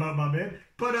talking about, my man.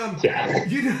 But,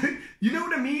 you know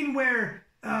what I mean? Where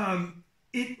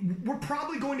we're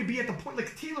probably going to be at the point,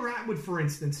 like Taylor Atwood, for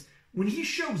instance, when he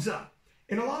shows up,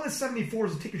 and a lot of the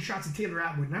 74s are taking shots at Taylor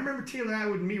Atwood. And I remember Taylor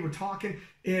Atwood and me were talking,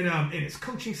 and his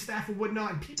coaching staff and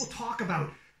whatnot, and people talk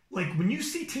about, like, when you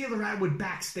see Taylor Atwood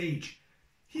backstage,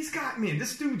 he's got, man,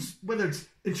 this dude's, whether it's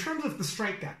in terms of the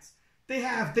strength guys,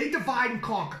 they divide and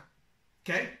conquer,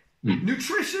 okay?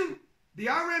 Nutrition, the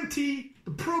RMT,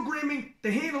 the programming,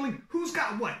 the handling, who's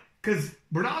got what? Because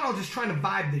Bernardo just trying to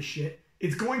vibe this shit.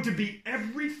 It's going to be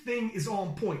everything is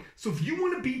on point. So if you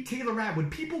want to beat Taylor Atwood,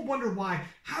 people wonder why.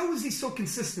 How is he so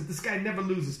consistent? This guy never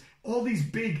loses. All these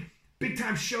big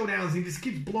time showdowns, he just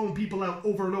keeps blowing people out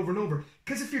over and over and over.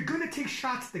 Because if you're going to take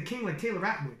shots at the king like Taylor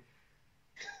Atwood,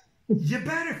 you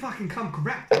better fucking come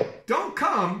correct. Don't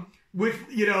come with,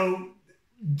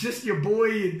 just your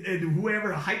boy and whoever,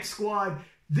 a hype squad.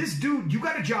 This dude, you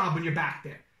got a job when you're back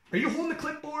there. Are you holding the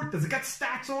clipboard? Does it got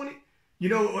stats on it?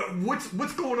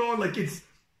 What's going on? Like,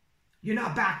 you're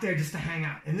not back there just to hang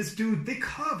out. And this dude, they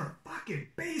cover fucking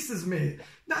bases, man.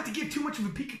 Not to give too much of a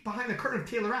peek behind the curtain of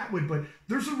Taylor Atwood, but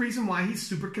there's a reason why he's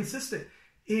super consistent.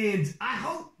 And I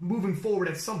hope moving forward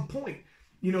at some point,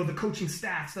 the coaching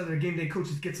staffs, other game day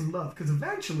coaches get some love. Because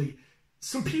eventually,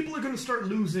 some people are going to start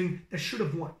losing that should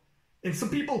have won. And some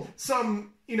people,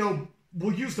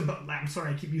 we'll use I'm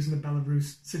sorry, I keep using the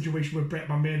Belarus situation with Brett,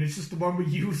 my man. It's just the one we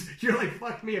use. You're like,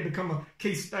 fuck me, I've become a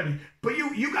case study. But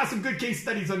you got some good case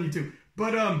studies on you too.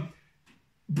 But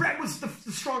Brett was the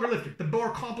stronger lifter, the more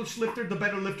accomplished lifter, the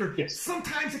better lifter. Yes.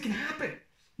 Sometimes it can happen,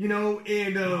 and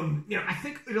I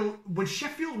think when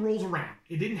Sheffield rolls around,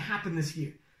 it didn't happen this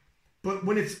year. But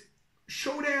when it's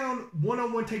showdown,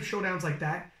 one-on-one type showdowns like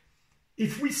that,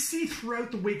 if we see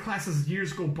throughout the weight classes as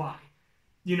years go by,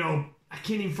 I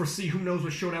can't even foresee who knows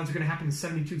what showdowns are going to happen in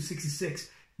 72, 66.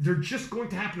 They're just going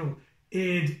to happen.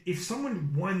 And if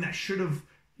someone won that should have,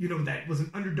 that was an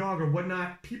underdog or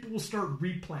whatnot, people will start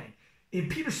replaying. And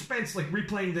Peter Spence, like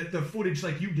replaying the footage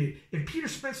like you did. If Peter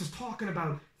Spence was talking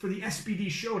about for the SBD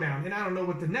showdown, and I don't know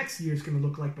what the next year is going to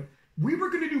look like, but we were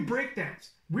going to do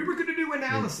breakdowns. We were going to do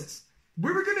analysis.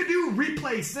 We were going to do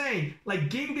replays saying, like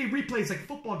game day replays, like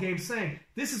football games saying,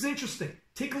 this is interesting.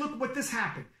 Take a look at what this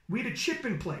happened. We had a chip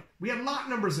in play. We had lot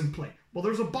numbers in play. Well,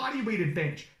 there's a body weight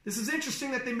advantage. This is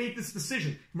interesting that they made this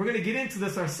decision. We're going to get into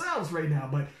this ourselves right now,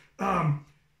 but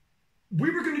we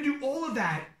were going to do all of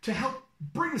that to help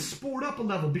bring the sport up a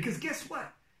level because guess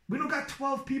what? We don't got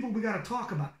 12 people we got to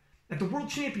talk about. At the World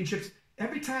Championships,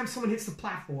 every time someone hits the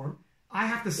platform, I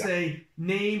have to say,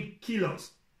 name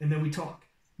kilos, and then we talk.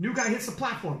 New guy hits the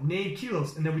platform, name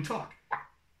kilos, and then we talk.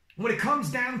 When it comes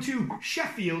down to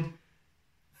Sheffield,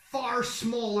 far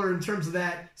smaller in terms of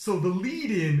that. So the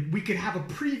lead-in, we could have a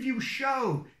preview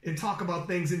show and talk about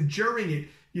things. And during it,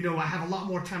 I have a lot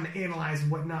more time to analyze and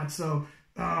whatnot. So,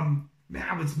 man,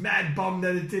 I was mad bummed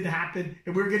that it didn't happen.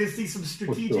 And we're going to see some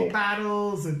strategic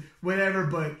battles and whatever,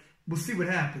 but we'll see what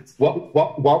happens. While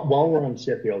we're on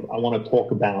Sheffield, I want to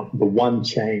talk about the one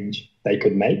change they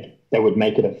could make that would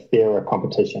make it a fairer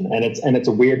competition. And it's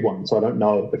a weird one, so I don't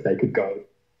know if they could go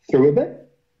through with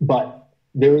it. But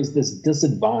there is this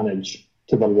disadvantage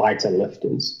to the lighter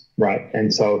lifters, right?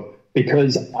 And so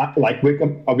because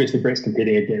obviously Brett's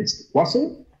competing against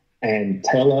Russell and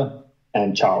Taylor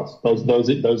and Charles. Those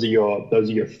are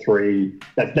your three.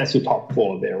 That's your top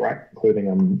four there, right?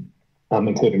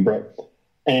 Including Brett.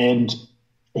 And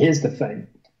here's the thing: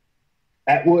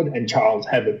 Atwood and Charles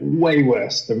have it way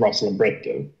worse than Russell and Brett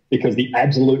do because the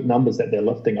absolute numbers that they're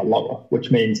lifting are lower, which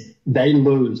means they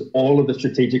lose all of the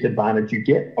strategic advantage you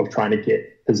get of trying to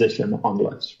get position on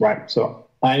lifts, right? So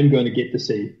I am going to get to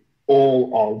see all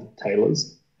of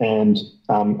Taylor's and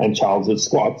Charles's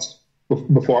squats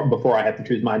before I have to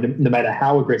choose mine, no matter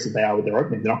how aggressive they are with their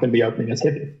opening. They're not going to be opening as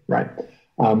heavy, right?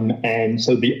 And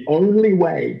so the only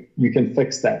way you can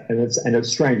fix that, and it's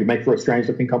strange, it makes for a strange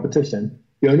looking competition,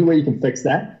 the only way you can fix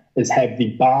that is have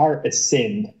the bar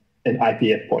ascend in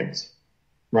IPF points,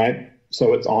 right?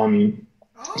 So it's on,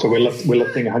 so we're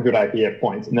lifting 100 IPF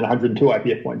points and then 102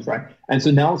 IPF points, right? And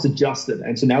so now it's adjusted.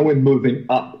 And so now we're moving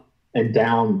up and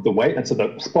down the weight. And so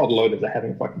the squad loaders are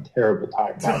having a fucking terrible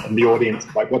time, right? And the audience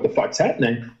is like, what the fuck's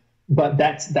happening? But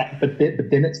that's that. But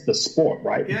then it's the sport,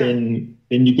 right? Yeah. Then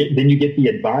you get the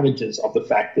advantages of the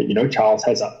fact that Charles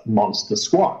has a monster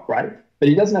squat, right? But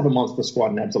he doesn't have a monster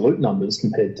squat in absolute numbers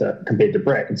compared to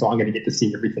Brett, and so I'm going to get to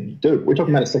see everything he do. We're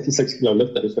talking about a 66 kilo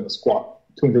lifter who's going to squat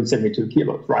 272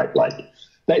 kilos, right? Like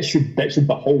that should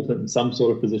behold him some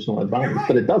sort of positional advantage, right.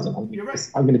 but it doesn't. You're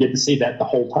right. I'm going to get to see that the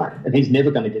whole time, and he's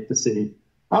never going to get to see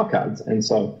our cards, and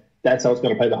so that's how it's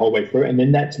going to play the whole way through, and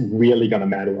then that's really going to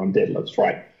matter on deadlifts,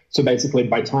 right? So basically,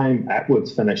 by time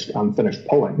Atwood's finished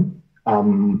pulling,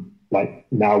 like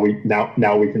now we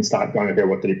can start going, okay,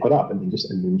 what did he put up, and then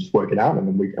just work it out, and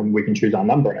then we can choose our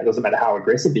number, and it doesn't matter how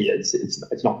aggressive he is,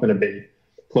 it's not going to be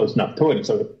close enough to it. And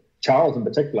so Charles in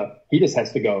particular, he just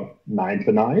has to go 9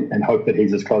 for 9 and hope that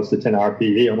he's as close to 10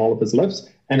 RPE on all of his lifts,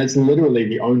 and it's literally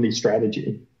the only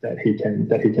strategy that he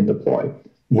can deploy.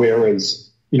 Whereas,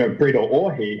 you know, Brett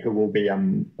or he, who would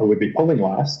be pulling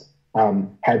last,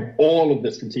 have all of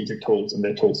the strategic tools in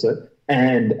their tool set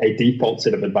and a default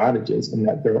set of advantages in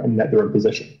that they're in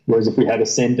position. Whereas if we had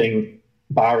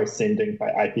bar ascending by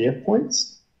IPF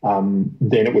points,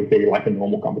 then it would be like a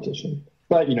normal competition.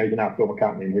 But, you know, you can have Bill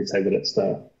McCartney and he'd say that it's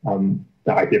the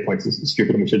IPF points is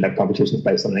stupid and we shouldn't have competitions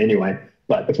based on it anyway.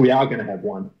 But if we are going to have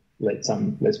one, let's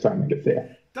try and make it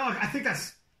fair. Dog, I think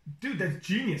that's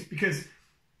genius, because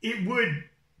it would,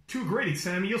 to a great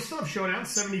extent, I mean, you'll still have showdowns,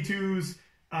 72s,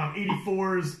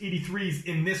 84s, 83s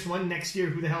in this one. Next year,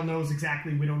 who the hell knows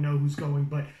exactly? We don't know who's going,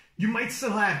 but you might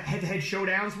still have head-to-head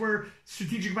showdowns where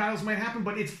strategic battles might happen,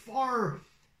 but it's far,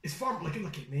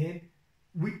 look at man.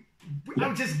 I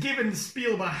was just giving the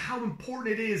spiel about how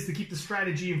important it is to keep the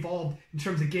strategy involved in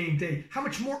terms of game day. How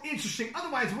much more interesting.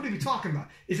 Otherwise, what are we talking about?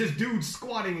 It's just dudes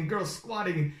squatting and girls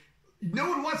squatting, and no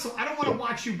one wants to. I don't want to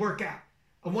watch you work out.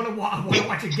 I want to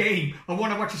watch a game. I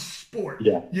want to watch a sport.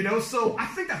 Yeah. You know, so I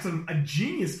think that's a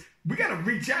genius. We got to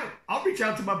reach out. I'll reach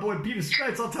out to my boy Peter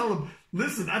Stretz. I'll tell him,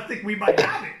 listen, I think we might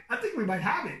have it.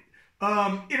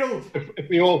 If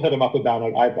we all hit him up about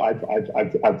it,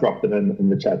 I've dropped it in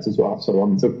the chats as well.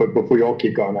 So if we all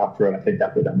keep going after it, I think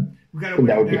that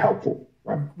would be helpful.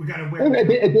 Right? We got to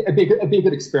it'd be a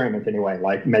good experiment anyway.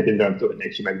 Like maybe they don't do it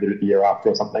next year, maybe do it the year after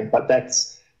or something. But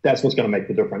that's what's going to make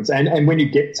the difference. And when you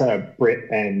get to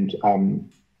Brett and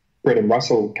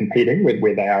Russell competing with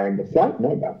where they are in the flight,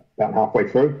 about halfway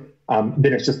through,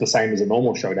 then it's just the same as a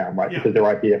normal showdown, right? Yeah. Because their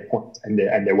IPF points and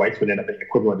their weights would end up being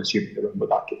equivalent, assuming they're in with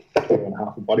like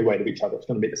 1.5 of body weight of each other. It's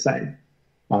going to be the same.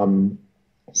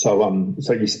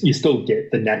 So you still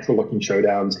get the natural looking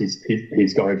showdowns.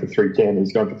 He's going for 310,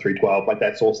 he's going for 312. Like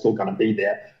that's all still going to be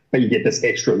there. But you get this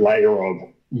extra layer of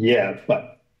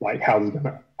but like how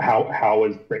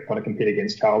is Brett going to compete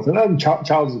against Charles? And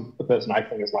Charles is the person I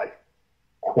think is like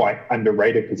quite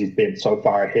underrated because he's been so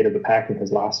far ahead of the pack in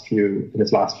his last few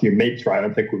meets, right? I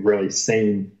don't think we've really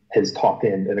seen his top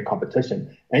end in a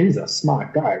competition. And he's a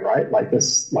smart guy, right? Like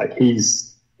this, like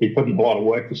he's put in a lot of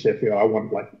work for Sheffield. I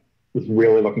was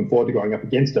really looking forward to going up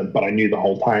against him, but I knew the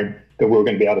whole time that we were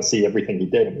going to be able to see everything he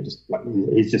did, and we just like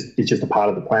he's just a part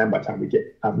of the plan. By the time we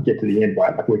get to the end,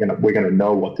 right? Like we're gonna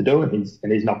know what to do, and he's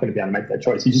not going to be able to make that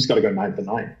choice. He's just got to go 9 for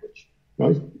 9, which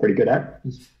he's pretty good at.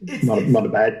 It's not a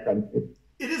bad.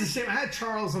 It is a shame. I had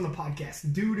Charles on the podcast. The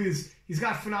dude he's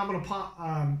got phenomenal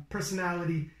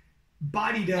personality,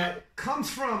 bodied up, comes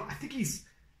from, I think he's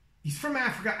from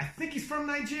Africa. I think he's from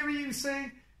Nigeria, he was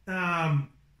saying, if I'm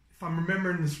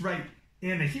remembering this right.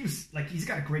 And he was like, he's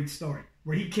got a great story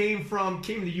where he came to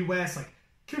the U.S., like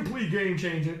complete game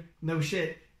changer, no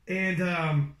shit.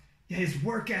 And his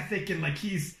work ethic and like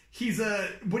he's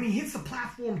when he hits the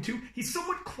platform too, he's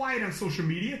somewhat quiet on social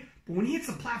media. But when he hits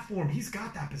the platform, he's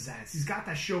got that pizzazz. He's got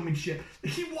that showmanship.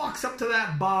 Like he walks up to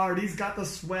that bar, and he's got the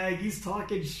swag. He's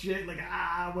talking shit, like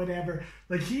whatever.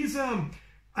 Like he's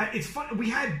it's fun. We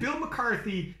had Bill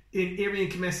McCarthy and Arian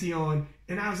Kamesi on,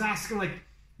 and I was asking like,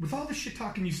 with all the shit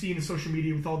talking you see in the social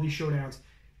media, with all these showdowns,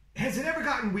 has it ever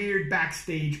gotten weird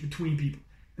backstage between people?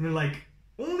 And they're like,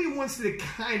 only once did it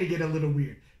kind of get a little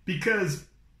weird because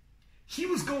he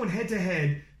was going head to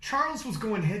head. Charles was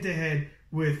going head to head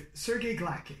with Sergey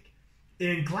Gladkick.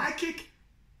 And Gladkick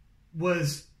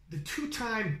was the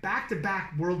 2-time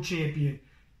back-to-back world champion.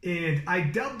 And I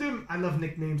dubbed him, I love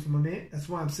nicknames from my man. That's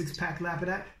why I'm 6-pack lapping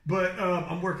at. But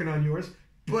I'm working on yours.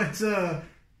 But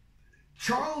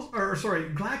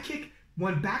Gladkick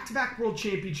won back-to-back world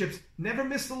championships, never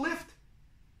missed a lift,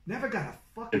 never got a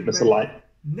fucking red light.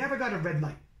 Never got a red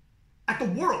light. At the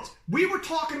Worlds, we were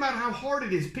talking about how hard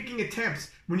it is picking attempts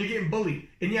when you're getting bullied.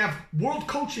 And you have world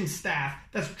coaching staff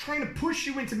that's trying to push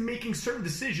you into making certain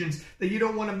decisions that you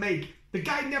don't want to make. The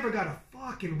guy never got a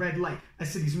fucking red light. I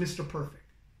said he's Mr. Perfect.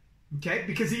 Okay?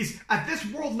 Because he's at this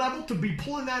world level, to be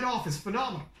pulling that off is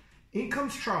phenomenal. In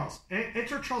comes Charles.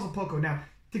 Enter Charles Opoko. Now,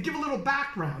 to give a little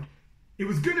background, it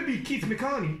was going to be Keith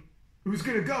McConney who was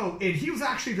going to go, and he was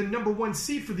actually the number 1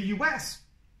 seed for the U.S.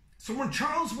 So when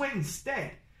Charles went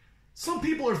instead, some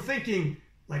people are thinking,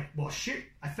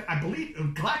 I believe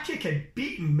Gladkick had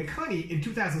beaten McHoney in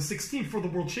 2016 for the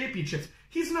World Championships.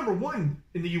 He's number 1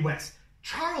 in the U.S.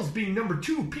 Charles being number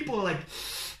 2, people are like,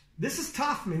 this is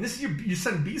tough, man. This is your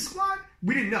son B squad?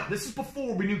 We didn't know. This is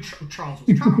before we knew Charles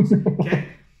was Charles, okay?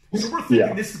 So we're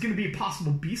thinking this is going to be a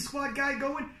possible B squad guy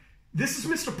going. This is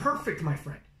Mr. Perfect, my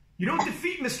friend. You don't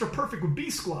defeat Mr. Perfect with B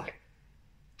squad.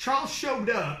 Charles showed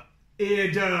up,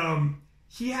 and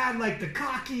he had like the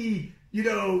cocky,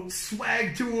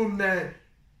 swag to him that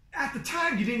at the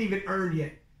time you didn't even earn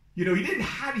yet. He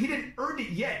didn't earn it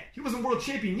yet. He wasn't world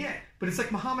champion yet. But it's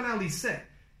like Muhammad Ali said.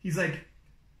 He's like,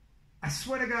 I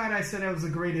swear to God, I said I was the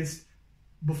greatest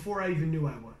before I even knew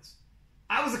I was.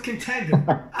 I was a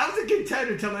contender. I was a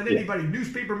contender telling anybody,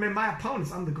 newspapermen, my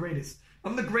opponents, I'm the greatest.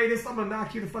 I'm the greatest. I'm going to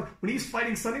knock you the fuck. When he's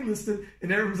fighting Sonny Liston,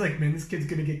 and everyone's like, man, this kid's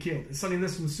going to get killed. And Sonny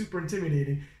Liston was super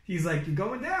intimidating. He's like, you're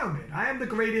going down, man. I am the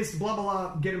greatest, blah, blah,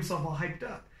 blah. Get himself all hyped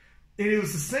up. And it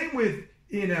was the same with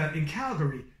in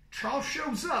Calgary. Charles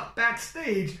shows up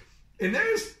backstage, and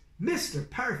there's Mr.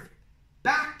 Perfect.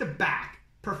 Back-to-back.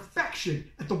 Perfection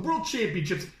at the World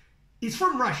Championships. He's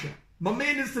from Russia. My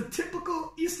man is the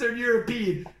typical Eastern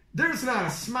European. There's not a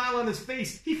smile on his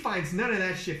face. He finds none of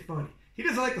that shit funny. He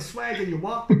doesn't like the swag in your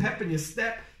walk, the pep in your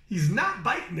step. He's not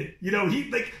biting it.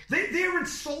 They're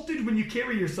insulted when you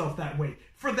carry yourself that way.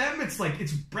 For them, it's like,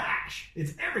 it's brash.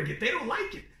 It's arrogant. They don't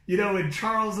like it. And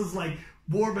Charles is like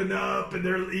warming up, and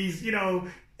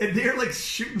and they're like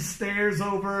shooting stares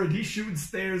over, and he's shooting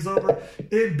stares over.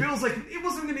 And Bill's like, it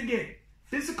wasn't going to get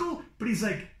physical, but he's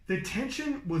like, the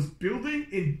tension was building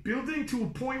and building to a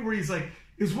point where he's like,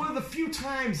 it was one of the few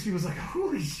times he was like,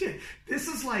 holy shit, this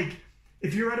is like,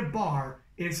 if you're at a bar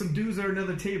and some dudes are at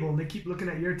another table and they keep looking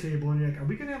at your table and you're like, are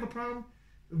we going to have a problem?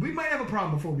 We might have a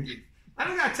problem before we leave. I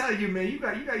don't got to tell you, man, you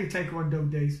got your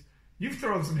Taekwondo days. You've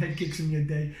thrown some head kicks in your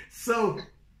day. So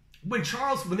when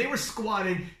they were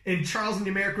squatting and Charles and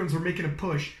the Americans were making a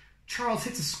push, Charles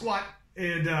hits a squat,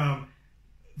 and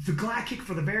the Gladkick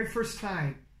for the very first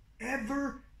time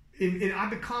ever, and I've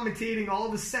been commentating all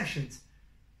of his sessions,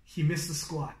 he missed the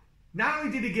squat. Not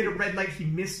only did he get a red light, he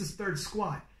missed his third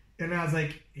squat. And I was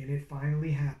like, and it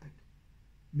finally happened.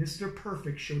 Mr.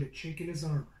 Perfect showed a chink in his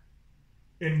armor.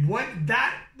 And once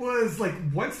that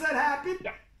happened,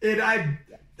 and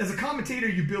as a commentator,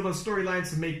 you build on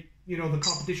storylines to make, the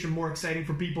competition more exciting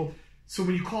for people. So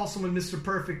when you call someone Mr.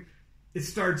 Perfect, it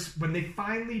starts, when they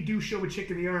finally do show a chink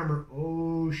in the armor,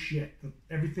 oh shit,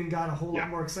 everything got a whole lot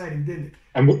more exciting, didn't it?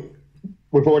 And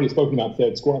we've already spoken about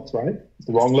third squats, right? It's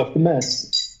the wrong left to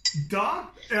mess. Dog,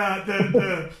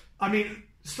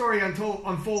 story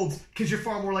unfolds because you're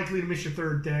far more likely to miss your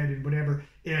third dead and whatever.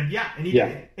 And he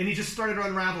did. And he just started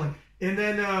unraveling. And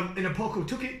then Apoko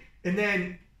took it, and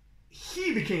then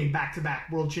he became back-to-back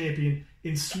world champion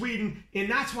in Sweden. And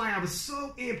that's why I was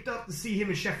so amped up to see him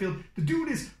in Sheffield. The dude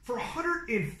is, for a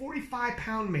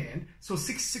 145-pound man, so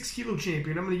 6 kilo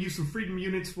champion. I'm going to use some freedom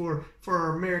units for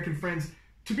our American friends.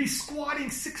 To be squatting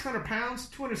 600 pounds,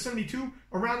 272,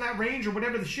 around that range or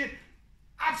whatever the shit,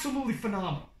 absolutely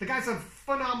phenomenal. The guy's a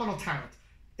phenomenal talent.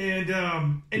 And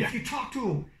if you talk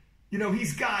to him,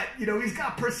 he's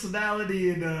got personality,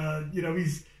 and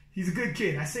he's a good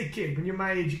kid. I say kid. When you're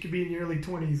my age, you could be in your early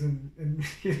 20s and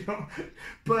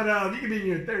but you could be in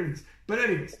your 30s. But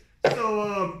anyways,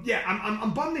 so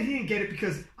I'm bummed that he didn't get it,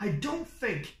 because I don't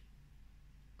think,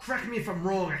 correct me if I'm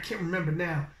wrong, I can't remember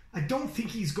now, I don't think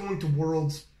he's going to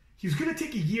Worlds. He was going to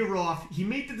take a year off. He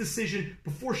made the decision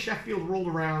before Sheffield rolled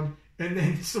around, and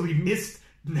then so he missed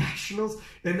Nationals,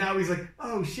 and now he's like,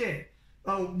 oh shit.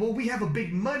 Oh, well, we have a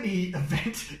big money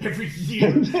event every year.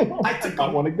 I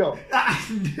want to go.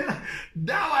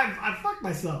 Now I've fucked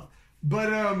myself.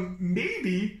 But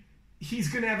maybe he's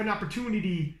going to have an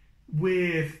opportunity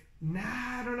with,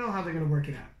 I don't know how they're going to work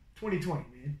it out. 2020,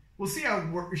 man. We'll see how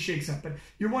it shakes up. But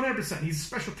you're 100%. He's a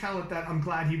special talent that I'm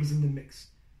glad he was in the mix.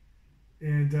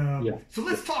 And so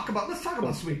let's talk about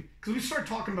Sweden, because we started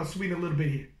talking about Sweden a little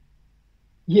bit here.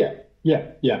 Yeah.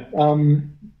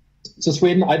 So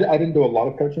Sweden, I didn't do a lot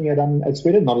of coaching at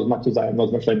Sweden, not as much as I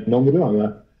normally do.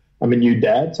 I'm a new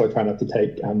dad, so I try not to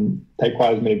take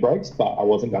quite as many breaks. But I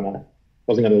wasn't gonna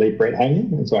leave Brett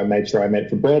hanging, and so I made sure I made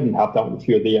for Brett and helped out with a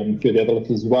few of the other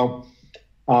lifters as well.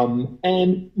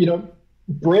 And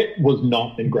Brett was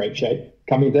not in great shape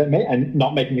coming to me, and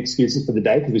not making excuses for the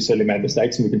day, because we certainly made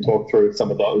mistakes, and we can talk through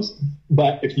some of those.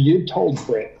 But if you told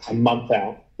Brett a month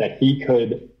out that he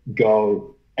could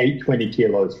go 820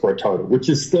 kilos for a total, which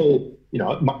is still,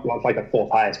 like the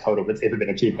fourth highest total that's ever been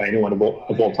achieved by anyone of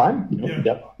all time.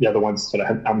 The other ones sort of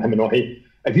him and he.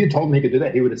 If you told him he could do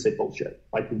that, he would have said bullshit.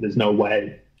 Like, there's no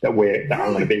way that I'm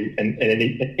going to be in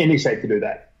any shape to do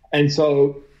that. And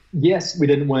so, yes, we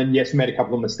didn't win. Yes, we made a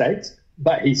couple of mistakes,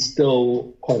 but he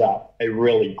still put up a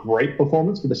really great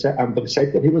performance for the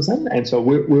shape that he was in. And so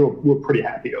we're pretty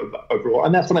happy overall.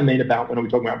 And that's what I mean about when we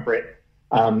talk about Brett.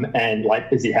 And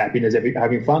like, is he happy and is he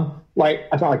having fun? Like,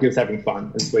 I felt like he was having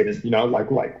fun in Sweden. You know,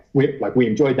 we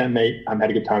enjoyed that meet. Had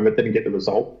a good time, but didn't get the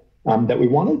result that we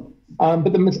wanted.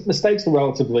 But the mistakes are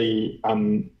relatively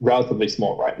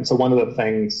small, right? And so one of the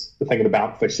things to think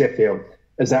about for Sheffield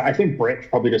is that I think Brett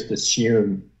probably just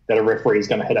assumed that a referee is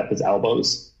going to hit up his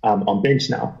elbows on bench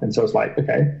now. And so it's like,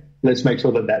 okay, let's make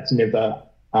sure that that's never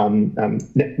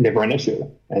an issue.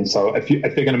 And so if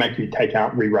they're going to make you take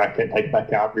out, re-rack it, take it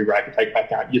back out, re-rack it, take it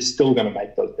back out, you're still going to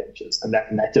make those benches. And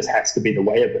that just has to be the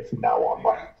way of it from now on.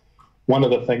 Like, one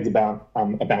of the things about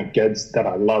Gids that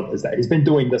I love is that he's been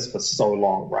doing this for so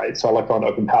long, right? So like on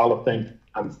open powerlifting,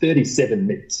 37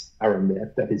 meets are in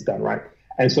there that he's done, right?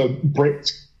 And so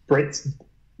Brett's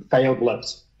failed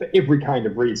lifts for every kind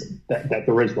of reason that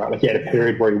there is, right? Like, he had a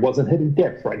period where he wasn't hitting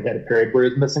depth, right? He had a period where he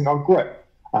was missing on grip.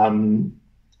 And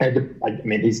I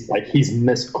mean, he's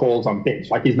missed calls on bench.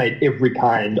 Like, he's made every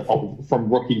kind of,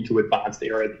 from rookie to advanced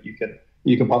area that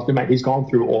you can possibly make. He's gone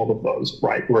through all of those,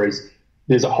 right? Whereas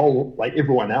there's a whole, like,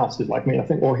 everyone else is like me. I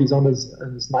think, he's on his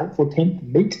 9th or 10th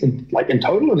meet in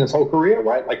total in his whole career,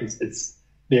 right? Like,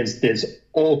 there's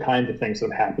all kinds of things that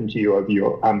have happened to you over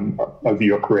your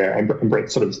career, and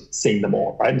Brett's sort of seen them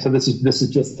all, right? And so this is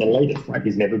just the latest, right?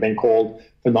 He's never been called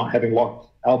for not having locked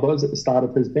elbows at the start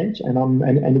of his bench,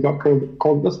 and he got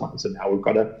called this one. So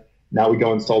now we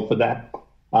go and solve for that.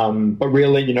 But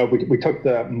really, you know, we took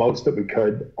the most that we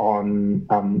could on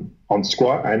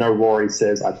squat. I know Rory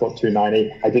says I thought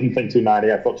 290. I didn't think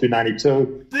 290. I thought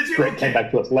 292. Did you? Brett came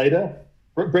back to us later.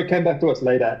 Brett came back to us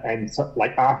later, and so,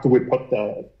 like, after we put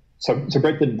so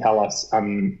Brett didn't tell us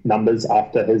numbers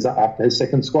after his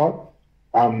second squat.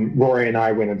 Rory and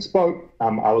I went and spoke.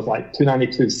 I was like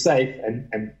 292 safe,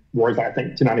 and Rory's like, I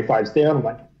think 295 is down. I'm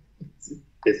like,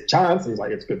 there's a chance. And he's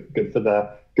like, it's good for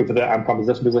the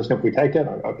composition position if we take it.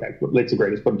 Like, okay, let's agree.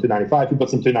 Let's put him 295. He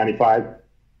puts him 295.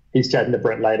 He's chatting to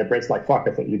Brett later. Brett's like, fuck,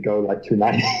 I thought you'd go like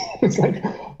 290. It's like,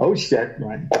 oh shit,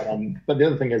 right? But the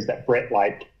other thing is that Brett,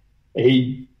 like,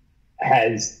 he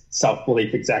has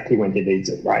self-belief exactly when he needs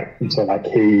it, right? And so, like,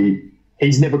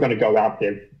 he's never going to go out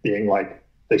there being like,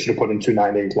 they should have put in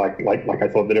 290, like I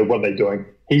thought they did. What are they doing?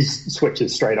 He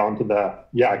switches straight on to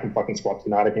I can fucking squat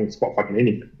tonight. I can squat fucking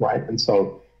anything, right? And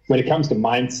so when it comes to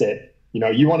mindset, you know,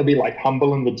 you want to be like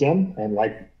humble in the gym and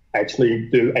like actually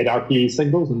do 8 RPE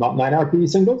singles and not 9 RPE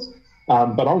singles.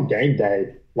 But on game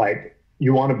day, like,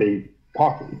 you want to be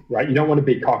cocky, right? You don't want to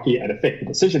be cocky and affect the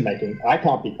decision making. I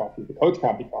can't be cocky. The coach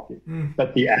can't be cocky.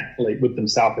 But the athlete with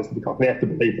themselves has to be cocky. They have to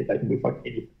believe that they can do fucking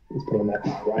anything. Let's put on that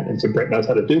bar, right? And so Brett knows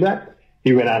how to do that.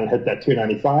 He went out and hit that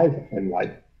 295 and,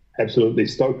 like, absolutely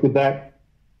stoked with that.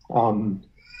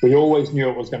 We always knew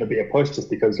it was going to be a push just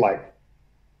because, like,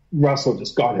 Russell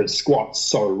just got his squat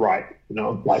so right, you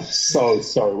know, like so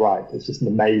right. It's just an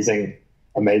amazing.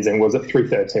 Was it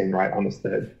 313 right on his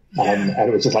third? And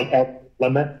it was just like absolute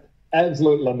limit.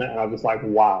 And I was just like,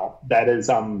 wow, that is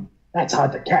that's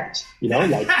hard to catch, you know,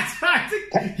 like that's hard to.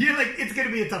 You're like, it's going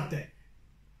to be a tough day.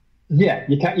 Yeah,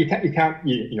 you can't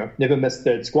never miss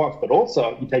third squats, but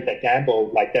also you take that gamble,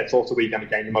 like, that's also where you're going to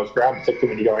gain the most ground,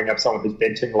 particularly when you're going up someone who's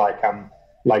benching like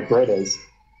Brett is.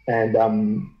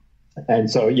 And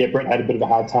so, yeah, Brett had a bit of a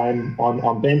hard time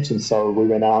on bench, and so we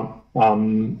went out.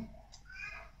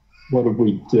 What did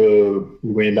we do?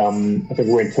 We went, I think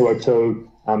we went 202,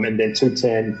 and then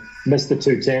 210, missed the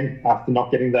 210 after not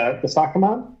getting the start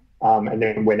command, and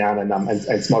then went out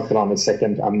and smoked it on the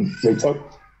second retook.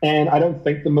 And I don't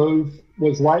think the move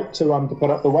was right to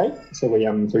put up the weight, so we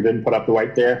didn't put up the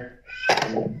weight there.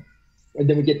 And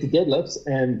then we get to deadlifts,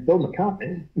 and Bill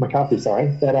McCarthy,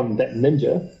 that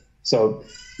ninja. So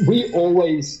we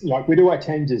always, like, we do our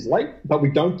changes late, but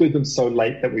we don't do them so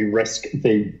late that we risk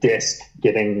the desk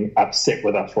getting upset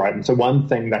with us, right? And so one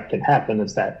thing that can happen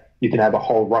is that you can have a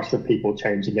whole rush of people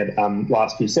changing it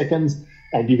last few seconds,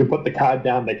 and you can put the card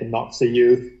down, they can not see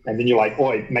you, and then you're like,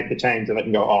 oi, make the change, and they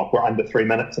can go, oh, we're under 3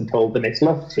 minutes until the next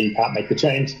lift, so you can't make the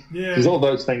change. Yeah. There's all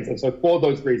those things. And so for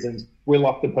those reasons, we'll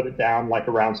often put it down like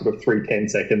around sort of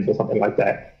 3:10 seconds or something like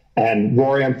that. And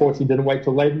Rory, unfortunately, didn't wait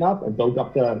till late enough, and Bill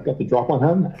got the drop on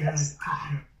him.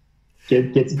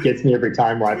 Gets me every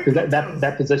time, right? Because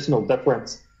that positional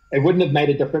difference, it wouldn't have made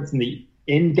a difference in the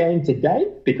end game today,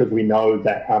 because we know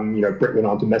that Brett went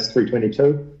on to miss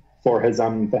 322 for his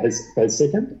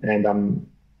second, and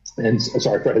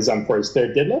sorry, for his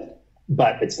third deadlift.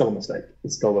 But it's still a mistake.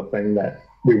 It's still a thing that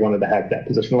we wanted to have that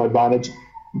positional advantage,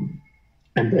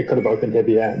 and they could have opened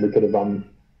heavier, and we could have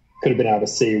could have been able to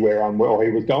see where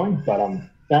he was going, but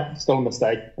yeah, still a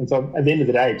mistake. And so at the end of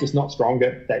the day, just not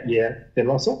stronger that year than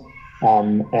Russell.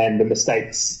 And the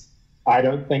mistakes, I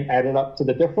don't think, added up to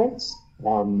the difference.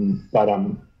 But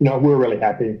we're really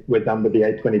happy with the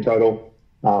 820 total.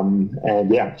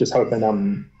 And yeah, just hoping.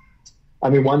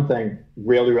 One thing,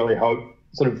 really hope,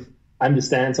 sort of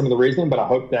understand some of the reasoning, but I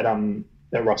hope that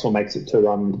that Russell makes it to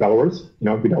Belarus.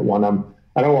 We don't want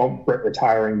I don't want Brett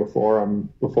retiring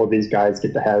before these guys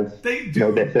get to have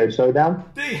their third showdown.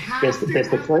 They have best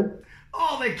of three.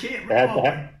 Oh, they can't.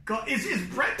 My God. Is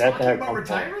Brett talking about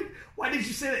retiring? Why did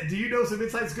you say that? Do you know some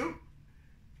inside scoop?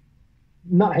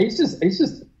 No, he's just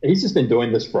been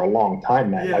doing this for a long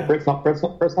time, man. Yeah. Like Brett's not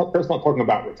talking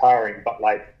about retiring, but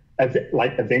like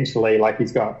eventually, like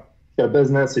he's got a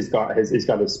business, he's got his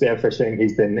spearfishing,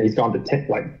 he's gone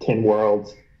to 10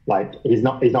 worlds. Like he's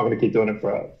not going to keep doing it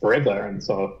forever, and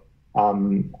so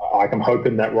I'm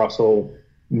hoping that Russell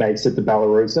makes it to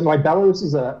Belarus. And like Belarus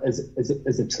is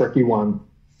a tricky one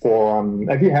for.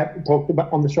 Have you talked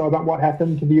about on the show about what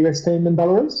happened to the US team in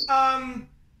Belarus? I'm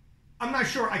not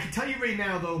sure. I can tell you right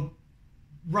now though,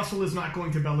 Russell is not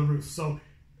going to Belarus. So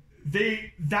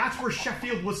that's where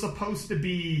Sheffield was supposed to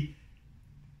be.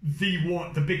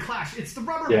 The big clash. It's the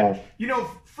rubber match.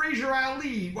 Fraser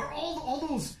Ali, where all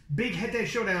those big head-to-head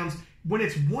showdowns, when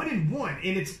it's 1-1,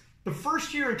 and it's the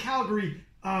first year in Calgary,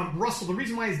 Russell, the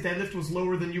reason why his deadlift was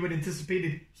lower than you had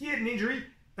anticipated, he had an injury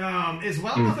as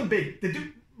well. Nothing big. The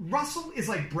dude, Russell is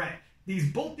like Brett.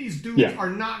 Both these dudes are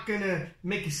not going to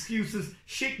make excuses,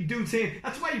 shake dude's hand.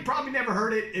 That's why you probably never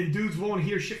heard it, and dudes won't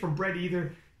hear shit from Brett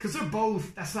either, because they're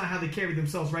both, that's not how they carry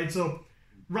themselves, right? So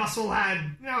Russell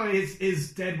had,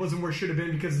 his dead wasn't where it should have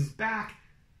been because of his back.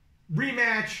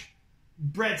 Rematch,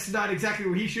 Brett's not exactly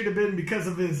where he should have been because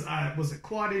of his, was it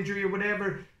quad injury or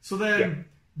whatever. So then,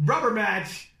 rubber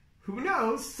match, who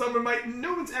knows?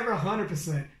 No one's ever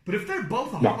 100%. But if they're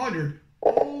both 100,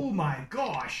 oh my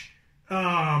gosh.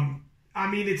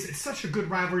 It's such a good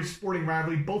rivalry, sporting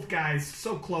rivalry. Both guys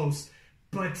so close.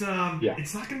 But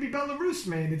it's not going to be Belarus,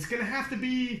 man. It's going to have to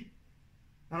be,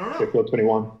 I don't know. Sheffield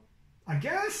 21. I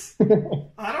guess.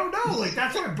 I don't know. Like,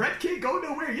 that's why Brett can't go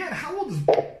nowhere yet. How old is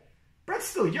Brett? Brett's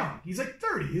still young. He's like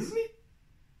 30, isn't he?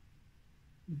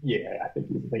 Yeah, I think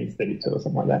he's 32 or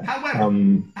something like that.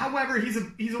 However, he's a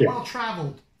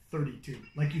well-traveled 32,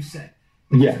 like you said.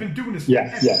 He's been doing this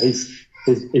forever. Yeah, he's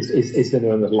been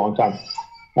doing this a long time.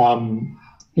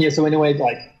 So anyway,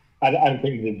 like, I don't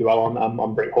think we need to dwell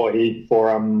on Brett Hoy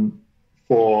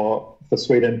for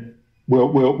Sweden. We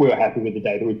were happy with the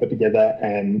day that we put together,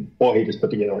 and he just put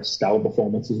together a stellar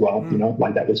performance as well.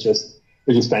 Like that was just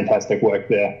fantastic work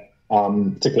there,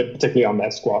 particularly on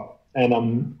that squat.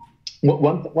 And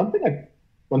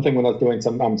one thing when I was doing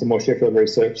some more Sheffield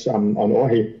research on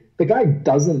Orhi, the guy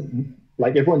doesn't,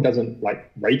 like, everyone doesn't like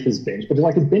rate his bench, but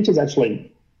like his bench is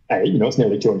actually it's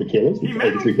nearly 200 kilos. He's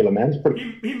 83 kilo man. It's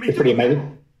pretty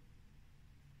amazing.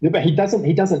 Yeah, but he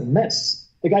doesn't miss.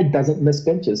 The guy doesn't miss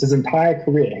benches. His entire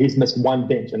career, he's missed one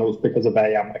bench, and it was because of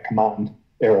a command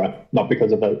error, not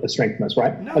because of a strength miss,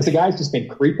 right? No. As the guy's just been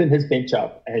creeping his bench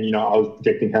up, and I was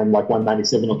projecting him like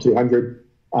 197 or 200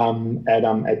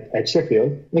 at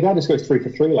Sheffield. And the guy just goes 3 for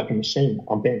 3 like a machine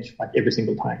on bench, like every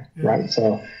single time, right?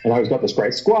 So, and he's got this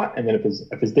great squat, and then if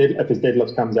his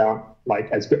deadlift comes out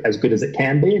like as good as it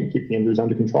can be, and keep the injuries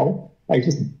under control, like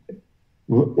just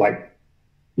like.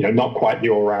 Not quite the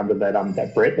all-rounder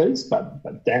that Brett is,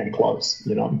 but damn close,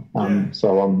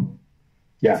 So,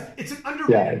 It's an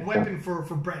underrated weapon for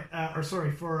Brett,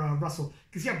 for Russell.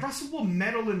 Because, Russell will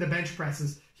meddle in the bench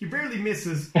presses. He rarely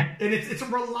misses, and it's a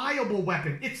reliable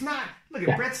weapon. It's not, look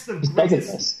at Brett's the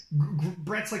greatest.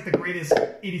 Brett's like the greatest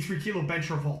 83-kilo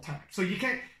bencher of all time. So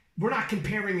we're not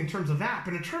comparing in terms of that,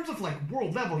 but in terms of like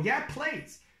world level, it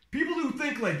plays. People who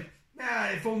think like,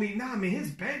 his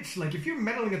bench, like if you're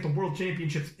medaling at the World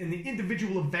Championships in the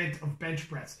individual event of bench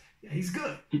press, he's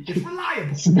good. It's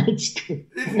reliable. It's good.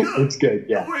 It's good,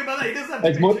 yeah. Don't worry about that. He doesn't have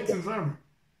to bench in his armor.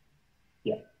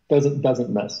 Yeah, doesn't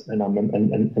miss,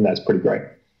 and that's pretty great.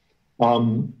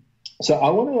 So I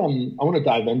want to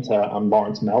dive into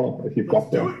Lawrence Mellor, if you've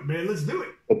got that. Let's do it.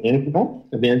 At the end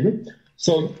of it.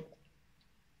 So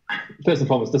first and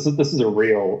foremost, this is a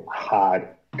real hard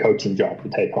coaching job to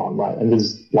take on, right? And I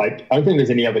don't think there's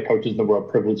any other coaches in the world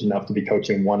privileged enough to be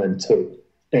coaching 1 and 2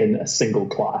 in a single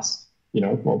class.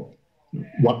 1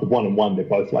 and 1, they're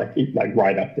both like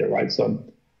right up there, right? So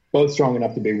both strong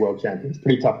enough to be world champions.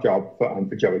 Pretty tough job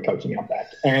for Joey coaching out back,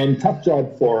 and tough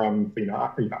job for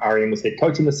Arian was head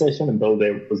coach in the session, and Bill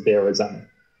was there as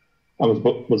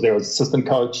assistant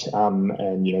coach, and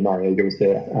Noriega was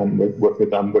there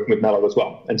working with Mellor as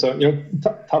well. And so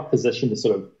tough position to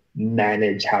sort of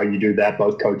manage how you do that.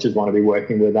 Both coaches want to be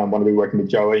working with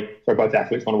Joey. So both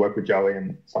athletes want to work with Joey.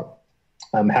 And so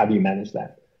how do you manage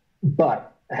that?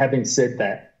 But having said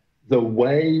that, the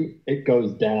way it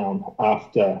goes down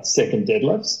after second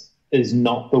deadlifts is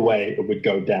not the way it would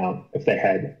go down if they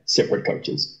had separate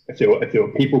coaches. If there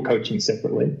were people coaching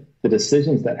separately, the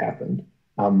decisions that happened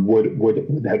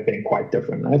would have been quite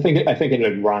different. And I think it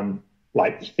would run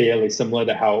like fairly similar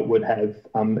to how it would have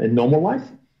in normal life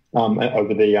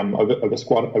over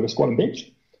squat and bench,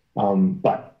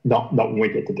 but not when we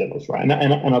get to deadlifts, right?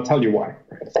 And I'll tell you why.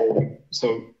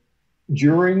 So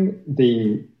during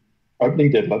the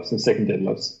opening deadlifts and second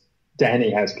deadlifts,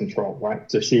 Dani has control,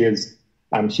 right? So she has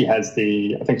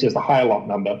the higher lock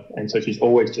number, and so she's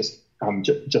always just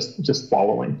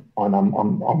following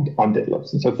on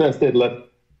deadlifts. And so first deadlift,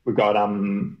 we've got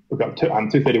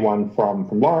 231 from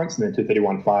Lawrence, and then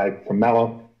 231.5 from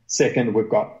Mello. Second, we've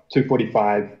got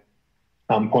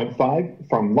 245.5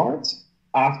 from Lawrence.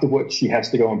 After which she has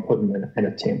to go and put in an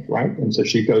attempt, right? And so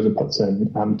she goes and puts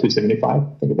in 275, I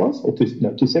think it was, or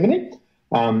 270.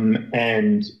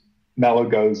 And Mello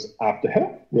goes after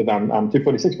her with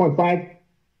 246.5,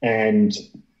 and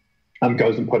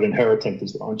goes and put in her attempt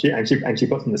as well. And she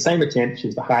puts in the same attempt.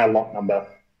 She's the higher lot number.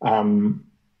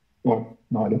 Well,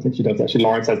 no, I don't think she does actually.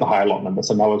 Lawrence has the higher lot number,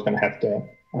 so Mello's going to have to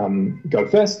go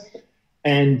first.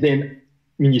 And then,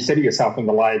 I mean, you said it yourself on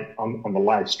the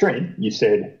live stream. You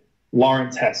said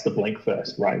Lawrence has to blink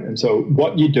first, right? And so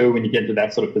what you do when you get into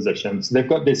that sort of position, so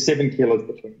there's 7 kilos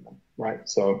between them, right?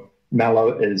 So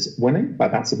Mello is winning by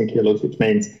about 7 kilos, which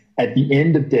means at the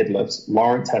end of deadlifts,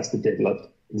 Lawrence has to deadlift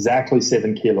exactly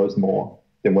 7 kilos more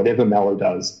than whatever Mello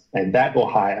does, and that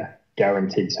or higher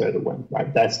guarantees her to win,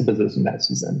 right? That's the position that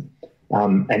she's in.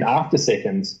 And after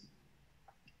seconds,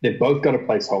 they've both got a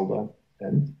placeholder,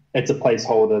 and it's a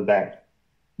placeholder that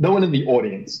no one in the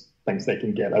audience thinks they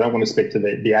can get. I don't want to speak to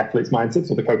the athlete's mindsets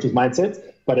or the coach's mindsets,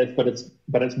 but it's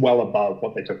well above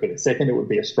what they took for the second. It would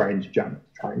be a strange jump to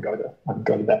try and go to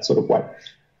that sort of way.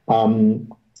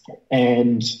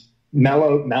 And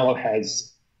Mello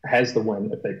has the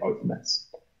win if they both miss.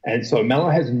 And so Mello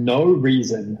has no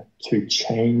reason to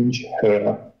change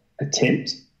her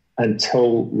attempt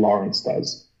until Lawrence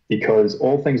does, because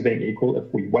all things being equal,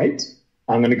 if we wait,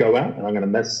 I'm going to go out and I'm going to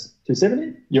miss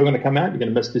 270. You're going to come out, you're going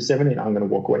to miss 270, and I'm going to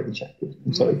walk away the champion.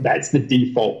 And so that's the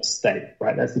default state,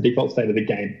 right? That's the default state of the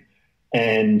game.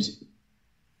 And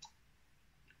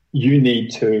you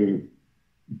need to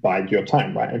bide your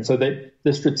time, right? And so the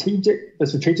strategic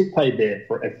play there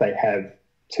for if they have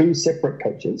two separate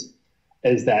coaches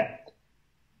is that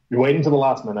you're waiting to the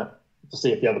last minute to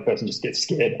see if the other person just gets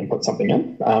scared and puts something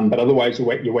in. But otherwise,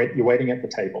 you're waiting at the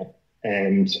table,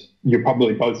 and you're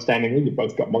probably both standing there. You've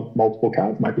both got multiple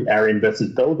cards. It might be Arian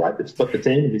versus Bill, right? They've split the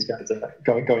team, and these guys are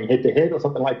going head to head or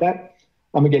something like that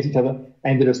against each other,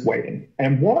 and they're just waiting.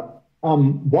 And what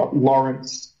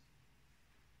Lawrence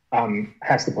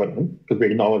has to put in, because we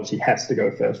acknowledge she has to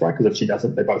go first, right? Because if she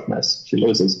doesn't, they both miss. She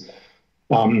loses.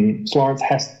 So Lawrence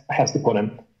has to put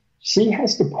in. She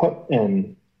has to put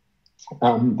in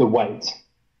the weight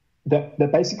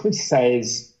that basically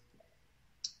says,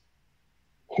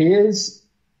 here's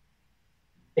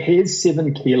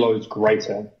 7 kilos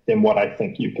greater than what I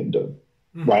think you can do,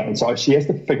 right? And so she has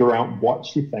to figure out what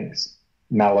she thinks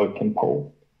Mello can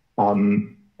pull.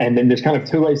 And then there's kind of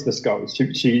two ways this goes.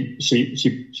 She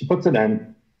puts it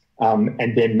in,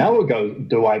 and then Mello goes,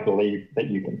 do I believe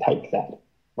that you can take that?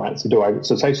 Right.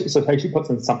 So say she puts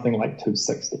in something like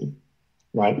 260,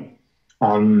 right?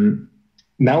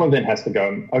 Mello then has to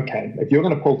go, okay, if you're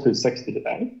going to pull 260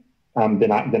 today,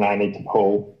 then I need to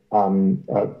pull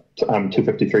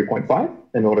 253.5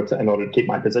 in order to keep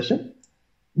my position.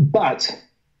 And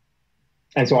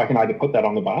so I can either put that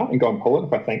on the bar and go and pull it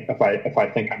if I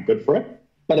think I'm good for it.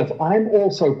 But if I'm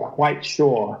also quite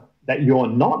sure that you're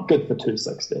not good for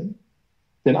 260,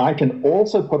 then I can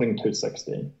also put in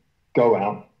 260, go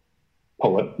out,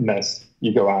 pull it, miss.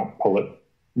 You go out, pull it,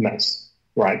 miss.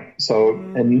 Right. So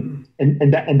in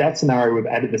that scenario, we've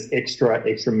added this extra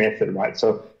method, right?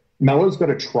 So Mello's got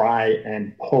to try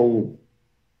and pull.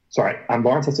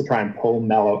 Lawrence has to try and pull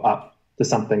Mello up to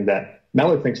something that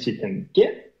Mello thinks she can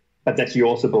get, but that she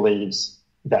also believes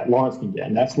that Lawrence can get,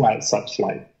 and that's why it's such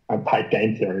like a tight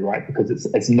game theory, right? Because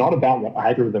it's not about what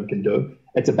either of them can do;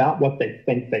 it's about what they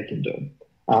think they can do.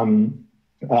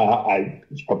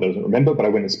 She probably doesn't remember, but I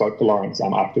went and spoke to Lawrence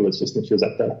afterwards, just when she was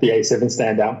at the A7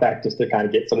 stand out back, just to kind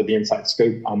of get sort of the inside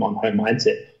scoop on her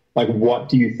mindset. Like, what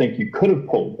do you think you could have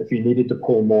pulled if you needed to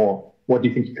pull more? What do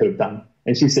you think you could have done?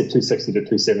 And she said 260 to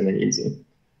 270 easy.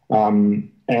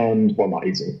 And well, not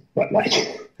easy, but like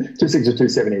 260 to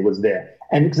 270 was there.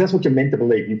 And because that's what you're meant to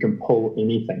believe, you can pull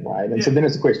anything, right? And so then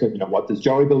it's a question of, what does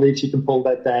Joey believe she can pull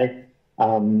that day?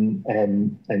 And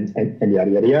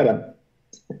yada, yada, yada.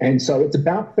 And so it's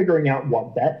about figuring out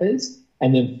what that is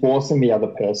and then forcing the other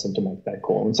person to make that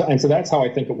call. And so that's how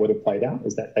I think it would have played out,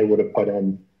 is that they would have put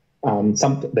in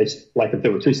like if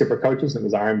there were two separate coaches and it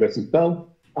was Arian versus Bill,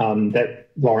 that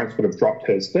Lawrence would have dropped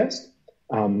hers first.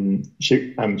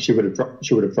 She would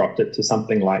have dropped it to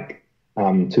something like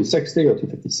 260 or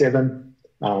 257,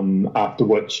 after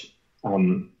which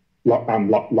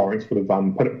Lawrence would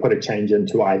have put a change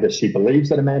into either she believes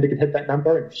that Amanda could hit that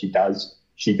number, and if she does,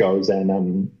 she goes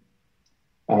and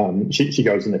she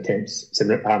goes and attempts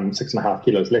 6.5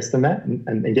 kilos less than that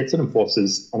and gets it and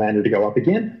forces Amanda to go up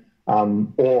again,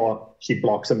 or she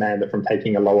blocks Amanda from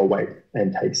taking a lower weight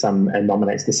and takes and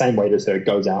nominates the same weight as her,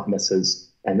 goes out, misses,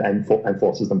 and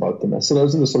forces them both to miss. So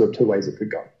those are the sort of two ways it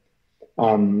could go,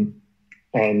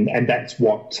 and that's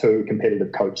what two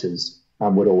competitive coaches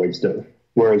would always do.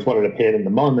 Whereas what it appeared in the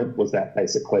moment was that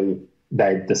basically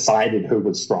they decided who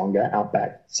was stronger out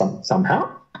back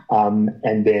somehow,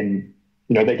 and then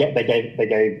they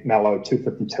gave Mello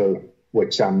 252,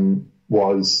 which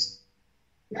was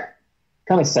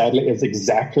kind of sadly is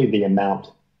exactly the amount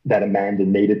that Amanda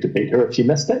needed to beat her if she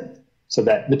missed it. So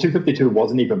that the 252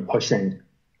 wasn't even pushing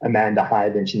Amanda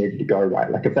higher than she needed to go, right?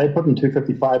 Like if they put in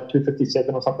 255,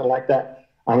 257 or something like that,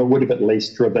 it would have at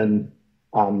least driven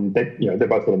they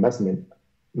both would have missed. I mean,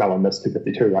 Mello missed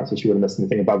 252, right? So she would have missed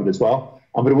anything above it as well.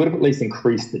 But it would have at least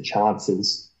increased the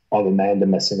chances of Amanda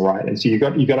missing, right? And so you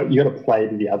got to play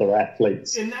to the other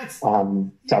athletes, and that's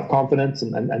self-confidence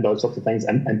and those sorts of things,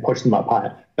 and push them up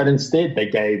higher. But instead, they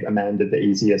gave Amanda the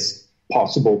easiest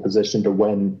possible position to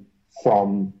win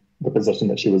from the position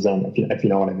that she was in, if you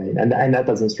know what I mean. And that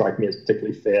doesn't strike me as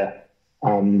particularly fair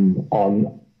on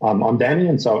Danny.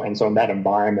 And so in that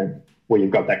environment where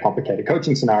you've got that complicated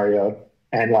coaching scenario,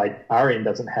 and like Arian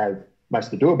doesn't have much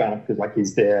to do about it because like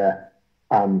he's there.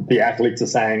 The athletes are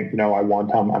saying,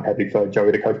 I'm happy for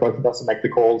Joey to coach both of us and make the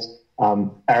calls.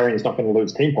 Arian's not going to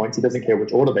lose team points. He doesn't care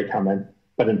which order they come in.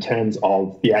 But in terms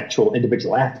of the actual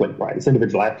individual athlete, right? It's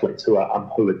individual athletes who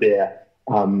are there.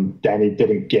 Danny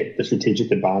didn't get the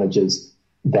strategic advantages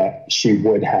that she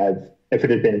would have if it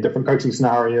had been a different coaching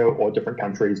scenario or different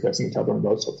countries versing each other and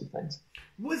those sorts of things.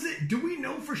 Do we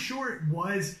know for sure it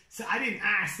was? So I didn't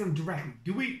ask them directly.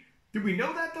 Did we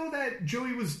know that, though, that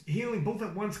Joey was healing both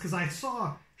at once? Because I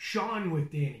saw Sean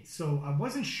with Danny, so I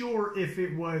wasn't sure if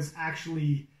it was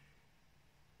actually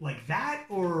like that,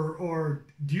 or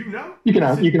do you know? You can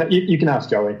ask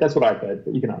Joey. That's what I heard,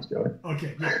 but you can ask Joey.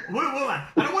 Okay, yeah. Well, I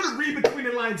don't want to read between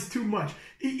the lines too much.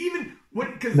 I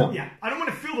don't want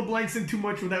to fill the blanks in too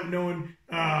much without knowing.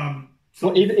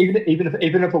 Well, even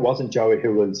if it wasn't Joey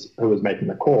who was making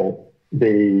the call,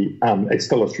 it's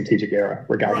still a strategic error,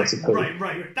 regardless of who.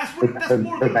 Right. That's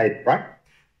more made, right?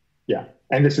 Yeah,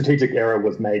 and the strategic error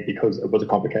was made because it was a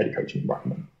complicated coaching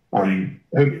environment.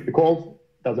 Who made the calls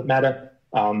doesn't matter.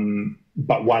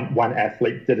 But one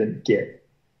athlete didn't get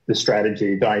the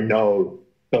strategy that I know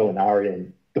Bill and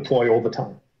Arian deploy all the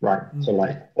time, right? Mm-hmm. So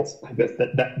like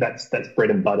that's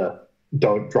bread and butter.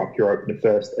 Don't drop your opener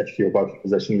first if you're both in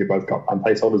position. You both got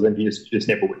placeholders in. You just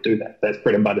never would do that. That's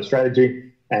bread and butter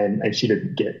strategy. And she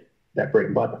didn't get that bread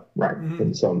and butter, right? Mm-hmm.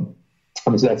 And so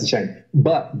that's a shame.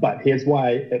 But here's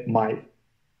why it might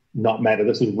not matter.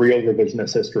 This is real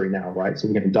revisionist history now, right? So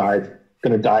we're going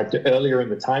to dive to earlier in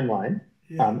the timeline,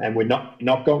 and we're not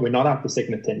after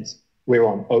second attempts. We're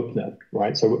on opener,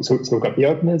 right? So we've got the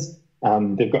openers.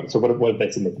 They've got what have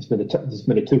they submitted? They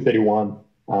submitted 231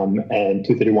 and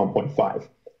 231.5,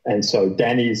 and so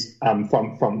Danny's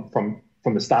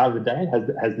from the start of the day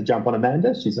has the jump on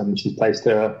Amanda. She's placed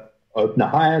her opener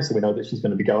higher, so we know that she's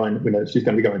going to be going. We know that she's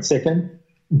going to be going second.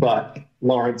 But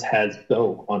Lawrence has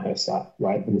Bill on her side,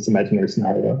 right, in this imaginary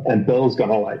scenario, and Bill's going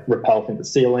to like rappel from the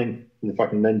ceiling. He's a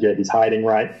fucking ninja. He's hiding,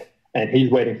 right, and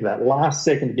he's waiting for that last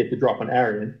second to get the drop on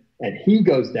Arian, and he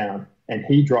goes down and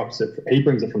he drops it. He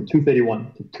brings it from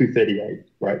 231 to 238,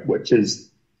 right, which is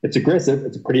it's aggressive.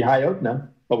 It's a pretty high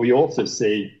opener. But we also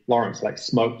see Lawrence like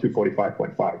smoke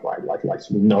 245.5, right? Like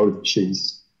we know that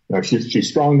she's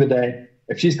strong today.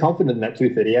 If she's confident in that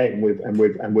 238,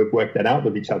 and we've worked that out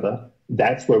with each other,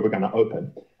 that's where we're going to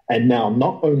open. And now,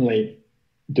 not only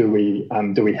do we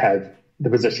have the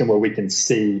position where we can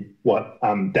see what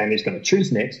Danny's going to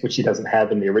choose next, which she doesn't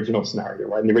have in the original scenario,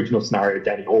 right? In the original scenario,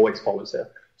 Danny always follows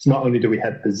her. So not only do we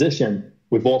have position,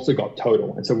 we've also got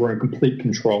total, and so we're in complete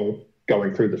control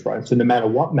going through this, right? So no matter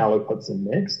what Mello puts in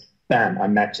next, bam,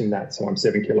 I'm matching that, so I'm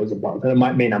 7 kilos above. And it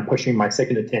might mean I'm pushing my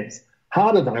second attempts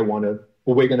harder than I want to,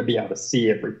 well, we're going to be able to see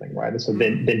everything, right? And so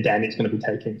then Danny's going to be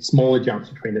taking smaller jumps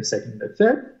between the second and the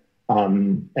third,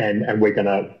 and we're going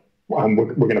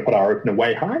to put our opener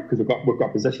way high because we've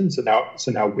got position. So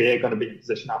now we're going to be in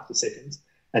position after seconds,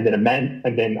 and then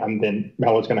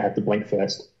Melo's going to have to blink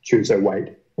first, choose her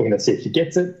weight. We're going to see if she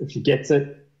gets it. If she gets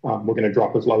it, we're going to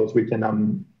drop as low as we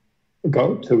can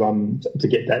go to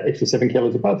get that extra 7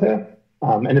 kilos above her.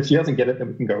 And if she doesn't get it, then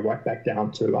we can go right back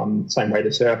down to same weight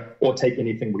as her, or take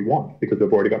anything we want because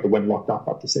we've already got the win locked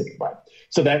up to second weight.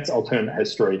 So that's alternate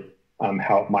history,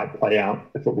 how it might play out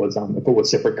if it was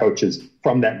separate coaches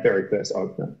from that very first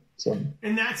opener. So,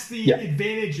 and that's the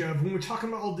advantage of when we're talking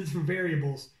about all the different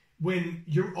variables. When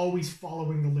you're always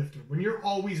following the lifter, when you're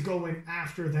always going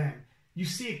after them, you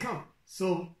see it come.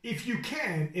 So if you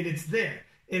can, and it's there,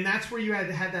 and that's where you had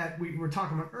that we were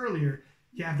talking about earlier.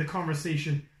 You have the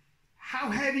conversation. How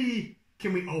heavy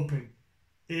can we open?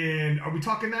 And are we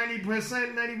talking 90%,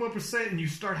 91%? And you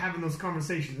start having those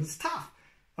conversations. It's tough.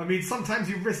 I mean, sometimes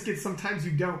you risk it, sometimes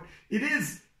you don't. It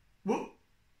is. Well,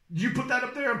 you put that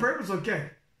up there on purpose,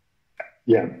 okay?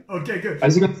 Yeah. Okay, good. I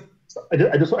just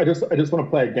want to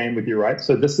play a game with you, right?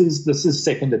 So this is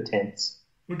second attempts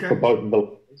for both of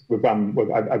the.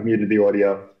 I've muted the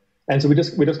audio, and so we're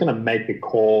just going to make a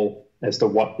call as to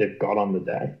what they've got on the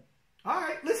day. All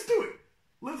right, let's do it.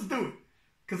 Let's do it.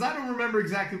 Because I don't remember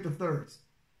exactly the thirds.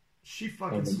 She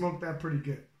fucking smoked that pretty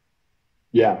good.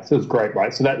 Yeah, so it's great,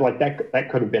 right? So that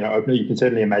could have been an opener. You can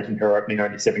certainly imagine her opening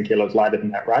only 7 kilos lighter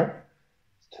than that, right?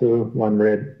 2, 1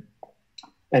 red.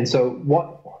 And so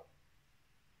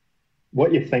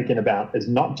what you're thinking about is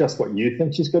not just what you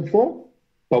think she's good for,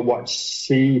 but what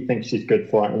she thinks she's good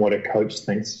for and what her coach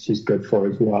thinks she's good for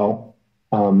as well.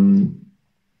 Now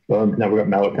we've got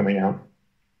Melo coming out.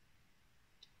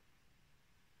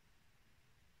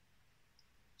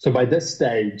 So by this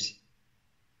stage,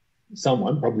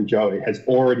 someone, probably Joey, has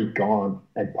already gone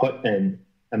and put in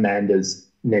Amanda's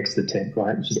next attempt,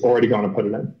 right? She's already gone and put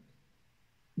it in.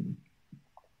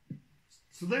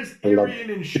 So there's Arian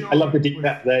and Sean. I love the deep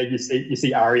back there. You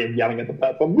see Arian yelling at the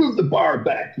platform, move the bar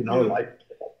back, like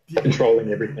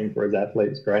controlling everything for his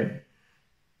athletes. Great.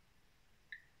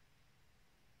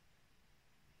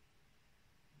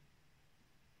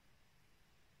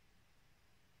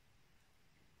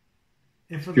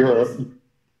 And for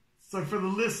the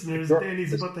listeners,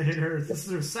 Danny's about to hit hers. This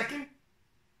is her second?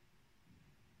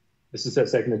 This is her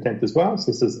second attempt as well.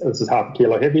 So this is half a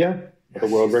kilo heavier for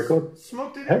the world record.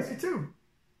 Smoked it easy too.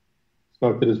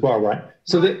 Smoked it as well, right?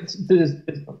 So there's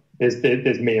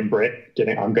me and Brett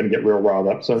I'm going to get real riled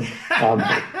up. So,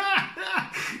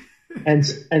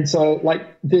 and so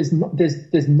like there's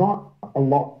not a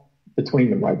lot between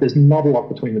them, right? There's not a lot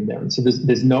between them there, and so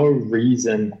there's no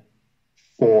reason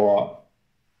for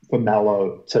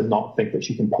Melo to not think that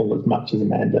she can pull as much as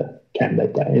Amanda can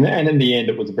that day. And in the end,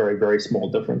 it was a very, very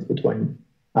small difference between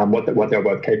what they were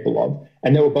both capable of.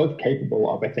 And they were both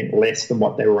capable of, I think, less than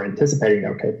what they were anticipating they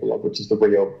were capable of, which is the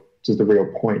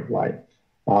real point, right?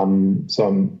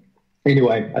 So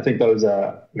anyway, I think those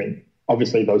are,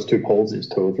 obviously those two polls is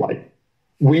two of like,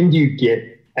 when do you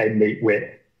get a meet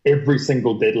where every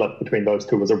single deadlift between those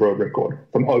two was a world record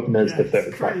from openers to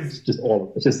third, right? It's just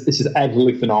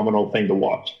absolutely phenomenal thing to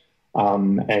watch.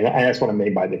 And that's what I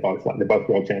mean by they're both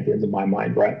world champions in my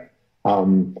mind, right?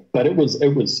 But it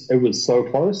was so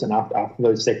close, and after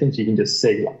those seconds, you can just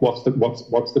see like, what's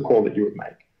the call that you would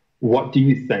make? What do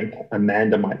you think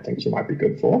Amanda might think she might be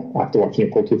good for after watching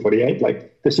her pull 248?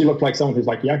 Like, does she look like someone who's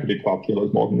like, yeah, I could do 12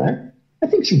 kilos more than that? I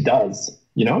think she does.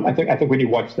 I think when you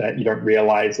watch that, you don't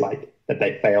realize like that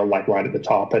they fail like right at the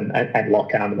top and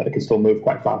lockdown, and that it can still move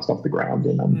quite fast off the ground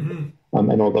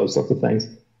and all those sorts of things.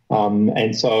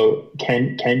 And so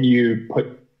can you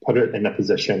put it in a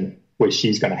position where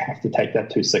she's going to have to take that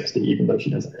 260, even though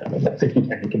she doesn't have it? I think you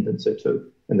can convince her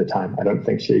to in the time. I don't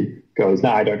think she goes, no,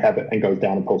 I don't have it, and goes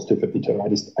down and pulls 252.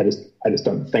 I just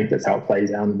don't think that's how it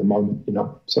plays out in the moment,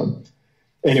 So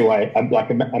anyway, like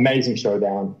amazing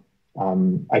showdown.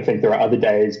 I think there are other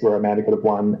days where Amanda could have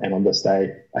won, and on this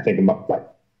day, I think like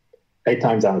 8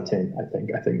 times out of 10,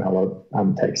 I think Melo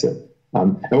takes it.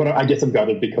 And I guess I'm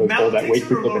gutted because Melo all that week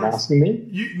people have been asking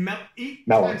me.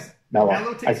 Melo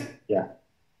takes it? Yeah.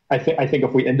 I think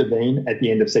if we intervene at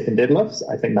the end of second deadlifts,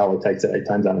 I think Melo takes it 8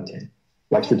 times out of 10,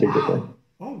 like strategically.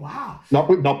 Oh wow! Not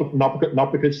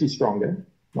because she's stronger,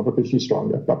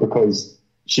 but because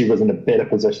she was in a better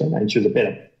position and she was a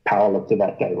better powerlifter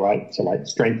that day, right? So like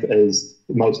strength is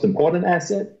the most important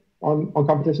asset on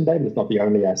competition day, but it's not the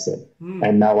only asset.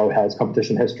 And Melo has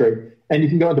competition history, and you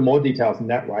can go into more details than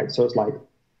that, right? So it's like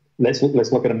let's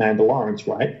look at Amanda Lawrence,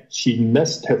 right? She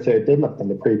missed her third deadlift in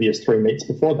the previous 3 meets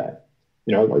before that.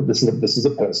 like this is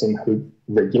a person who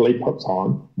regularly puts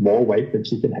on more weight than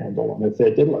she can handle on her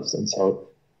third deadlifts, and so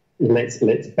let's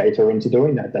bait her into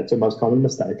doing that. That's her most common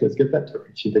mistake. Let's give that to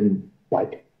her. She didn't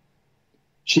like.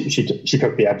 She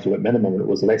took the absolute minimum, and it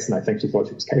was less than I think she thought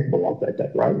she was capable of that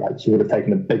day, right? Like she would have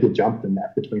taken a bigger jump than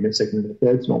that between her second and her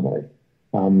thirds normally.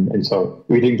 And so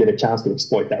we didn't get a chance to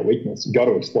exploit that weakness. You got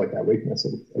to exploit that weakness.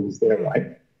 It was there,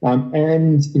 right?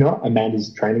 And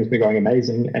Amanda's training's been going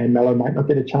amazing, and Mello might not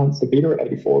get a chance to beat her at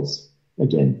 84s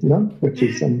again, which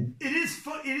is it is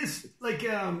fun. It is like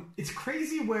it's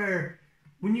crazy where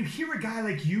when you hear a guy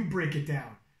like you break it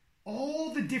down,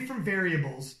 all the different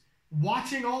variables,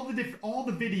 watching all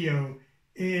the video,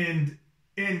 and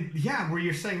yeah, where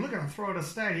you're saying, look, I'll throw out a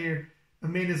stat here.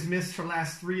 Amanda's missed her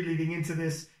last 3 leading into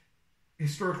this.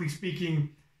 Historically speaking,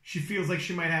 she feels like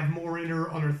she might have more in her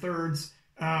on her thirds.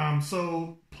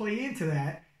 So play into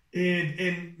that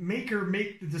and make her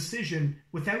make the decision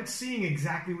without seeing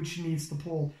exactly what she needs to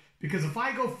pull. Because if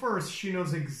I go first, she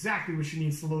knows exactly what she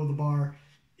needs to load the bar.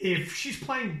 If she's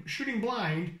playing shooting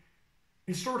blind,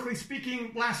 historically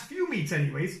speaking, last few meets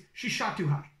anyways, she shot too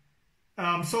high.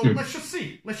 So let's just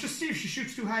see. Let's just see if she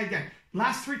shoots too high again.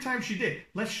 Last 3 times she did.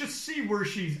 Let's just see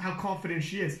how confident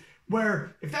she is.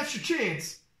 Where if that's your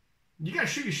chance, you gotta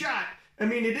shoot your shot. I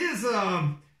mean, it is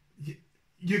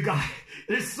you got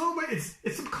there's so much.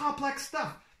 It's some complex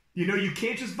stuff. You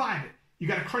can't just vibe it. You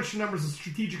got to crunch the numbers and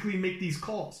strategically make these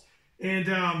calls. And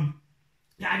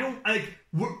I don't like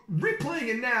we're replaying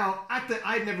it now.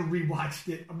 I've never rewatched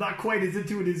it. I'm not quite as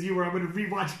into it as you, where I'm going to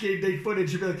rewatch game day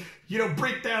footage and be like,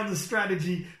 break down the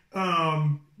strategy.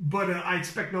 But I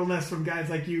expect no less from guys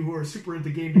like you who are super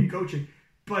into game day coaching.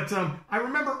 But I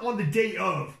remember on the day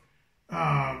of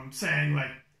saying, like,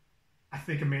 I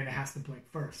think Amanda has to blink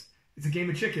first. It's a game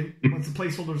of chicken. Once the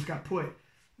placeholders got put,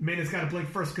 Amanda's got to blink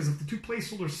first, because if the 2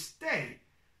 placeholders stay,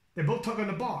 they both tug on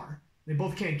the bar. They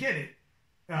both can't get it.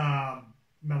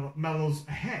 Mello's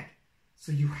ahead.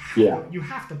 So you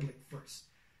have to blink first.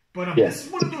 But this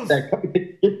is one of those...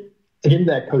 To get in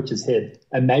that coach's head,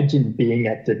 imagine being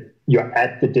you're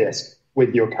at the desk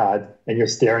with your card and you're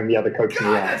staring the other coach in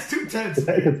the eye. That's too tense.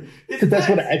 Because that's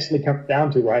what it actually comes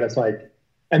down to, right? It's like,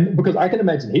 and because I can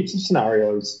imagine heaps of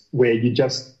scenarios where you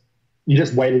just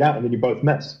wait it out and then you both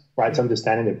miss, right? So I'm just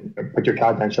standing there, put your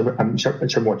card down, show me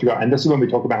what you got. And this is when we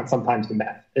talk about sometimes the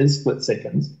math is split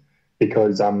seconds,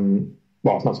 because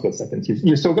well, it's not split seconds.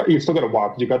 You've still got a while,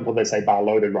 because you've got until they say bar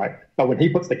loaded, right? But when he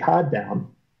puts the card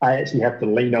down, I actually have to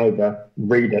lean over,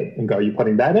 read it, and go, you're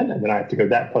putting that in? And then I have to go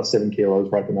that plus 7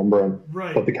 kilos, write the number,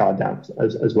 and put the card down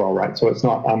as well, right? So it's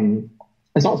not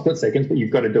split seconds, but you've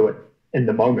got to do it in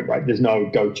the moment, right? There's no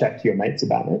go chat to your mates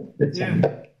about it. It's,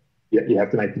 you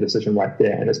have to make the decision right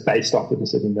there, and it's based off the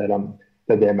decision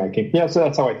that they're making. Yeah, so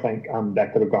that's how I think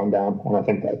that could have gone down, and I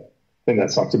think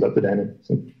that sucks about the Danny.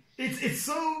 So. It's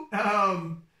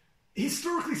so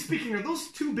historically speaking, are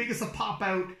those 2 biggest that pop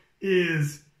out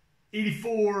is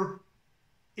 84,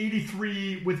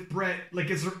 83 with Brett?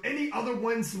 Like, is there any other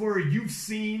ones where you've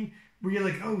seen where you're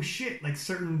like, oh shit, like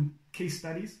certain case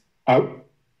studies?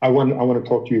 I want to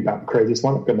talk to you about the craziest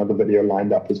one. I've got another video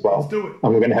lined up as well. Let's do it.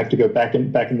 And we're going to have to go back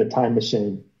in the time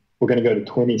machine. We're going to go to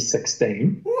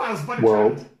 2016. Ooh, I was about to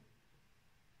World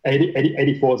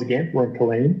 84s again. We're in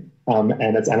Killeen,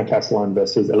 and it's Anna Castellan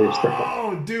versus Ilya Strickland.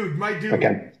 Oh, dude, my dude.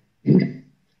 Okay.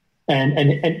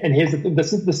 And here's the thing.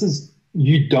 This is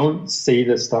you don't see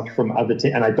this stuff from other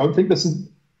teams, and I don't think this is.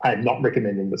 I'm not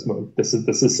recommending this move. This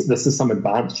is some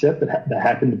advanced shit that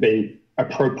happened to be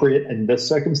appropriate in this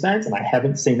circumstance, and I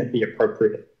haven't seen it be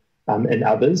appropriate in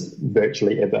others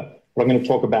virtually ever. But I'm going to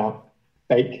talk about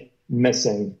fake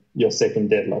missing your second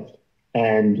deadlift,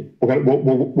 and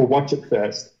we'll watch it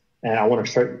first. And I want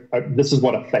to show this is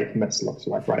what a fake miss looks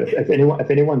like, right? If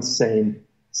anyone's seen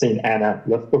Anna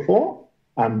lift before,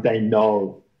 they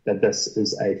know that this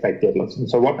is a fake deadlift. And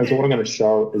so what I'm going to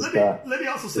show is let me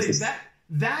also say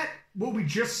that what we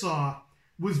just saw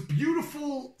was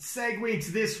beautiful segue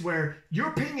into this, where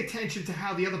you're paying attention to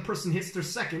how the other person hits their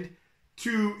second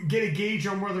to get a gauge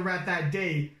on where they're at that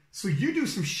day. So you do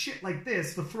some shit like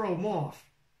this to throw them off.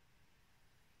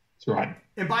 That's right.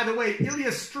 And by the way,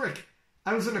 Ilya Strick,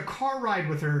 I was in a car ride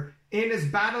with her. Anna's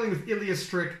battling with Ilya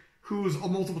Strick, who's a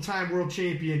multiple-time world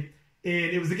champion.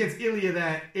 And it was against Ilya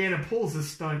that Anna pulls this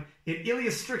stunt. And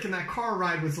Ilya Strick in that car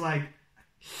ride was like,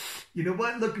 you know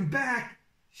what, looking back,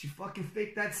 she fucking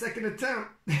faked that second attempt.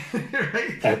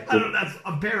 Right? I don't know,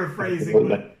 I'm paraphrasing.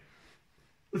 Absolutely.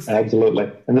 But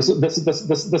absolutely. And this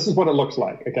is what it looks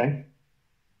like, okay?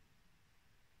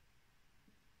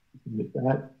 Get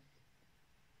that.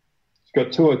 It's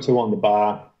got 202 on the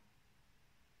bar.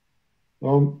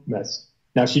 Oh, miss.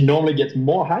 Now, she normally gets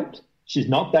more hyped. She's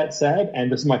not that sad.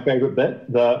 And this is my favorite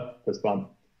bit, the fist bump,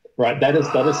 right? That is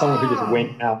someone who just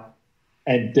went out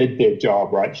and did their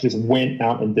job, right? She just went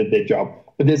out and did their job.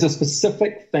 But there's a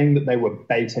specific thing that they were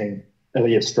baiting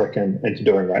Ilya Strickland into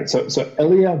doing, right? So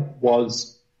Ilya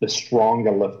was the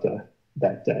stronger lifter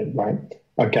that day, right?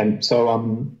 Okay, so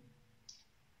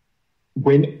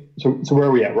where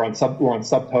are we at? We're on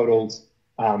subtotals.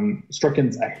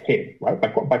 Strickland's ahead, right?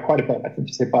 By quite a bit. I think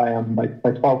you said by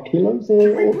 12 kilos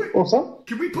or so.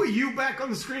 Can we put you back on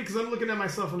the screen? Because I'm looking at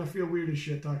myself and I feel weird as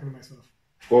shit talking to myself.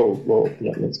 Whoa,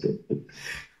 yeah, that's good.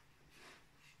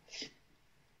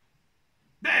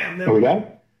 Bam! There we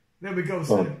go. There we go.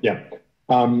 Oh, yeah.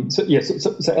 So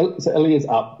Ilya's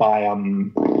up by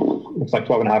looks like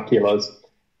 12.5 kilos,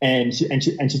 and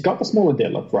she's got the smaller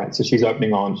deadlift, right? So she's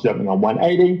opening on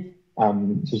 180.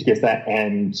 So she gets that,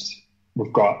 and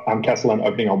we've got Castellan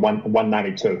opening on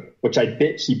 192, which I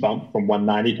bet she bumped from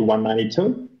 190 to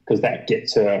 192 because that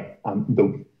gets her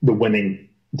the winning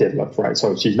deadlift, right?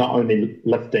 So she's not only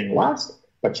lifting last,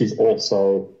 but she's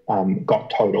also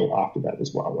got total after that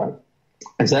as well, right?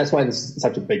 And so that's why this is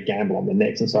such a big gamble on the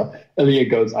next. And so Ilya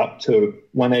goes up to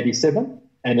 187,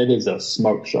 and it is a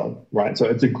smoke show, right? So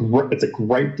it's a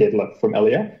great deadlift from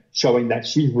Ilya, showing that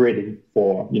she's ready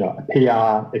for a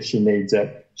PR if she needs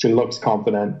it. She looks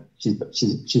confident.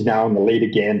 She's now in the lead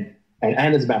again, and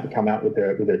Anna's about to come out with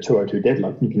her 202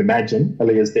 deadlift. You can imagine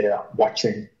Ilya's there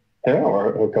watching her,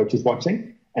 or her coach is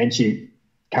watching, and she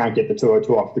can't get the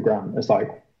 202 off the ground. It's like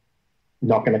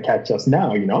not going to catch us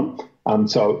now,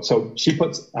 So she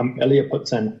Ilya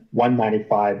puts in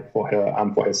 195 for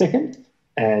her second,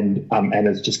 and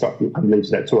Anna's just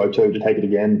leaves that 202 to take it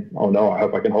again. Oh no, I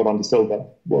hope I can hold on to silver.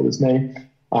 Well, it's me.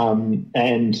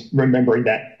 And remembering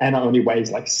that Anna only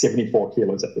weighs like 74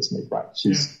 kilos at this meet, right?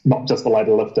 She's not just a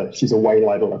lighter lifter; she's a way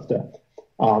lighter lifter.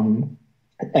 And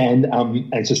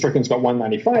so Strickland's got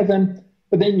 195 in.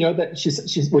 But then that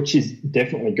she's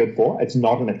definitely good for. It's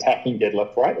not an attacking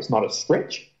deadlift, right? It's not a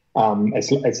stretch.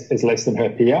 It's less than her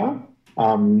PR.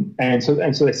 And so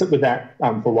they sit with that for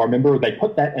a while. Remember, they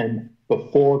put that in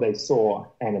before they saw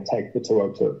Anna take the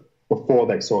 202, before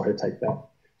they saw her take that.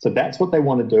 So that's what they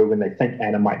want to do when they think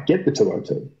Anna might get the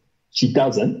 202. She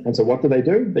doesn't. And so what do? They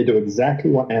do exactly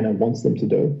what Anna wants them to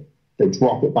do. They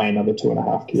drop it by another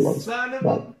 2.5 kilos. Son of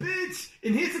a bitch.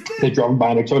 And here's the thing. They drop it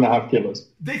by another 2.5 kilos.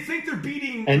 They think they're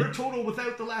beating her total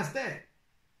without the last day.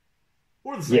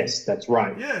 Or the same. Yes, that's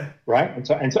right. Yeah. Right?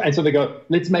 And so they go,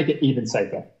 let's make it even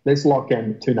safer. Let's lock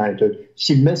in 292.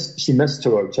 She missed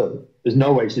 202. There's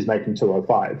no way she's making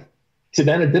 205. So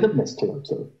Anna didn't miss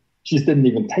 202. She just didn't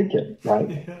even take it, right?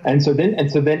 Yeah. And so then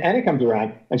Anna comes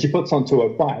around and she puts on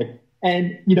 205.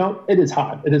 And it is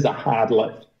hard. It is a hard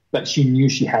lift. But she knew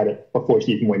she had it before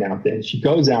she even went out there. She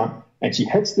goes out and she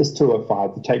hits this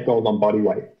 205 to take gold on body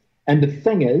weight. And the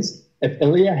thing is, if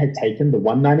Ilya had taken the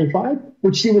 195,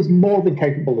 which she was more than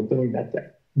capable of doing that day,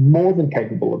 more than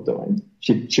capable of doing,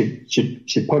 she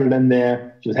put it in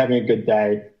there. She was having a good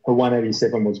day. Her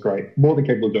 187 was great, more than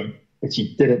capable of doing. But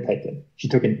she didn't take it. She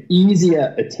took an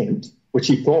easier attempt, which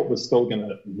she thought was still going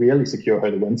to really secure her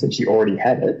the win since she already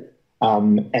had it.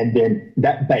 And then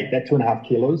that 2.5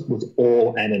 kilos was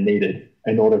all Anna needed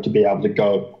in order to be able to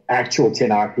go actual 10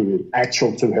 RPE,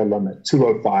 actual to her limit,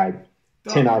 205,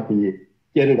 10 RPE,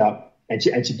 get it up. And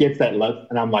she gets that lift.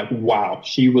 And I'm like, wow,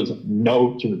 she was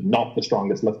not the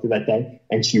strongest lifter that day.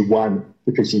 And she won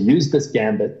because she used this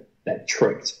gambit that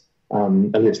tricked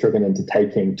Ilya Strickland into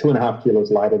taking 2.5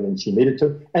 kilos lighter than she needed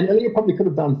to. And Ilya probably could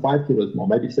have done 5 kilos more,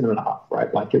 maybe 7.5,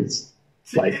 right? Like it's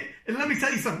like. And let me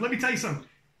tell you something.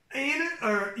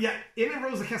 Anna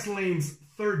Rosa Castellane's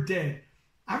third day.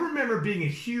 I remember being a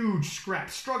huge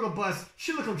struggle bus.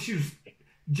 She looked like she was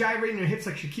gyrating her hips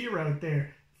like Shakira out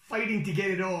there, fighting to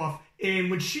get it off.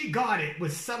 And when she got it,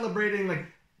 was celebrating I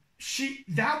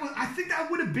think that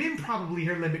would have been probably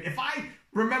her limit. If I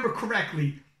remember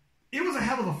correctly, it was a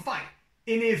hell of a fight.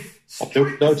 And if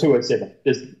no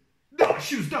 207. No,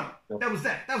 she was done. That was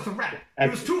that. That was a wrap.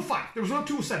 It was 205. There was no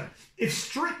 207. If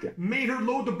Strick made her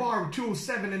load the bar with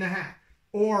 207.5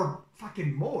 or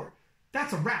fucking more,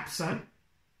 that's a wrap, son.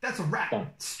 That's a wrap. Yeah.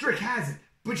 Strick has it.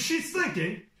 But she's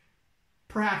thinking,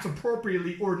 perhaps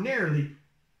appropriately, ordinarily,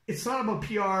 it's not about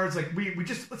PRs. Like, we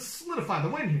just, let's solidify the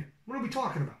win here. What are we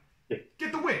talking about? Yeah.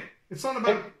 Get the win. It's not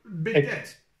about big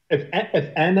debts.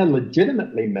 If Anna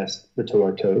legitimately missed the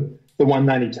 202, the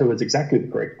 192 is exactly the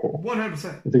correct call.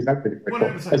 100%. It's exactly the correct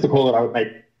 100%. call. That's the call that I would make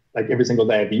like every single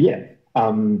day of the year.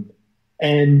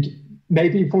 And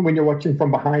maybe from when you're watching from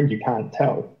behind, you can't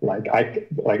tell. I mean,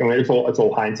 it's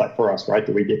all hindsight for us, right?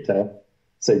 Do we get to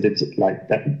So like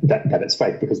that it's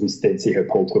fake because we then see her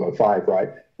pull 205, right?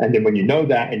 And then when you know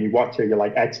that and you watch her, you're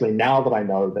like, actually, now that I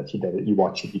know that she did it, you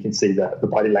watch it, you can see the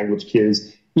body language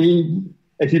cues.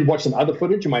 If you'd watch some other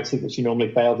footage, you might see that she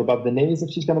normally fails above the knees if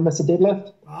she's going to miss a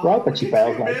deadlift, right? But she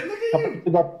fails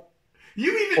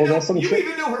You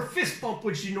even know her fist bump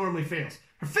when she normally fails.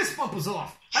 Her fist bump was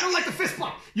off. I don't like the fist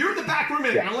bump. You're in the back room,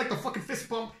 and I don't like the fucking fist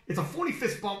bump. It's a phony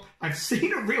fist bump. I've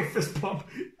seen a real fist bump.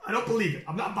 I don't believe it.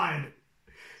 I'm not buying it.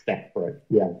 That's right.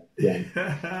 Yeah.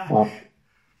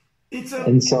 It's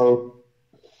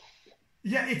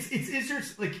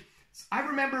just like, I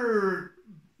remember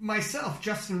myself,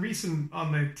 Justin Reeson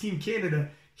on the Team Canada,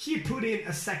 he put in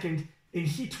a second and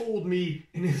he told me,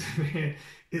 and his man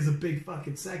is a big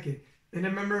fucking second. And I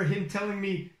remember him telling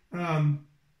me,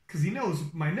 because he knows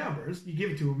my numbers, you give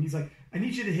it to him. He's like, I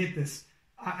need you to hit this.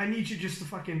 I need you just to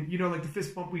fucking, like the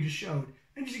fist bump we just showed.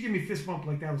 I need you to give me a fist bump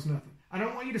like that was nothing. I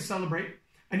don't want you to celebrate.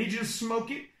 I need you to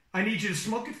smoke it. I need you to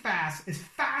smoke it fast as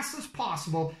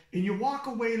possible, and you walk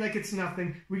away like it's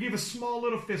nothing. We give a small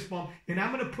little fist bump, and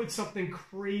I'm going to put something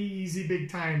crazy big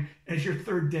time as your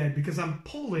third dead because I'm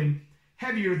pulling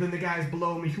heavier than the guys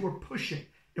below me who are pushing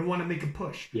and want to make a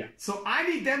push. Yeah. So I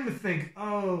need them to think,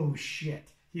 oh,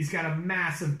 shit, he's got a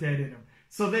massive dead in him.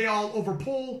 So they all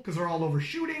overpull because they're all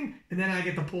overshooting, and then I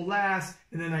get to pull last,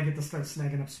 and then I get to start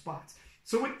snagging up spots.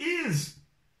 So it is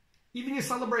even a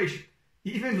celebration.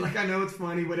 Even, like, I know it's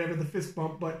funny, whatever, the fist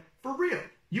bump, but for real,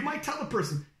 you might tell a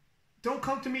person, don't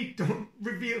come to me, don't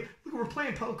reveal. Look, we're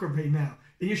playing poker right now,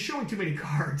 and you're showing too many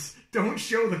cards. Don't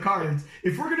show the cards.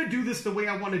 If we're going to do this the way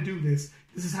I want to do this,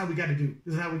 this is how we got to do it.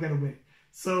 This is how we got to win.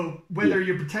 So whether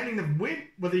you're pretending to win,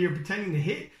 whether you're pretending to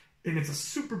hit, and it's a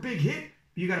super big hit,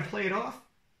 you got to play it off,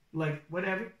 like,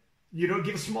 whatever. You don't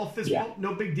give a small fist bump,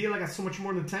 no big deal, I got so much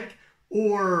more in the tank.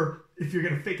 Or if you're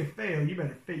going to fake a fail, you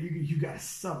better fake, you got to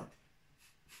sell it.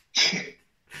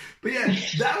 But yeah,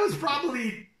 that was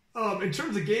probably in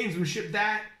terms of gamesmanship.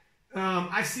 That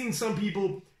I've seen some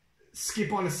people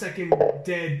skip on a second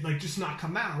dead, like just not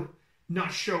come out,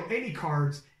 not show any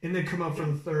cards, and then come out for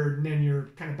the third, and then you're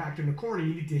kind of backed in the corner.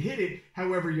 You need to hit it.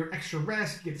 However, your extra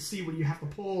rest, you get to see what you have to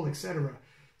pull, etc.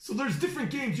 So there's different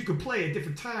games you can play at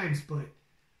different times, but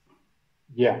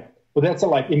yeah. Well, that's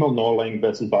like Emil Norling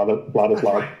versus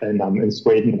Vladislav in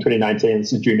Sweden in 2019.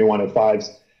 This is Junior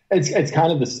 105s. It's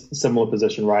kind of this similar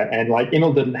position, right? And like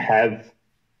Emil didn't have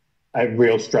a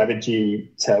real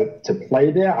strategy to play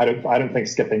there. I don't think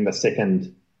skipping the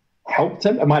second helped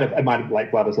him. It might have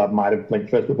like Vladislav might have blinked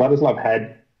first, but Vladislav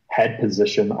had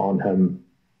position on him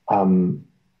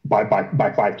by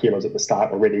 5 kilos at the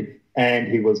start already, and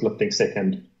he was lifting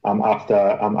second after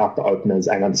openers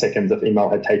and on seconds if Emil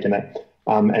had taken it,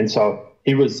 and so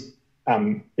he was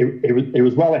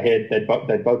well ahead. They'd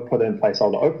both put in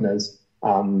placeholder openers.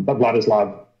 But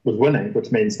Vladislav was winning,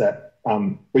 which means that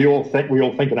we all think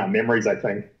in our memories, I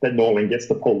think, that Norling gets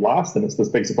to pull last, and it's this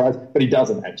big surprise. But he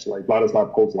doesn't actually.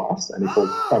 Vladislav pulls last, and he pulls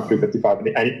 355,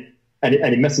 and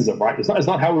he misses it. Right? It's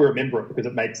not how we remember it because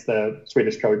it makes the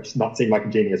Swedish coach not seem like a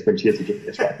genius when she is a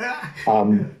genius,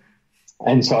 right?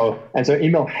 And so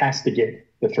Emil has to get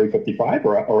the 355,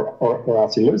 or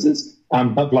else he loses.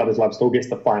 But Vladislav still gets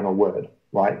the final word,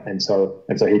 right? And so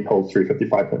he pulls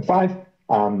 355.5.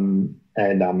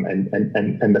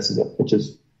 And this is it, which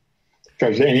is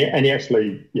tragic. And he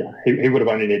actually, he would have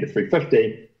only needed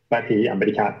 350, but he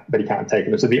can't take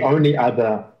it. So the only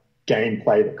other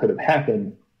gameplay that could have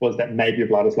happened was that maybe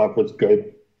Vladislav was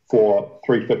good for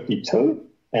 352,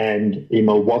 and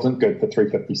Emil wasn't good for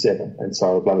 357. And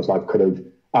so Vladislav could have,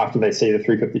 after they see the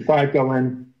 355 go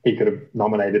in, he could have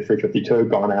nominated 352,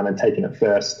 gone out and taken it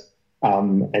first,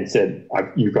 and said,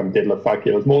 "You've got a deadlift 5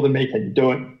 kilos more than me. Can you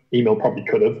do it?" Emil probably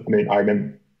could have. I mean, I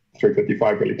remember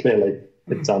 355 really clearly.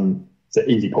 It's an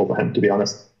easy pull for him, to be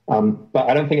honest. But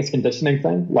I don't think it's a conditioning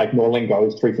thing. Like Norling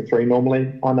goes 3 for 3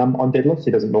 normally on deadlifts.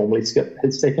 He doesn't normally skip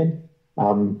his second.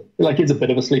 He's a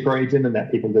bit of a sleeper agent in that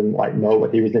people didn't know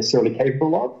what he was necessarily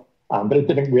capable of. But it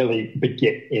didn't really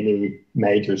beget any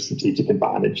major strategic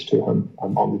advantage to him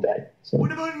on the day. So.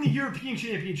 What about in the European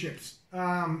Championships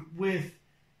with,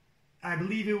 I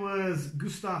believe it was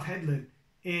Gustav Hedlund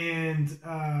and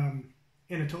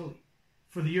Anatoly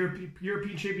for the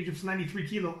European Championships 93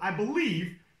 kilo? I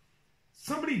believe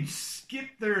somebody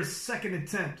skipped their second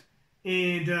attempt,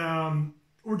 and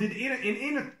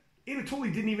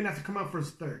Anatoly didn't even have to come out for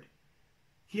his third.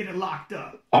 He had it locked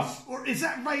up. Or is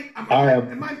that right?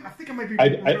 I think I might be.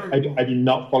 I do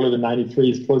not follow the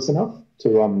 93s close enough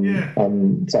to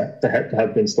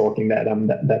have been stalking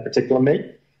that particular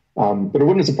meet. But it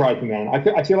wouldn't surprise me, man.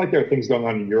 I feel like there are things going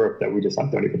on in Europe that we just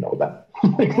don't even know about.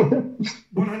 Like,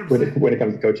 100%. when it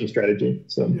comes to coaching strategy.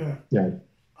 So yeah.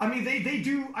 I mean, they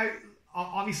do.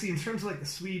 Obviously, in terms of like the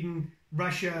Sweden,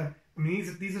 Russia. I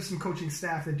mean, these are some coaching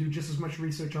staff that do just as much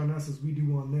research on us as we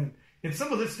do on them, and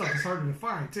some of this stuff is harder to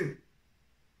find too.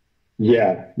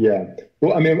 Yeah.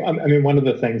 Well, I mean, one of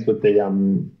the things with the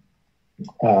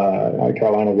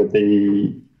Carolina with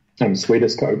the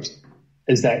Swedish coach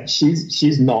is that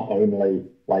she's not only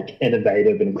like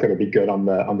innovative and incredibly good on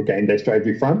the game day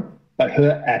strategy front, but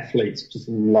her athletes just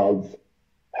love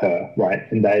her, right?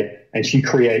 And she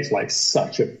creates like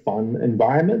such a fun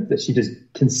environment that she just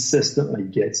consistently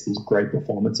gets these great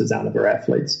performances out of her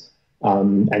athletes.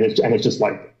 And it's just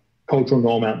like cultural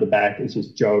norm out the back. It's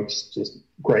just jokes, just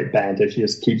great banter. She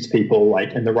just keeps people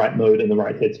like in the right mood, in the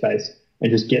right headspace,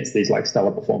 and just gets these like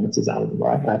stellar performances out of them,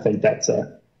 right? And I think that's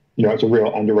it's a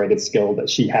real underrated skill that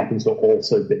she happens to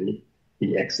also be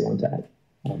excellent at.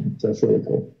 So it's really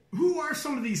cool. Who are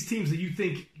some of these teams that you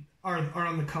think are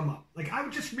on the come up? Like I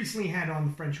just recently had on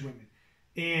the French women,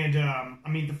 and I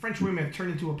mean the French women have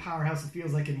turned into a powerhouse. It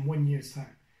feels like in 1 year's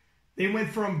time. They went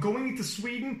from going into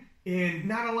Sweden, and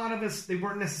not a lot of us, they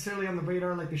weren't necessarily on the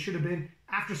radar like they should have been.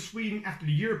 After Sweden, after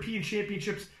the European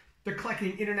Championships, they're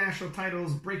collecting international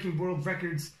titles, breaking world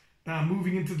records,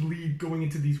 moving into the league, going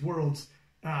into these worlds,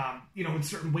 in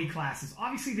certain weight classes.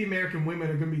 Obviously, the American women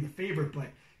are going to be the favorite, but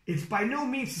it's by no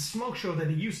means the smoke show that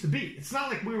it used to be. It's not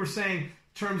like we were saying in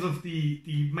terms of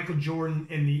the Michael Jordan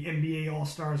and the NBA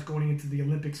All-Stars going into the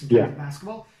Olympics in terms of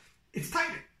basketball. It's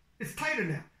tighter. It's tighter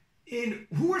now. And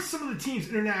who are some of the teams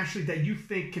internationally that you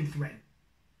think can threaten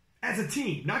as a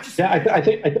team, not just? Yeah, I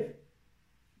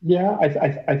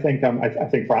think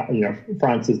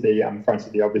France is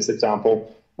the obvious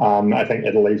example. I think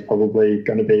Italy's probably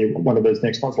going to be one of those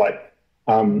next ones. Like,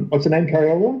 what's her name?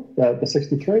 Cariola, the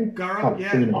 63. Garo,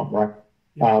 yeah. Right.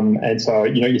 Yeah. And so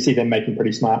you see them making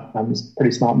pretty smart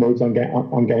moves on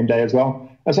game day as well.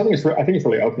 And so I think it's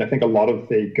really open. I think a lot of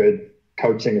the good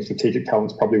coaching and strategic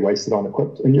talent is probably wasted on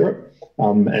Equipped in Europe.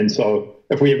 And so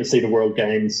if we ever see the World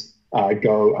Games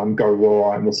go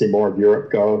raw, and we'll see more of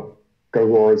Europe go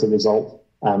raw as a result,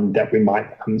 that we might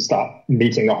start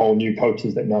meeting a whole new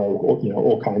coaches that know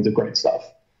all kinds of great stuff.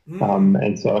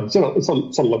 And so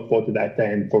look forward to that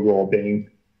day, and for Raw being,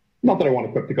 not that I want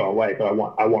Equipped to go away, but I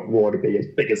want Raw to be as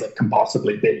big as it can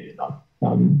possibly be.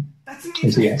 That's an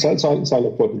interesting. So I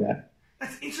look forward to that.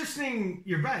 That's interesting.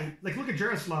 You're right. Like look at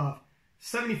Jaroslav,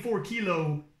 74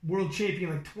 kilo world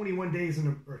champion, like 21 years in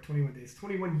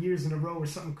a row, or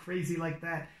something crazy like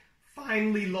that.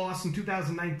 Finally lost in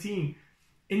 2019.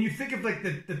 And you think of like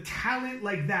the talent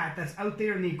like that's out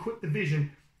there in the Equipped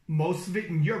division, most of it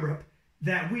in Europe,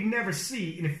 that we never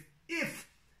see. And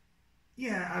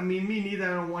me neither,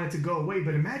 I don't want it to go away,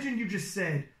 but imagine you just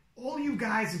said, all you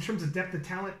guys in terms of depth of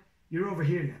talent, you're over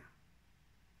here now.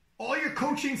 All your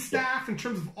coaching staff in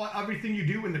terms of everything you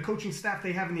do and the coaching staff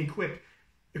they have in the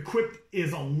Equipped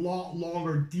is a lot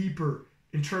longer, deeper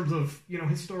in terms of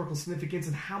historical significance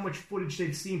and how much footage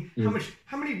they've seen,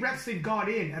 how many reps they've got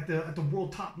in at the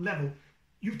world top level.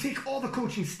 You take all the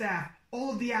coaching staff,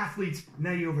 all of the athletes,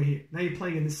 now you're over here. Now you're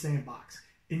playing in this sandbox,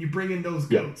 and you bring in those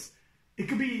goats. It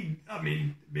could be,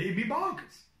 maybe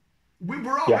bonkers.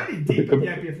 We're already deep in the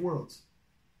IPF worlds.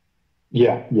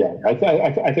 Yeah. I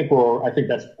think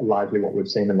that's largely what we've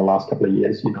seen in the last couple of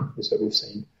years. So we've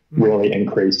seen really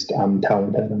increased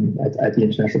talent at the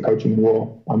international coaching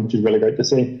world, which is really great to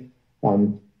see.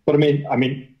 But I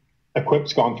mean,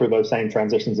 Equipped's gone through those same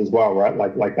transitions as well, right?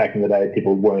 Like back in the day,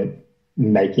 people weren't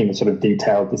making the sort of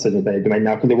detailed decisions they need to make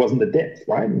now because there wasn't the depth,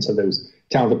 right? And so there was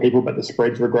talented people, but the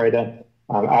spreads were greater.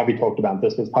 Avi talked about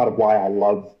this, but it's part of why I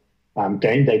love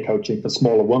game day coaching for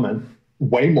smaller women,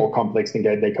 way more complex than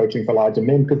game day coaching for larger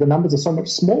men, because the numbers are so much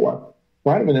smaller,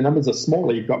 right? When the numbers are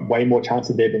smaller, you've got way more chance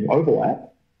of there being overlap.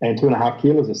 And 2.5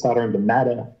 kilos is starting to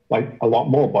matter like a lot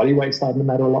more. Body weight starting to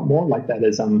matter a lot more. Like that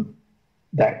is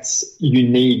you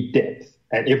need depth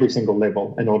at every single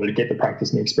level in order to get the practice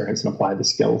and the experience and apply the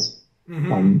skills.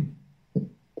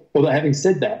 Although having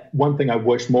said that, one thing I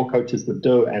wish more coaches would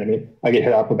do, and I mean I get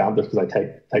hit up about this because I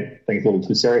take things a little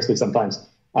too seriously sometimes,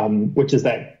 which is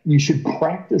that you should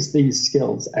practice these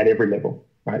skills at every level,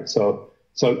 right? So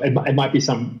it might be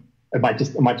it might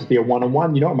just be a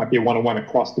one-on-one, it might be a one-on-one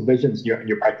across divisions.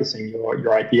 You're practicing your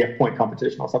IPF point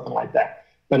competition or something like that.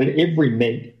 But at every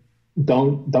meet,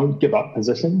 don't give up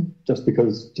position just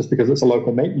because it's a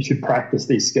local meet. You should practice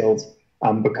these skills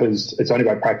because it's only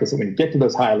by practice that when you get to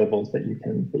those higher levels that you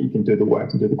can do the work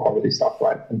and do the quality stuff,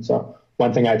 right? And so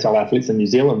one thing I tell athletes in New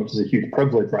Zealand, which is a huge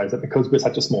privilege, right, is that because we're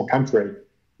such a small country,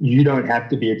 you don't have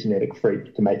to be a genetic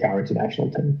freak to make our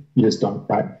international team. You just don't,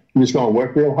 right? You just go and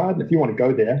work real hard. And if you want to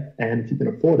go there and if you can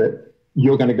afford it,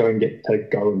 you're going to go and get to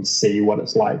go and see what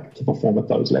it's like to perform at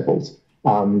those levels.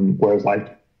 Whereas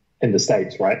like in the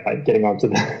States, right? Like getting onto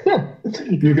the,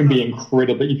 you can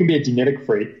be a genetic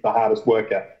freak, the hardest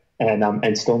worker,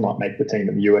 and still not make the team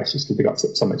in the US just because we got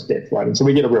so much depth, right? And so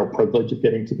we get a real privilege of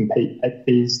getting to compete at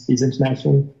these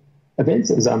international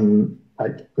events as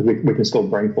like we can still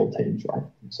bring full teams, right?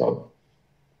 So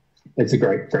it's a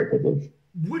great privilege.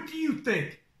 What do you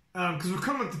think? Because we're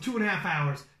coming up to 2.5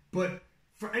 hours, but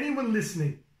for anyone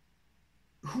listening,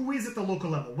 who is at the local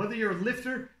level, whether you're a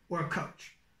lifter or a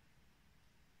coach,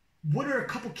 what are a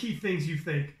couple key things you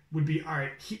think would be, all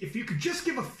right, if you could just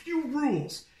give a few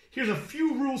rules, here's a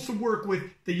few rules to work with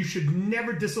that you should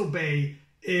never disobey.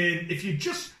 And if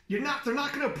they're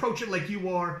not going to approach it like you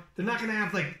are. They're not going to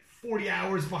have like 40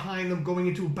 hours behind them going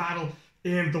into a battle.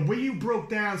 And the way you broke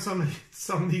down some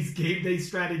of these game day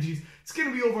strategies, it's going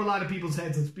to be over a lot of people's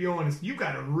heads. Let's be honest. You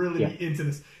got to really be into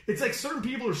this. It's like certain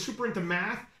people are super into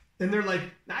math, and they're like,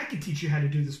 I can teach you how to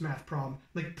do this math problem.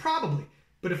 Like, probably.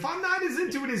 But if I'm not as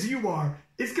into it as you are,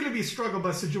 it's going to be a struggle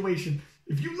bus situation.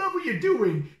 If you love what you're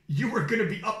doing, you are going to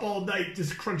be up all night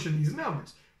just crunching these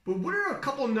numbers. But what are a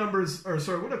couple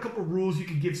rules you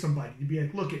could give somebody? You'd be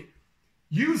like, look,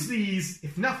 use these.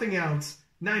 If nothing else,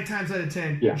 9 times out of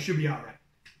 10, you should be all right.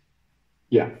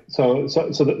 Yeah. So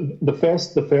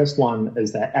the first one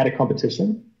is that at a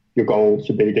competition, your goal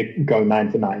should be to go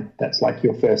 9 for 9. That's like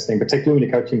your first thing, particularly when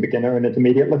you're coaching beginner and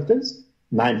intermediate lifters.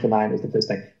 9 for 9 is the first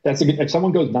thing. If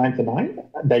someone goes 9 for 9,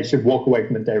 they should walk away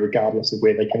from the day regardless of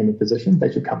where they came in position.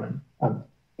 They should come in.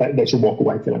 They should walk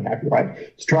away feeling happy,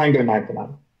 right? Just try and go 9 for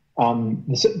 9.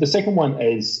 The second one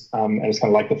is, and it's kind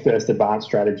of like the first advanced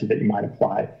strategy that you might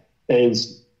apply,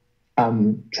 is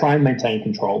try and maintain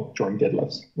control during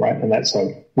deadlifts, right? And that's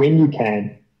so when you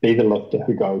can, be the lifter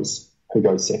who goes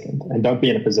second, and don't be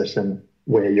in a position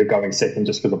where you're going second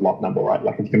just because of lot number, right?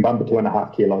 Like if you can bump it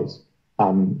 2.5 kilos,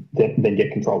 then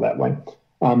get control that way.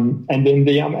 And then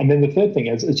the third thing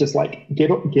is just like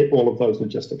get all of those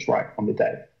logistics right on the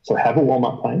day. So have a warm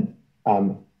up plan,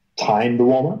 time the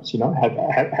warm ups.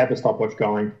 Have a stopwatch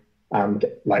going.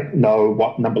 Like know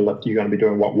what number lift you're going to be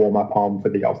doing, what warm up on for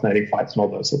the alternating fights and all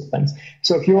those sorts of things.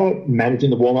 So if you're managing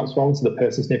the warm ups well, so the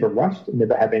person's never rushed,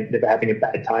 never having a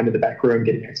bad time in the back room,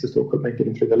 getting access to equipment,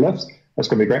 getting through the lifts, that's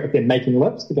going to be great. If they're making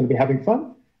lifts, they're going to be having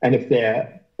fun. And if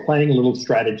they're playing a little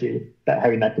strategy, that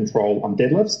having that control on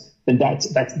deadlifts, then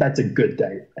that's a good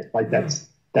day. Like that's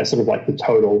sort of like the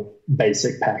total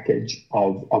basic package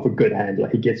of a good handler.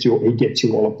 He gets you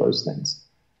all of those things.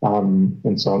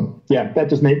 And so, that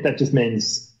just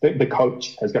means the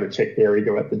coach has got to check their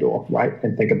ego at the door, right?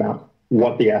 And think about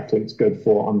what the athlete's good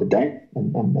for on the day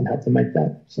and how to make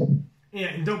that. So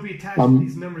and don't be attached to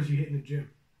these numbers you hit in the gym.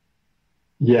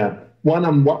 Yeah. One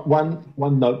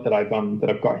note that I've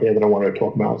got here that I wanted to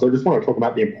talk about. So I just want to talk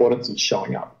about the importance of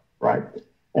showing up, right?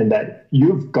 And that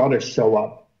you've got to show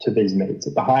up to these meets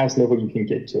at the highest level you can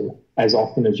get to as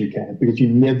often as you can, because you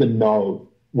never know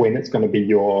when it's going to be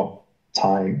your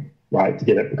time, right, to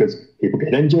get it, because people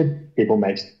get injured, people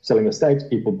make silly mistakes,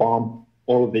 people bomb,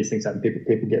 all of these things happen,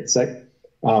 people get sick.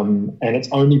 And it's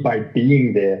only by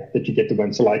being there that you get to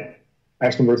win. So like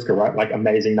Ashton Ruska, right, like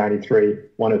amazing 93,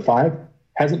 105,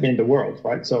 hasn't been to Worlds,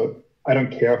 right? So I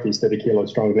don't care if he's 30 kilos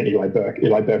stronger than Eli Burke.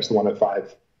 Eli Burke's the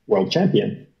 105 world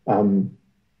champion.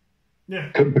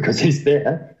 Because he's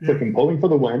there, freaking pulling for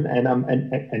the win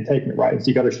and taking it, right. And so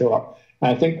you got to show up.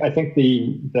 And I think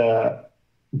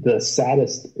the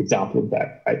saddest example of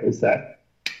that, right, is that,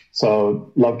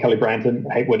 so love Kelly Branton,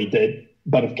 hate what he did,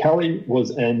 but if Kelly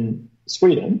was in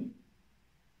Sweden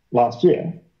last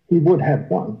year, he would have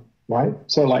won, right?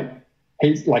 So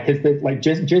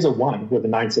Jezza won with a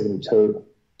 972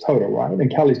 total, right?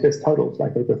 And Kelly's best total is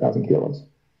like over 1,000 kilos,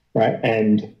 right?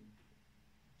 And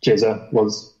Jezza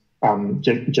was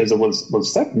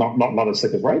sick, not as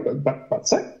sick as Ray, but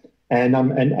sick, and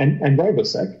Ray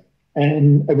was sick.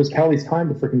 And it was Kelly's time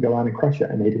to freaking go out and crush it,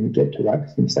 and he didn't get to, right,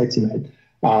 because the mistakes he made,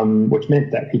 which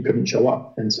meant that he couldn't show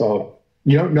up. And so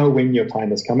you don't know when your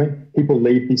time is coming. People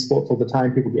leave these sports all the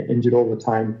time. People get injured all the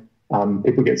time.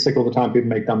 People get sick all the time. People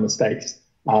make dumb mistakes.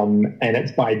 And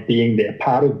it's by being there.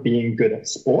 Part of being good at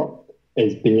sport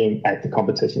is being at the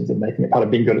competitions and making it. Part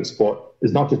of being good at sport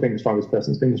is not just being the strongest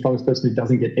person. It's being the strongest person who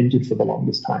doesn't get injured for the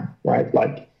longest time, right?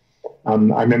 Like, I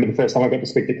remember the first time I got to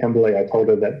speak to Kimberly, I told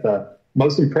her that the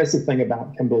most impressive thing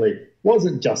about Kimberly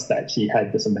wasn't just that she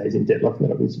had this amazing deadlift, and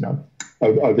it was,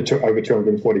 over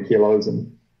 240 kilos,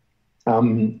 and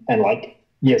like,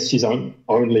 yes, she's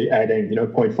only adding,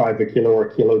 0.5 a kilo or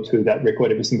a kilo to that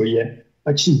record every single year.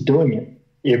 like she's doing it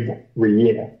every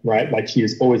year, right? Like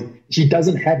she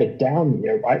doesn't have a down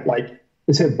year, right? Like,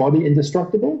 is her body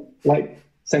indestructible? Like,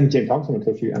 same with Jen Thompson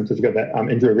until she got that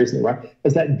injury recently, right?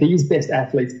 Is that these best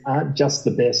athletes aren't just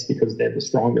the best because they're the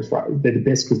strongest, right? They're the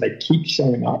best because they keep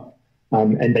showing up,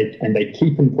 and they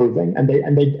keep improving, and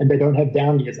they don't have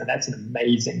down years, and that's an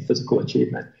amazing physical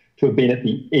achievement to have been at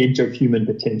the edge of human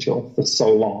potential for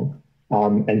so long,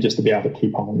 and just to be able to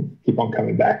keep on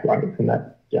coming back, right? And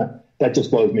that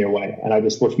just blows me away. And I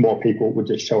just wish more people would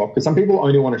just show up, because some people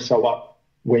only want to show up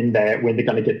when they're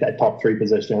going to get that top 3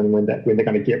 position, when they're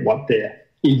going to get what their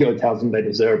ego tells them they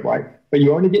deserve, right? But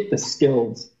you only get the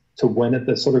skills to win at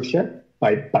this sort of shit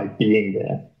by being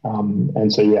there.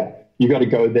 And so, yeah, you got to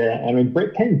go there. I mean,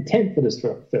 Brett came 10th at his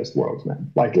first Worlds,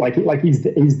 man. Like he's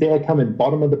there coming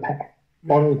bottom of the pack,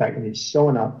 and he's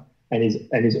showing up, and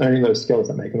he's earning those skills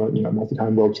that make him a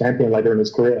multi-time world champion later in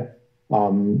his career.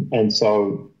 And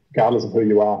so, regardless of who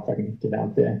you are, if I can get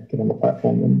out there, get on the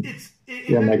platform, and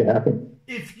make it happen.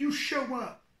 If you show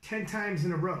up 10 times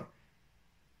in a row,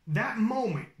 that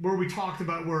moment where we talked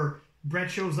about where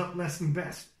Brett shows up less than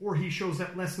best, or he shows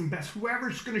up less than best,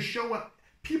 whoever's going to show up,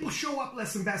 people show up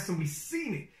less than best, and we've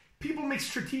seen it. People make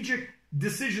strategic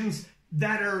decisions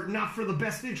that are not for the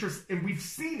best interest, and we've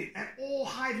seen it at all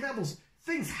high levels.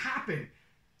 Things happen.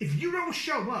 If you don't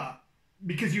show up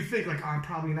because you think, like, I'm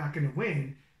probably not going to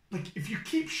win, like, if you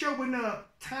keep showing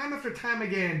up time after time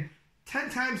again, 10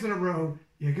 times in a row,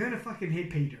 you're going to fucking hit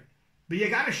pay dirt. But you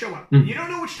got to show up. You don't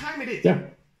know which time it is. Yeah.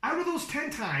 Out of those 10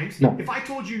 times, no. If I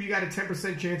told you got a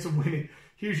 10% chance of winning,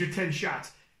 here's your 10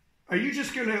 shots. Are you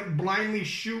just going to blindly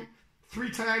shoot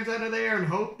 3 times out of there and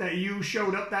hope that you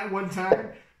showed up that one time?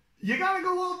 You got to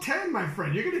go all 10, my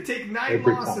friend. You're going to take 9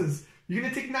 losses. You're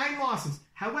going to take 9 losses.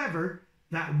 However,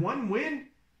 that one win,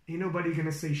 ain't nobody going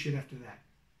to say shit after that.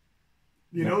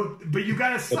 You know, but you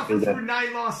got to suffer through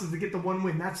 9 losses to get the one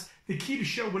win. That's the key to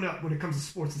showing up when it comes to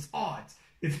sports. It's odds.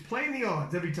 It's playing the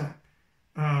odds every time.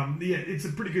 It's a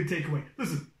pretty good takeaway.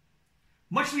 Listen,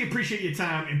 muchly appreciate your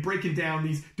time in breaking down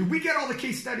these. Did we get all the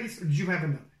case studies, or did you have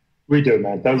another? We do,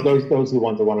 man. Those are the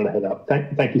ones I wanted to hit up.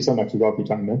 Thank you so much for your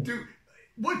time, man. Dude,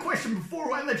 one question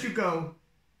before I let you go.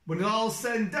 When it's all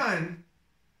said and done,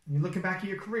 and you're looking back at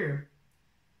your career,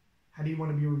 how do you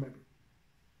want to be remembered?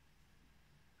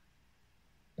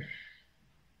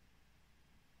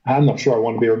 I'm not sure I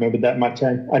want to be remembered that much.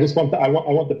 I just want I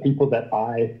want the people that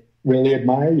I really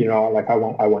admire. You know, like I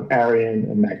want Arian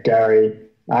and Matt Gary,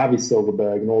 Avi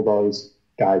Silverberg, and all those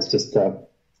guys just to,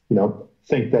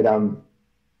 think that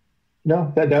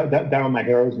that they were my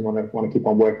heroes, and want to keep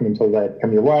on working until they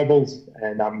become your rivals.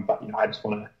 And but I just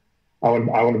want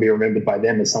to be remembered by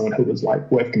them as someone who was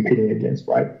like worth competing against,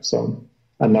 right? So,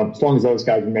 and as long as those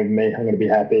guys remember me, I'm going to be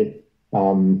happy.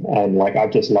 And like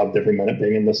I've just loved every minute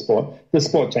being in this sport. This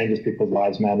sport changes people's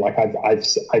lives, man. Like I've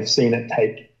seen it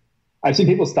take. I've seen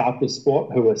people start this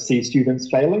sport who are C students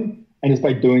failing, and it's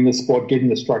by doing this sport, getting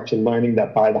the structure, learning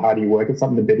that by the harder you work at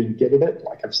something, the better you get at it.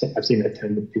 Like I've seen that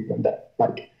turn the people into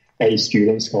like A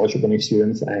students, scholarship winning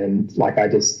students, and like I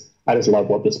just love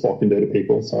what this sport can do to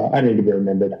people. So I need to be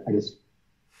remembered. I just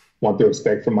want the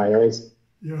respect from my heroes.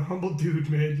 You're a humble dude,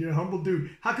 man. You're a humble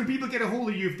dude. How can people get a hold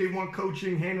of you if they want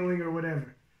coaching, handling, or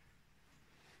whatever?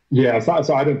 Yeah,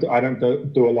 so I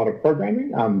don't do a lot of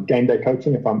programming. Game day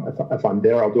coaching. If I'm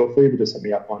there, I'll do it for you. But just hit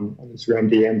me up on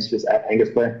Instagram DMs, just at Angus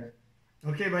Blair.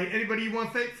 Okay, mate. Anybody you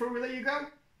want to thank before we let you go?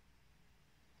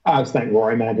 I just thank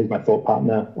Rory, man. He's my thought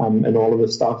partner in all of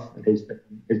this stuff, and he's been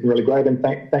really great. And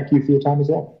thank you for your time as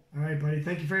well. All right, buddy.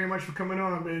 Thank you very much for coming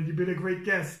on, man. You've been a great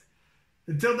guest.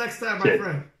 Until next time, my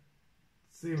friend.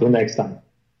 See you. Until next time.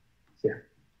 Yeah.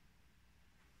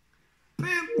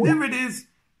 Bam! There it is.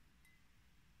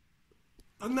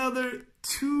 Another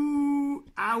 2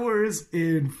 hours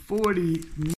and 40 minutes.